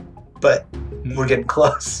sight, but we're getting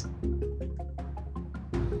close.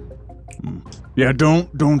 Yeah,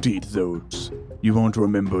 don't eat those. You won't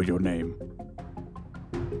remember your name.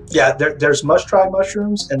 Yeah, there's mush-try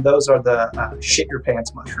mushrooms, and those are the shit your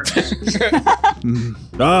pants mushrooms.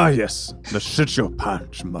 Yes, the shit your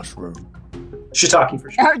pants mushroom. Shiitake for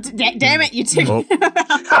sure. Oh, damn it, you took Oh. it.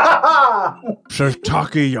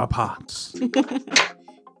 Shiitake your pants.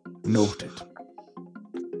 Noted.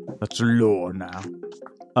 That's lore now.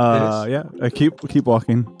 Yeah, keep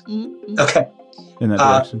walking Mhm. Okay. in that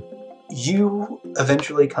direction. You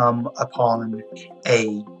eventually come upon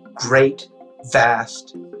a great,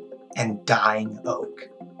 vast, and dying oak.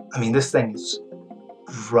 I mean, this thing is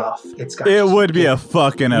rough. It's got. It would be a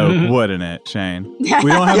fucking oak, wouldn't it, Shane? We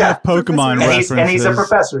don't have Yeah. enough Pokemon references. And he's a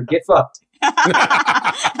professor. Get fucked.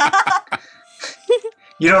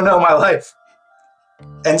 You don't know my life.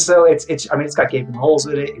 And so it's got gaping holes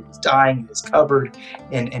in it. It's dying. It's covered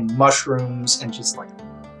in mushrooms and just like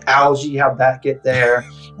algae. How'd that get there?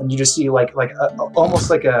 And you just see almost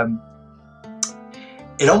like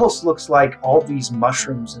it almost looks like all these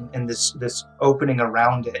mushrooms and this opening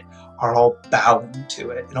around it are all bowing to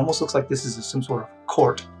it. It almost looks like this is some sort of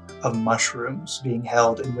court of mushrooms being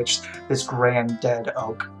held in which this grand dead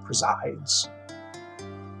oak presides.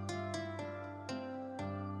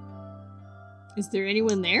 Is there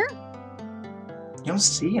anyone there? You don't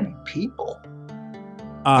see any people.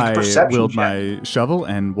 I perception wield check. my shovel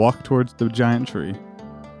and walk towards the giant tree.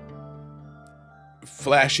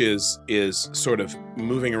 Flash is sort of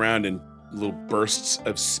moving around in little bursts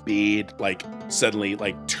of speed, like suddenly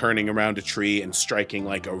like turning around a tree and striking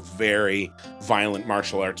like a very violent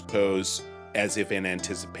martial arts pose as if in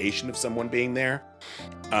anticipation of someone being there.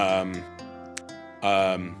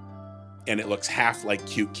 And it looks half like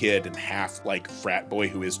cute kid and half like frat boy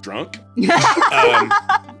who is drunk.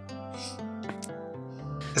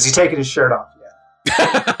 Has he taken his shirt off yet?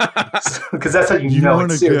 Because that's how you know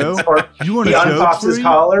wanna it's serious. go? Or You want he to go, unpops his tree?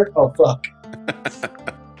 collar. Oh fuck!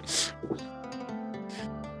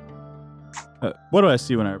 What do I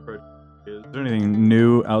see when I approach? Is there anything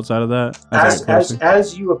new outside of that?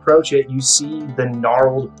 As you approach it, you see the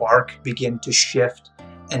gnarled bark begin to shift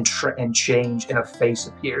and change, and a face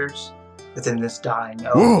appears within this dying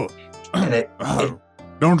oak. Whoa! And it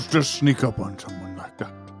Don't just sneak up on someone like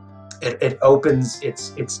that. it opens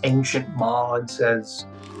its ancient maw and says,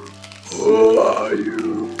 "Who are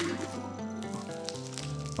you?"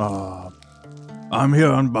 I'm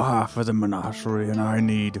here on behalf of the menagerie, and I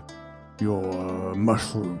need your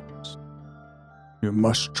mushrooms. Your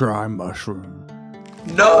must-try mushroom.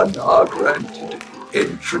 None are granted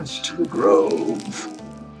entrance to the grove.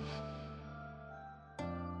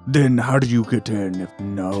 Then how do you get in if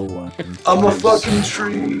no one? I'm a is fucking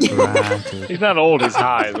tree. granted? He's not old, he's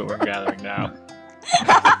high, is what we're gathering now.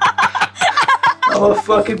 I'm a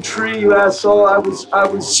fucking tree, you asshole.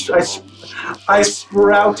 I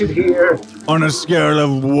sprouted here. On a scale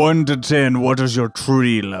of 1 to 10, what is your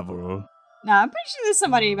tree level? Nah, I'm pretty sure there's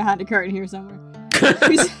somebody behind the curtain here somewhere.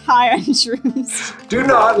 Who's high on shrooms. Do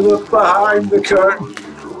not look behind the curtain.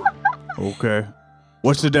 Okay.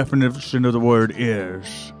 What's the definition of the word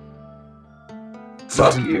is?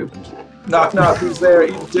 Fuck you. Knock knock, who's there?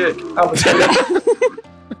 Eat a dick. I'm a dick.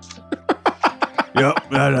 Yep,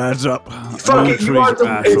 that adds up. Fuck it, if you want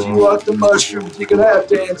the mushrooms, you're gonna have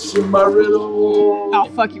to answer my riddle. Oh,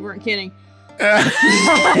 fuck, you weren't kidding. Okay.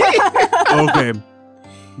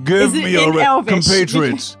 Give Is it me your in Elvish?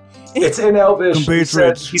 compatriots. It's in Elvish.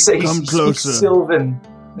 Compatriots, he said, come he closer. speaks Sylvan.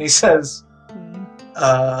 And he says,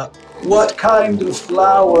 what kind of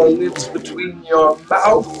flower lives between your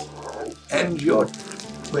mouth and your...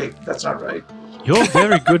 Wait, that's not right. You're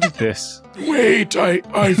very good at this. Wait, I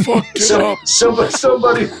fucked it up.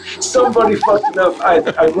 Somebody fucked it up.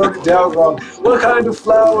 I wrote it down wrong. What kind of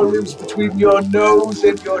flower lives between your nose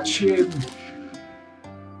and your chin?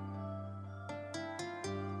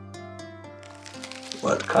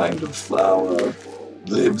 What kind of flower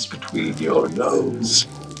lives between your nose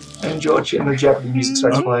and your chin? The Jeopardy music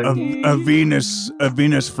starts playing. A Venus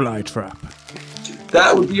flytrap.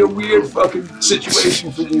 That would be a weird fucking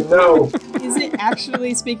situation for you. No, Is it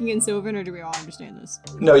actually speaking in Sylvan, or do we all understand this?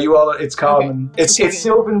 no, you all. It's common. Okay. It's Okay, good.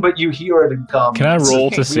 Sylvan, but you hear it in common. Can I roll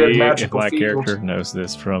Okay. to see Weird if magical my field. character knows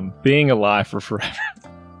this from being alive for forever?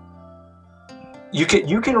 You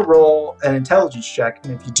can roll an intelligence check,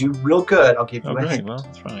 and if you do real good, I'll give you Oh, a great. hint. Well,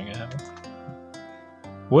 that's fine. I have it.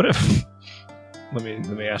 What if... let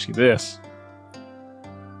me ask you this.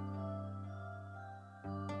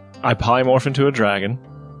 I polymorph into a dragon.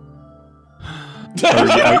 You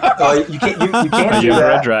can't. You I can't do use a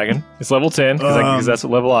red that. dragon. It's level 10, because that's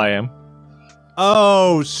what level I am.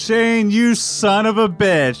 Oh, Shane, you son of a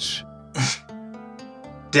bitch.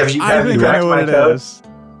 Have you I think I know what my it code? is.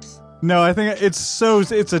 No, I think it's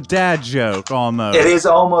a dad joke almost. It is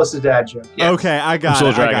almost a dad joke. Yeah. Okay, I I'm got still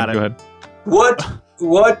it. a dragon. I got it. Go ahead. What?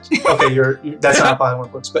 Okay, you're that's not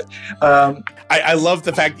polymorph books, but I love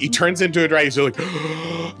the fact he turns into a dragon. He's like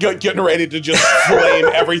getting ready to just flame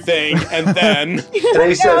everything, and then and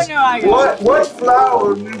he says, I got it. what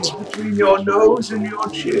flower lives between your nose and your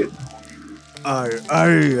chin?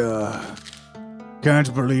 I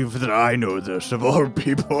can't believe that I know this of all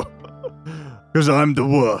people. Because I'm the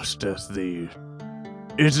worst at these.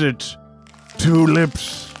 Is it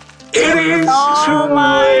tulips? It is Oh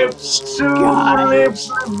my two God. lips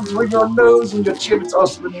between your nose and your chin. It's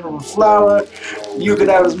also the name of a flower. You can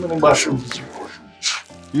have as many mushrooms as you want.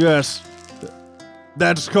 Yes.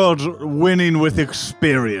 That's called winning with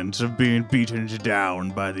experience of being beaten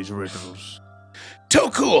down by these riddles.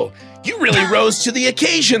 Tokul, you really rose to the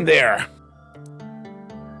occasion there.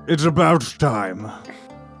 It's about time.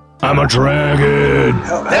 I'm a dragon.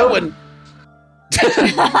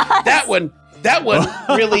 That one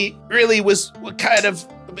really was kind of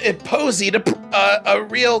it posed a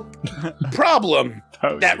real problem.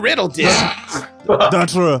 That riddle did.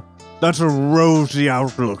 That's a rosy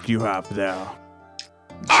outlook you have there.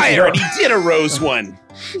 I already did a rose one.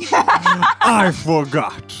 I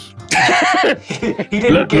forgot. He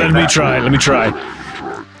didn't Let get me that. try.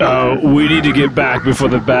 We need to get back before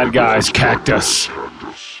the bad guys cacked us.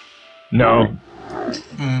 No,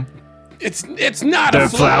 It's not the a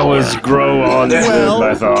flower. flowers grow on Well,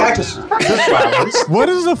 I thought. Cactus flowers. What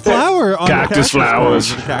is a flower on Cactus the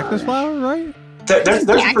flowers. Flower? Cactus flower, right? There's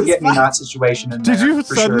a forget-me-not situation in there. Did you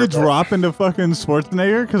for suddenly sure, but- drop into fucking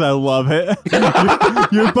Schwarzenegger? Because I love it.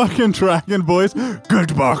 You're fucking dragon boys.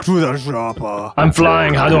 Get back to the shopper. I'm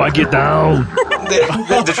flying. How do I get down?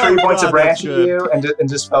 The tree points a God, branch that's at good. you and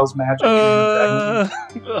dispels magic.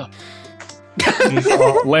 You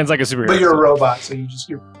fall. Lands like a superhero. But you're a robot, so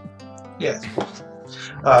you're. Yeah.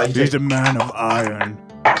 You He's take, a man of iron.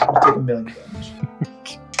 You take 1 million damage.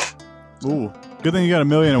 Ooh, good thing you got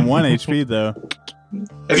 1,000,001 HP though.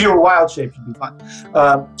 If you were wild shaped, you'd be fine.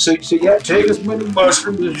 So yeah, take as many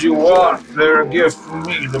mushrooms as you want. They're a gift from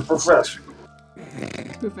me, the professor.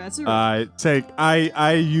 Professor?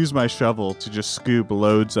 I use my shovel to just scoop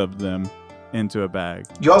loads of them into a bag.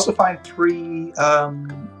 You also find 3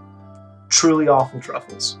 truly awful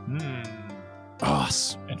truffles.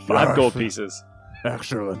 Awesome. And 5 gold pieces.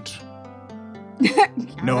 Excellent.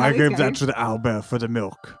 No, I gave that to the owlbear for the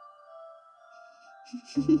milk.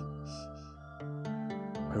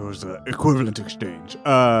 It was an equivalent exchange.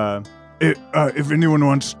 If anyone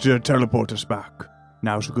wants to teleport us back,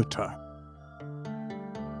 now's a good time.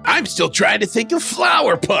 I'm still trying to think of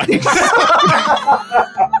flower pipes.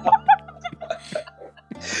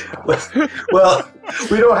 Well,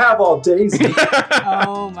 we don't have all Daisy.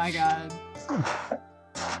 Oh my god.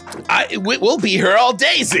 We'll be here all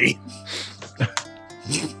Daisy.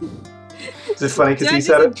 Is it funny because he Dungeons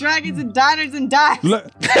said and it? Dragons and Diners and Dives.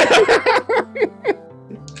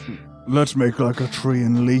 Let's make like a tree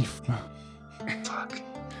and leaf. Fuck.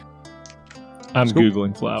 I'm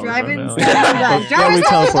Googling flowers right Driving now. Yeah, we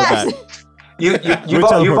teleport back.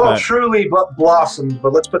 You've all truly blossomed,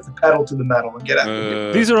 but let's put the pedal to the metal and get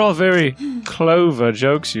out. These are all very clover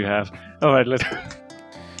jokes you have. All right,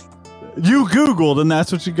 You Googled and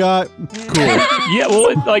that's what you got? Cool. yeah,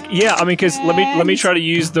 well, because let me try to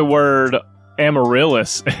use the word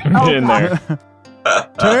amaryllis in there.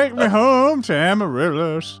 Take me home to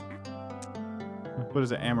Amaryllis. What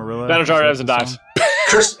is it, Amarillo? Banachari and dives.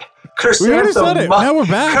 We already said it. Now we're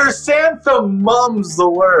back. Chrysanthemum's the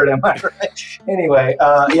word, am I right? Anyway,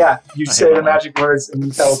 you say the magic words and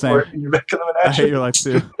you teleport and you're back in the I hate your life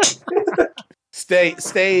too.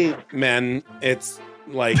 Stay, men. It's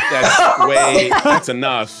like that's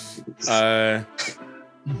enough.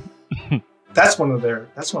 That's one of their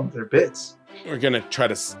bits. We're gonna try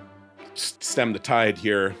to stem the tide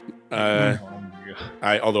here.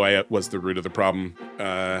 Although I was the root of the problem.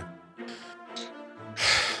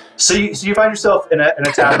 So you find yourself in a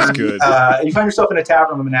tavern. That's good. You find yourself in a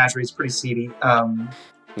tavern. The menagerie is pretty seedy. Oh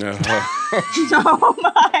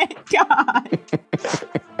my god.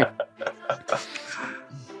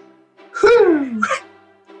 Whew.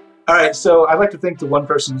 All right, so I'd like to thank the one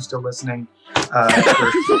person who's still listening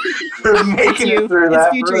for making it through It's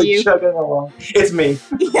that, future really you. chugging along. It's me.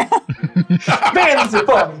 Yeah. Man, this is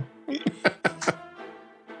funny.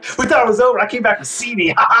 We thought it was over. I came back to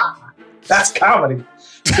seedy. That's comedy.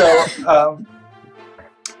 So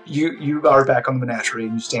you are back on the menagerie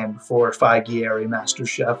and you stand before Phi Gieri, Master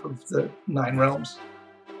Chef of the 9 Realms.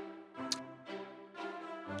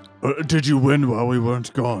 Did you win while we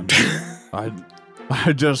weren't gone?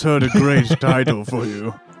 I just heard a great title for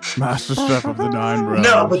you. Master Chef of the 9 Realms.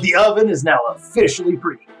 No, but the oven is now officially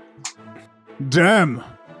pre. Damn.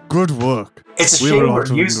 Good work. It's a We have shame a lot we're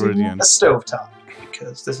of using a ingredients. stovetop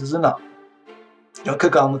because this is an oven. You don't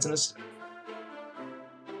cook omelets in a stove.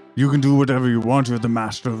 You can do whatever you want. You're the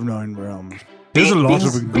Master of 9 Realms. There's a lot of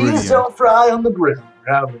Beans ingredients. don't fry on the grill.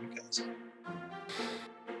 However it goes.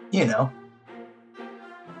 You know.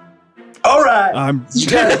 All right. You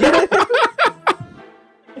gotta get it.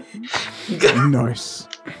 You gotta- Nice.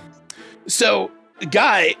 So,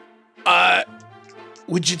 Guy,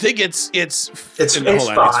 would you think it's It's hold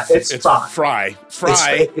on, fine. It's fine. Fry.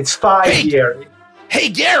 It's Phi Hey. Gieri. Hey,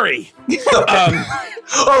 Gary.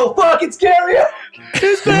 Oh fuck! It's Gary.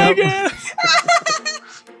 It's Megan!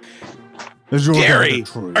 Gary,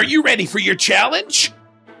 are you ready for your challenge?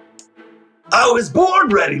 I was born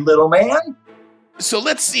ready, little man. So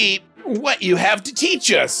let's see what you have to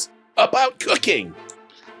teach us about cooking.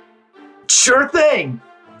 Sure thing.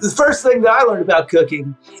 The first thing that I learned about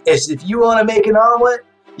cooking is if you want to make an omelet,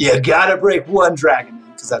 you gotta break one dragon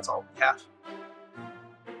egg, because that's all we have.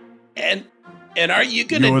 And are you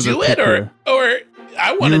gonna You're the do it, cooker. or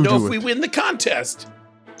I want to You know do if we it. win the contest?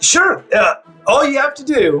 Sure. All you have to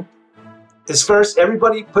do is first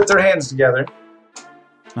everybody put their hands together,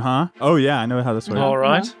 Uh-huh. Oh, yeah, I know how this works. All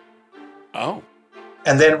right. Oh,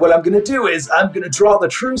 and then what I'm gonna do is I'm gonna draw the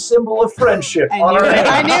true symbol of friendship I on knew our it. hand.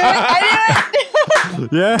 I knew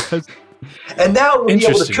it. Yes. And now we'll be able to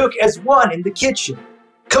Interesting. cook as one in the kitchen.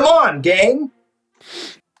 Come on, gang.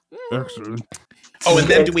 Excellent. oh, and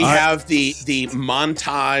then do we I- have the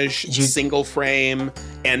montage You- single frame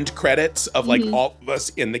end credits of like all of us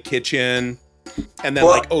in the kitchen, and then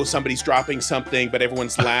Well- like somebody's dropping something, but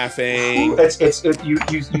everyone's laughing. You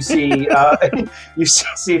see you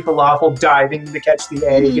see Falafel diving to catch the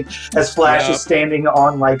egg as Flash Yep. is standing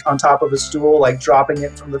on top of a stool, like dropping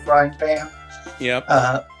it from the frying pan. Yep.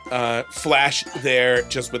 Flash there,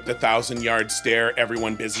 just with the 1,000-yard stare,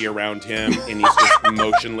 everyone busy around him, and he's just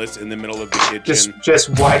motionless in the middle of the kitchen. Just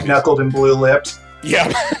white-knuckled and blue-lipped.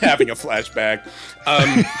 Yeah, having a flashback.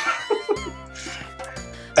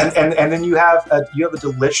 And then you have a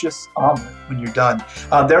delicious omelet when you're done.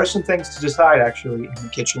 There are some things to decide actually in the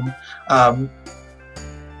kitchen.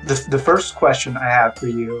 The first question I have for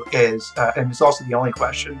you is, and it's also the only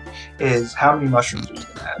question, is how many mushrooms are you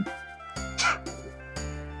gonna add?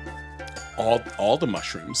 All the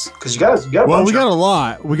mushrooms. Because you got Well, we got a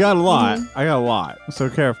lot. I got a lot. So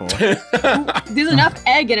careful. There's enough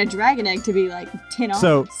egg in a dragon egg to be like 10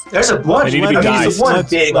 So- omelets. There's a bunch. They need to be I mean, diced. it's one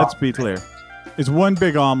big Let's omelet. be clear. It's one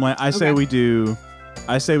big omelet. I say we do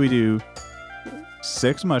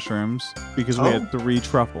 6 mushrooms because we had 3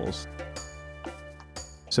 truffles.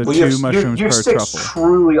 So Well, 2 mushrooms you have per 6 truffle.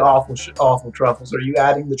 truly awful truffles. Are you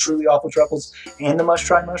adding the truly awful truffles and the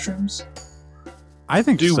must-try mushrooms? I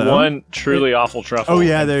think Do so. one truly awful truffle. Oh,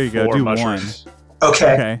 yeah, and there you go. 4 Do mushrooms.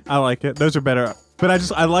 Okay. Okay, I like it. Those are better. But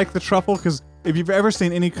I like the truffle because if you've ever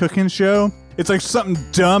seen any cooking show, it's like something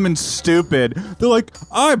dumb and stupid. They're like,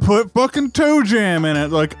 I put fucking toe jam in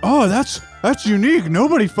it. Like, oh, that's unique.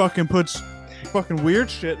 Nobody fucking puts fucking weird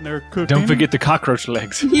shit in their cooking. Don't forget the cockroach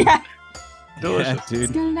legs. Yeah, Delicious. Yeah, it's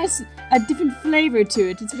dude. got a different flavor to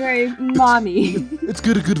it. It's very umami. It's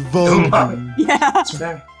got a good volume. Yeah. It's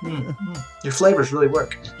very, your flavors really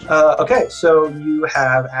work. Okay, so you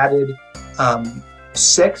have added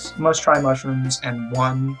 6 must-try mushrooms and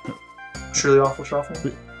 1 truly awful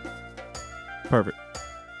truffle. Perfect.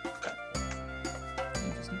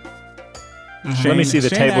 Let me see the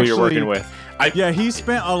Shane table you're actually- working with. Yeah, he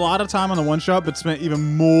spent a lot of time on the one shot, but spent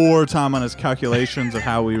even more time on his calculations of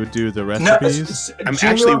how we would do the recipes. I'm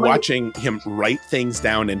actually watching him write things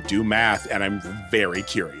down and do math, and I'm very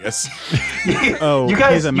curious. Oh, You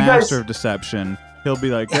guys- he's a you master guys- of deception. He'll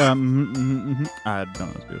be like, I don't know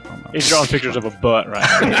what's beautiful. He's drawing pictures of a butt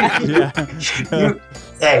right now.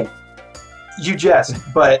 Yeah. You jest,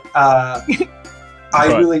 but I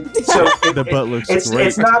But- really so The butt looks it's great.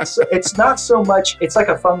 it's not so much. It's like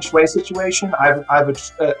a feng shui situation. I've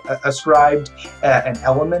ascribed an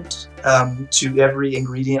element to every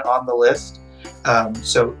ingredient on the list.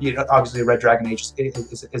 So obviously, a red dragon age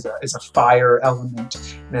is a fire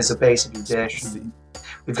element and is a base of your dish. And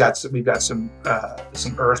we've got some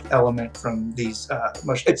earth element from these.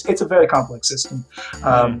 It's a very complex system.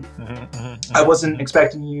 I wasn't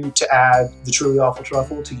expecting you to add the truly awful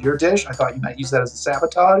truffle to your dish. I thought you might use that as a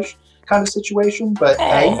sabotage kind of situation, but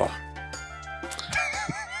hey,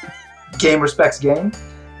 game respects game.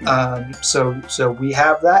 So we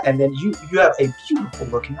have that, and then you have a beautiful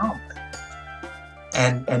looking omelet,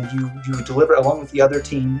 and you deliver it along with the other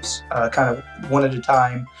teams, kind of one at a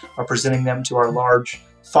time, are presenting them to our large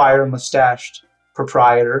fire mustached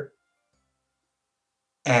proprietor.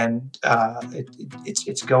 And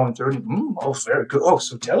it's going through. And, oh, very good. Oh,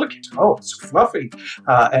 so delicate. Oh, it's so fluffy.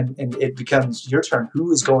 And it becomes your turn.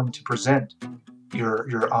 Who is going to present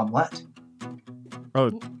your omelet?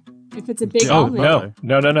 Oh, If it's a big Oh, omelet.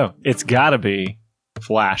 no. It's gotta be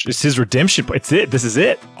Flash. It's his redemption. It's it. This is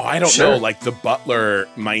it. Oh, I don't Sure. know. Like the butler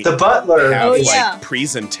might The butler. have Oh, yeah. like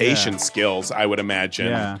presentation Yeah. skills. I would imagine.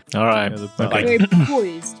 yeah. All right. Yeah, the Okay. butt- Very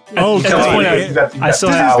poised. Oh, At this God. point, I still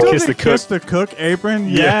have to kiss the cook. Kiss the cook apron?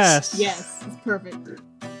 Yes. Yes. Yes, it's perfect.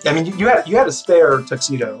 I mean, you had a spare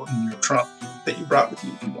tuxedo in your trunk that you brought with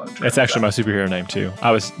you if you wanted to. That's actually my superhero name too. I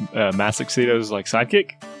was Mass Tuxedo's like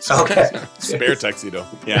sidekick. Okay. Spare tuxedo.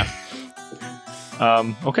 Yeah.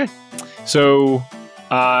 Okay. So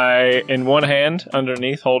I, in one hand,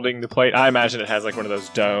 underneath, holding the plate. I imagine it has like one of those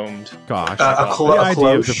domed. Gosh. A the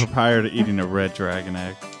idea of the cloche. proprietor eating a red dragon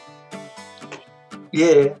egg.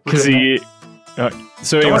 Yeah. Because he. So Don't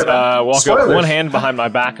anyways, worry about it. walk up, Spoilers. one hand behind my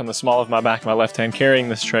back, on the small of my back, my left hand, carrying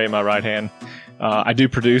this tray in my right hand. I do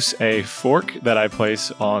produce a fork that I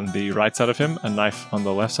place on the right side of him, a knife on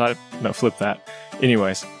the left side. No, flip that.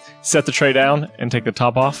 Anyways, set the tray down and take the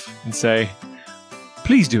top off and say,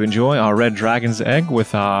 please do enjoy our red dragon's egg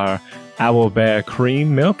with our owl bear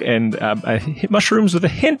cream milk and mushrooms with a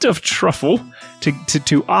hint of truffle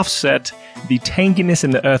to offset the tanginess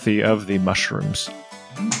and the earthy of the mushrooms.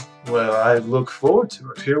 Well, I look forward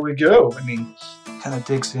to it. Here we go. I mean, kind of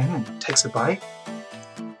digs in and takes a bite.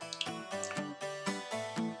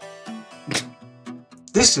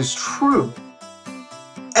 This is true.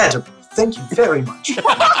 Edible. Thank you very much.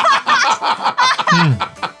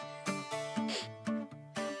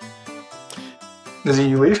 Does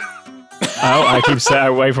he leave? Oh, I keep saying I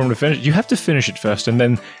wait for him to finish. You have to finish it first, and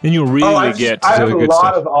then you'll really I get I to have the a good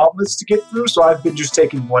lot stuff. of omelets to get through, so I've been just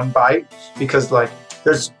taking one bite because, like,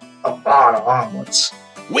 there's a lot of omelets.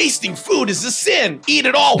 Wasting food is a sin. Eat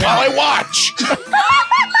it all while I watch.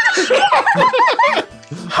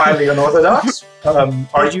 Highly unorthodox.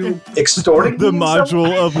 Are you extorting The me in some module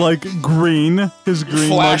way? of like green, his green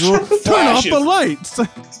Flash- module. Turn off the flashes. lights.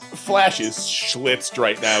 Flash is schlitzed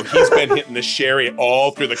right now. He's been hitting the sherry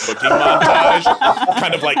all through the cooking montage.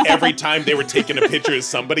 Kind of like every time they were taking a picture of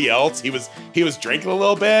somebody else, he was drinking a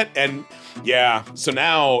little bit, and yeah. So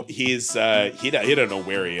now he's he don't know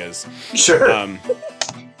where he is. Sure.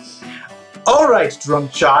 All right,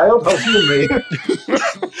 drunk child, oh, hear me.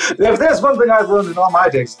 If there's one thing I've learned in all my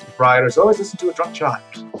days as a proprietor, is always listen to a drunk child.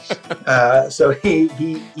 So he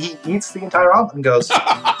eats the entire omelet and goes,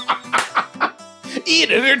 Eat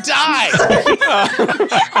it or die.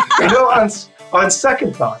 you know, on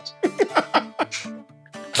second thought,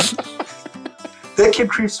 that kid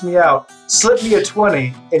creeps me out. Slip me a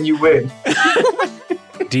 20 and you win.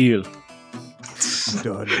 Deal.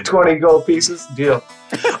 20 gold pieces, deal.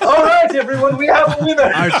 All right, everyone, we have a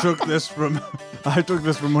winner. I took this from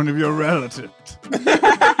one of your relatives.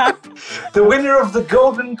 The winner of the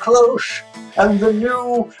Golden Cloche and the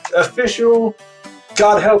new official,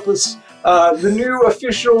 God help us, the new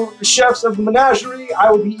official chefs of the menagerie. I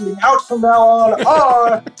will be eating out from now on.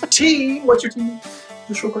 Our team. What's your team?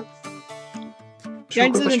 Just real quick.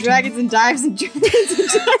 Dungeons and Dragons and Dives and Dragons and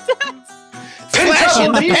Dragons. Flash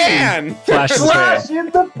in the pan. Flash in the Flash pan. in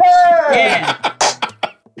the pan. Yeah.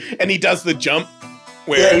 And he does the jump Yeah,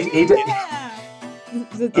 where he Yeah.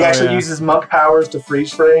 actually uses monk powers to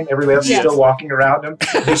freeze frame. Everybody else is Yes. still walking around him.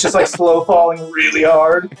 He's just like slow falling really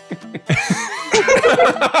hard. Somebody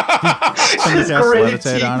His cast gritted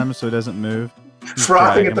levitate teeth on him so he doesn't move.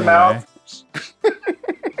 frothing at the mouth.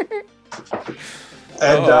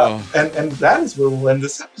 And, Oh. and that is where we'll end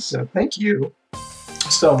this episode. Thank you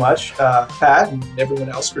so much, Pat, and everyone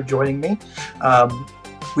else for joining me.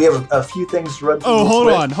 We have a few things to run through. Oh, hold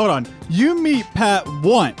with. on. You meet Pat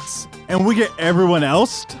once, and we get everyone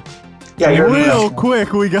else. Yeah, you're real international.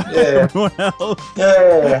 quick. We got Yeah. everyone else.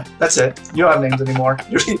 Yeah. That's it. You don't have names anymore.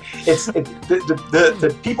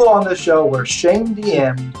 The people on this show were Shane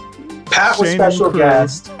DM. Pat was Shane special and crew.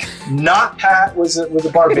 guest. Not Pat was a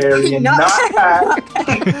barbarian. Not not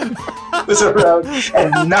Pat was a rogue.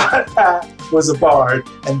 And not Pat was a bard.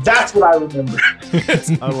 And that's what I remember.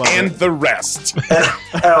 I love and it. the rest. And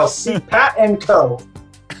I'll see Pat and Co.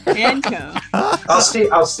 And Co.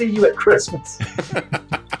 I'll see you at Christmas.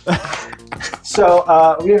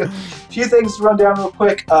 So we have a few things to run down real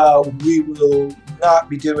quick. We will not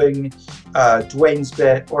be doing Dwayne's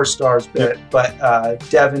bit or Star's bit, but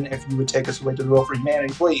Devin, if you would take us away to the Roll for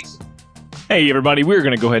Humanity, please. Hey everybody, we're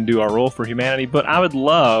going to go ahead and do our Roll for Humanity, but I would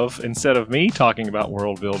love, instead of me talking about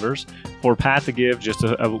world builders, for Pat to give just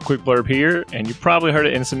a quick blurb here, and you probably heard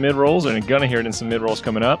it in some mid-rolls, and you're going to hear it in some mid-rolls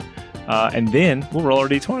coming up, and then we'll roll our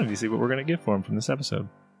D20 to see what we're going to get for him from this episode.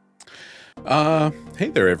 Hey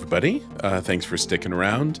there, everybody. Thanks for sticking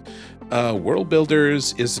around. World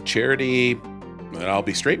Builders is a charity, and I'll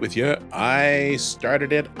be straight with you. I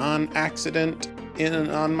started it on accident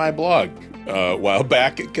on my blog a while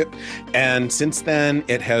back, and since then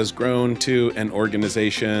it has grown to an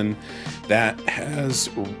organization that has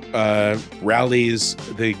rallies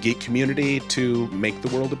the geek community to make the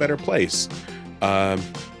world a better place.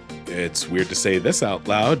 It's weird to say this out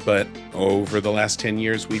loud, but over the last 10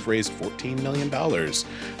 years, we've raised $14 million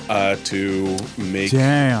to make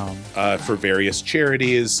for various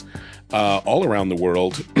charities all around the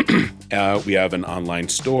world. We have an online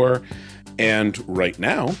store. And right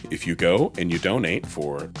now, if you go and you donate,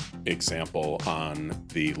 for example, on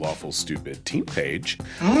the Lawful Stupid team page,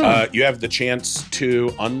 you have the chance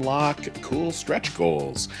to unlock cool stretch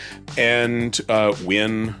goals and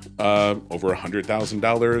win over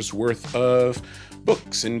 $100,000 worth of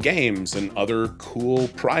books and games and other cool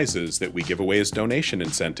prizes that we give away as donation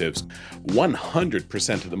incentives.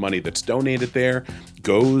 100% of the money that's donated there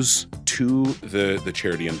goes to the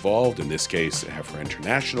charity involved, in this case, Heifer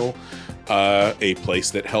International, a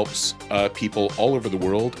place that helps people all over the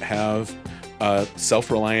world have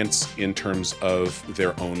self-reliance in terms of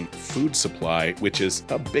their own food supply, which is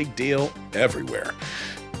a big deal everywhere.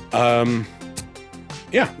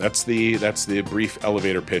 Yeah, that's the brief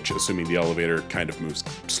elevator pitch, assuming the elevator kind of moves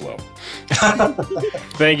slow.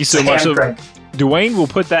 Thank you so much. So, Crank. Dwayne will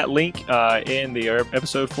put that link in the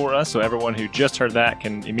episode for us, so everyone who just heard that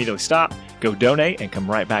can immediately stop, go donate, and come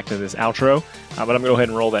right back to this outro. But I'm going to go ahead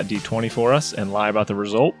and roll that D20 for us and lie about the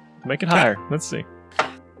result. Make it higher. Let's see.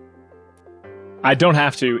 I don't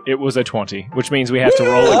have to. It was a 20, which means we have to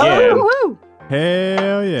roll again. Woo-hoo.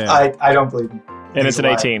 Hell yeah. I don't believe him. And it's an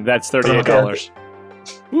He's 18. That's $38. Okay.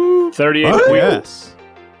 $38. Oh, yes.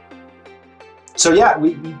 So yeah,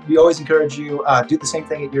 we always encourage you, do the same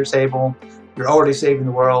thing at your table. You're already saving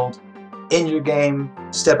the world. In your game,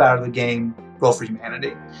 step out of the game, roll for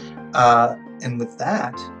humanity. And with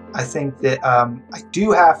that, I think that I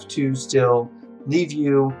do have to still leave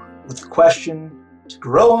you with a question to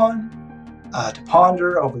grow on, to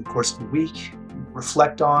ponder over the course of the week,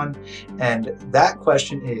 reflect on. And that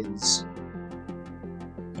question is...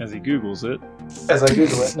 As he Googles it. As I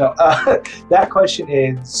Google it. No, that question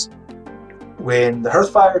is, when the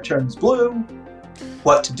hearthfire turns blue,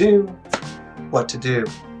 what to do? What to do?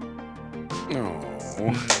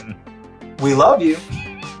 Oh. We love you.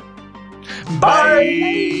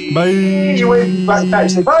 Bye. Bye. You wave. Bye. You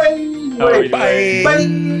say bye. You Oh, wave. you Bye. Bye.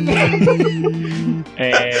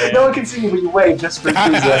 And No one can see you, but you wave just for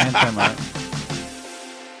enthusiasm. Time out.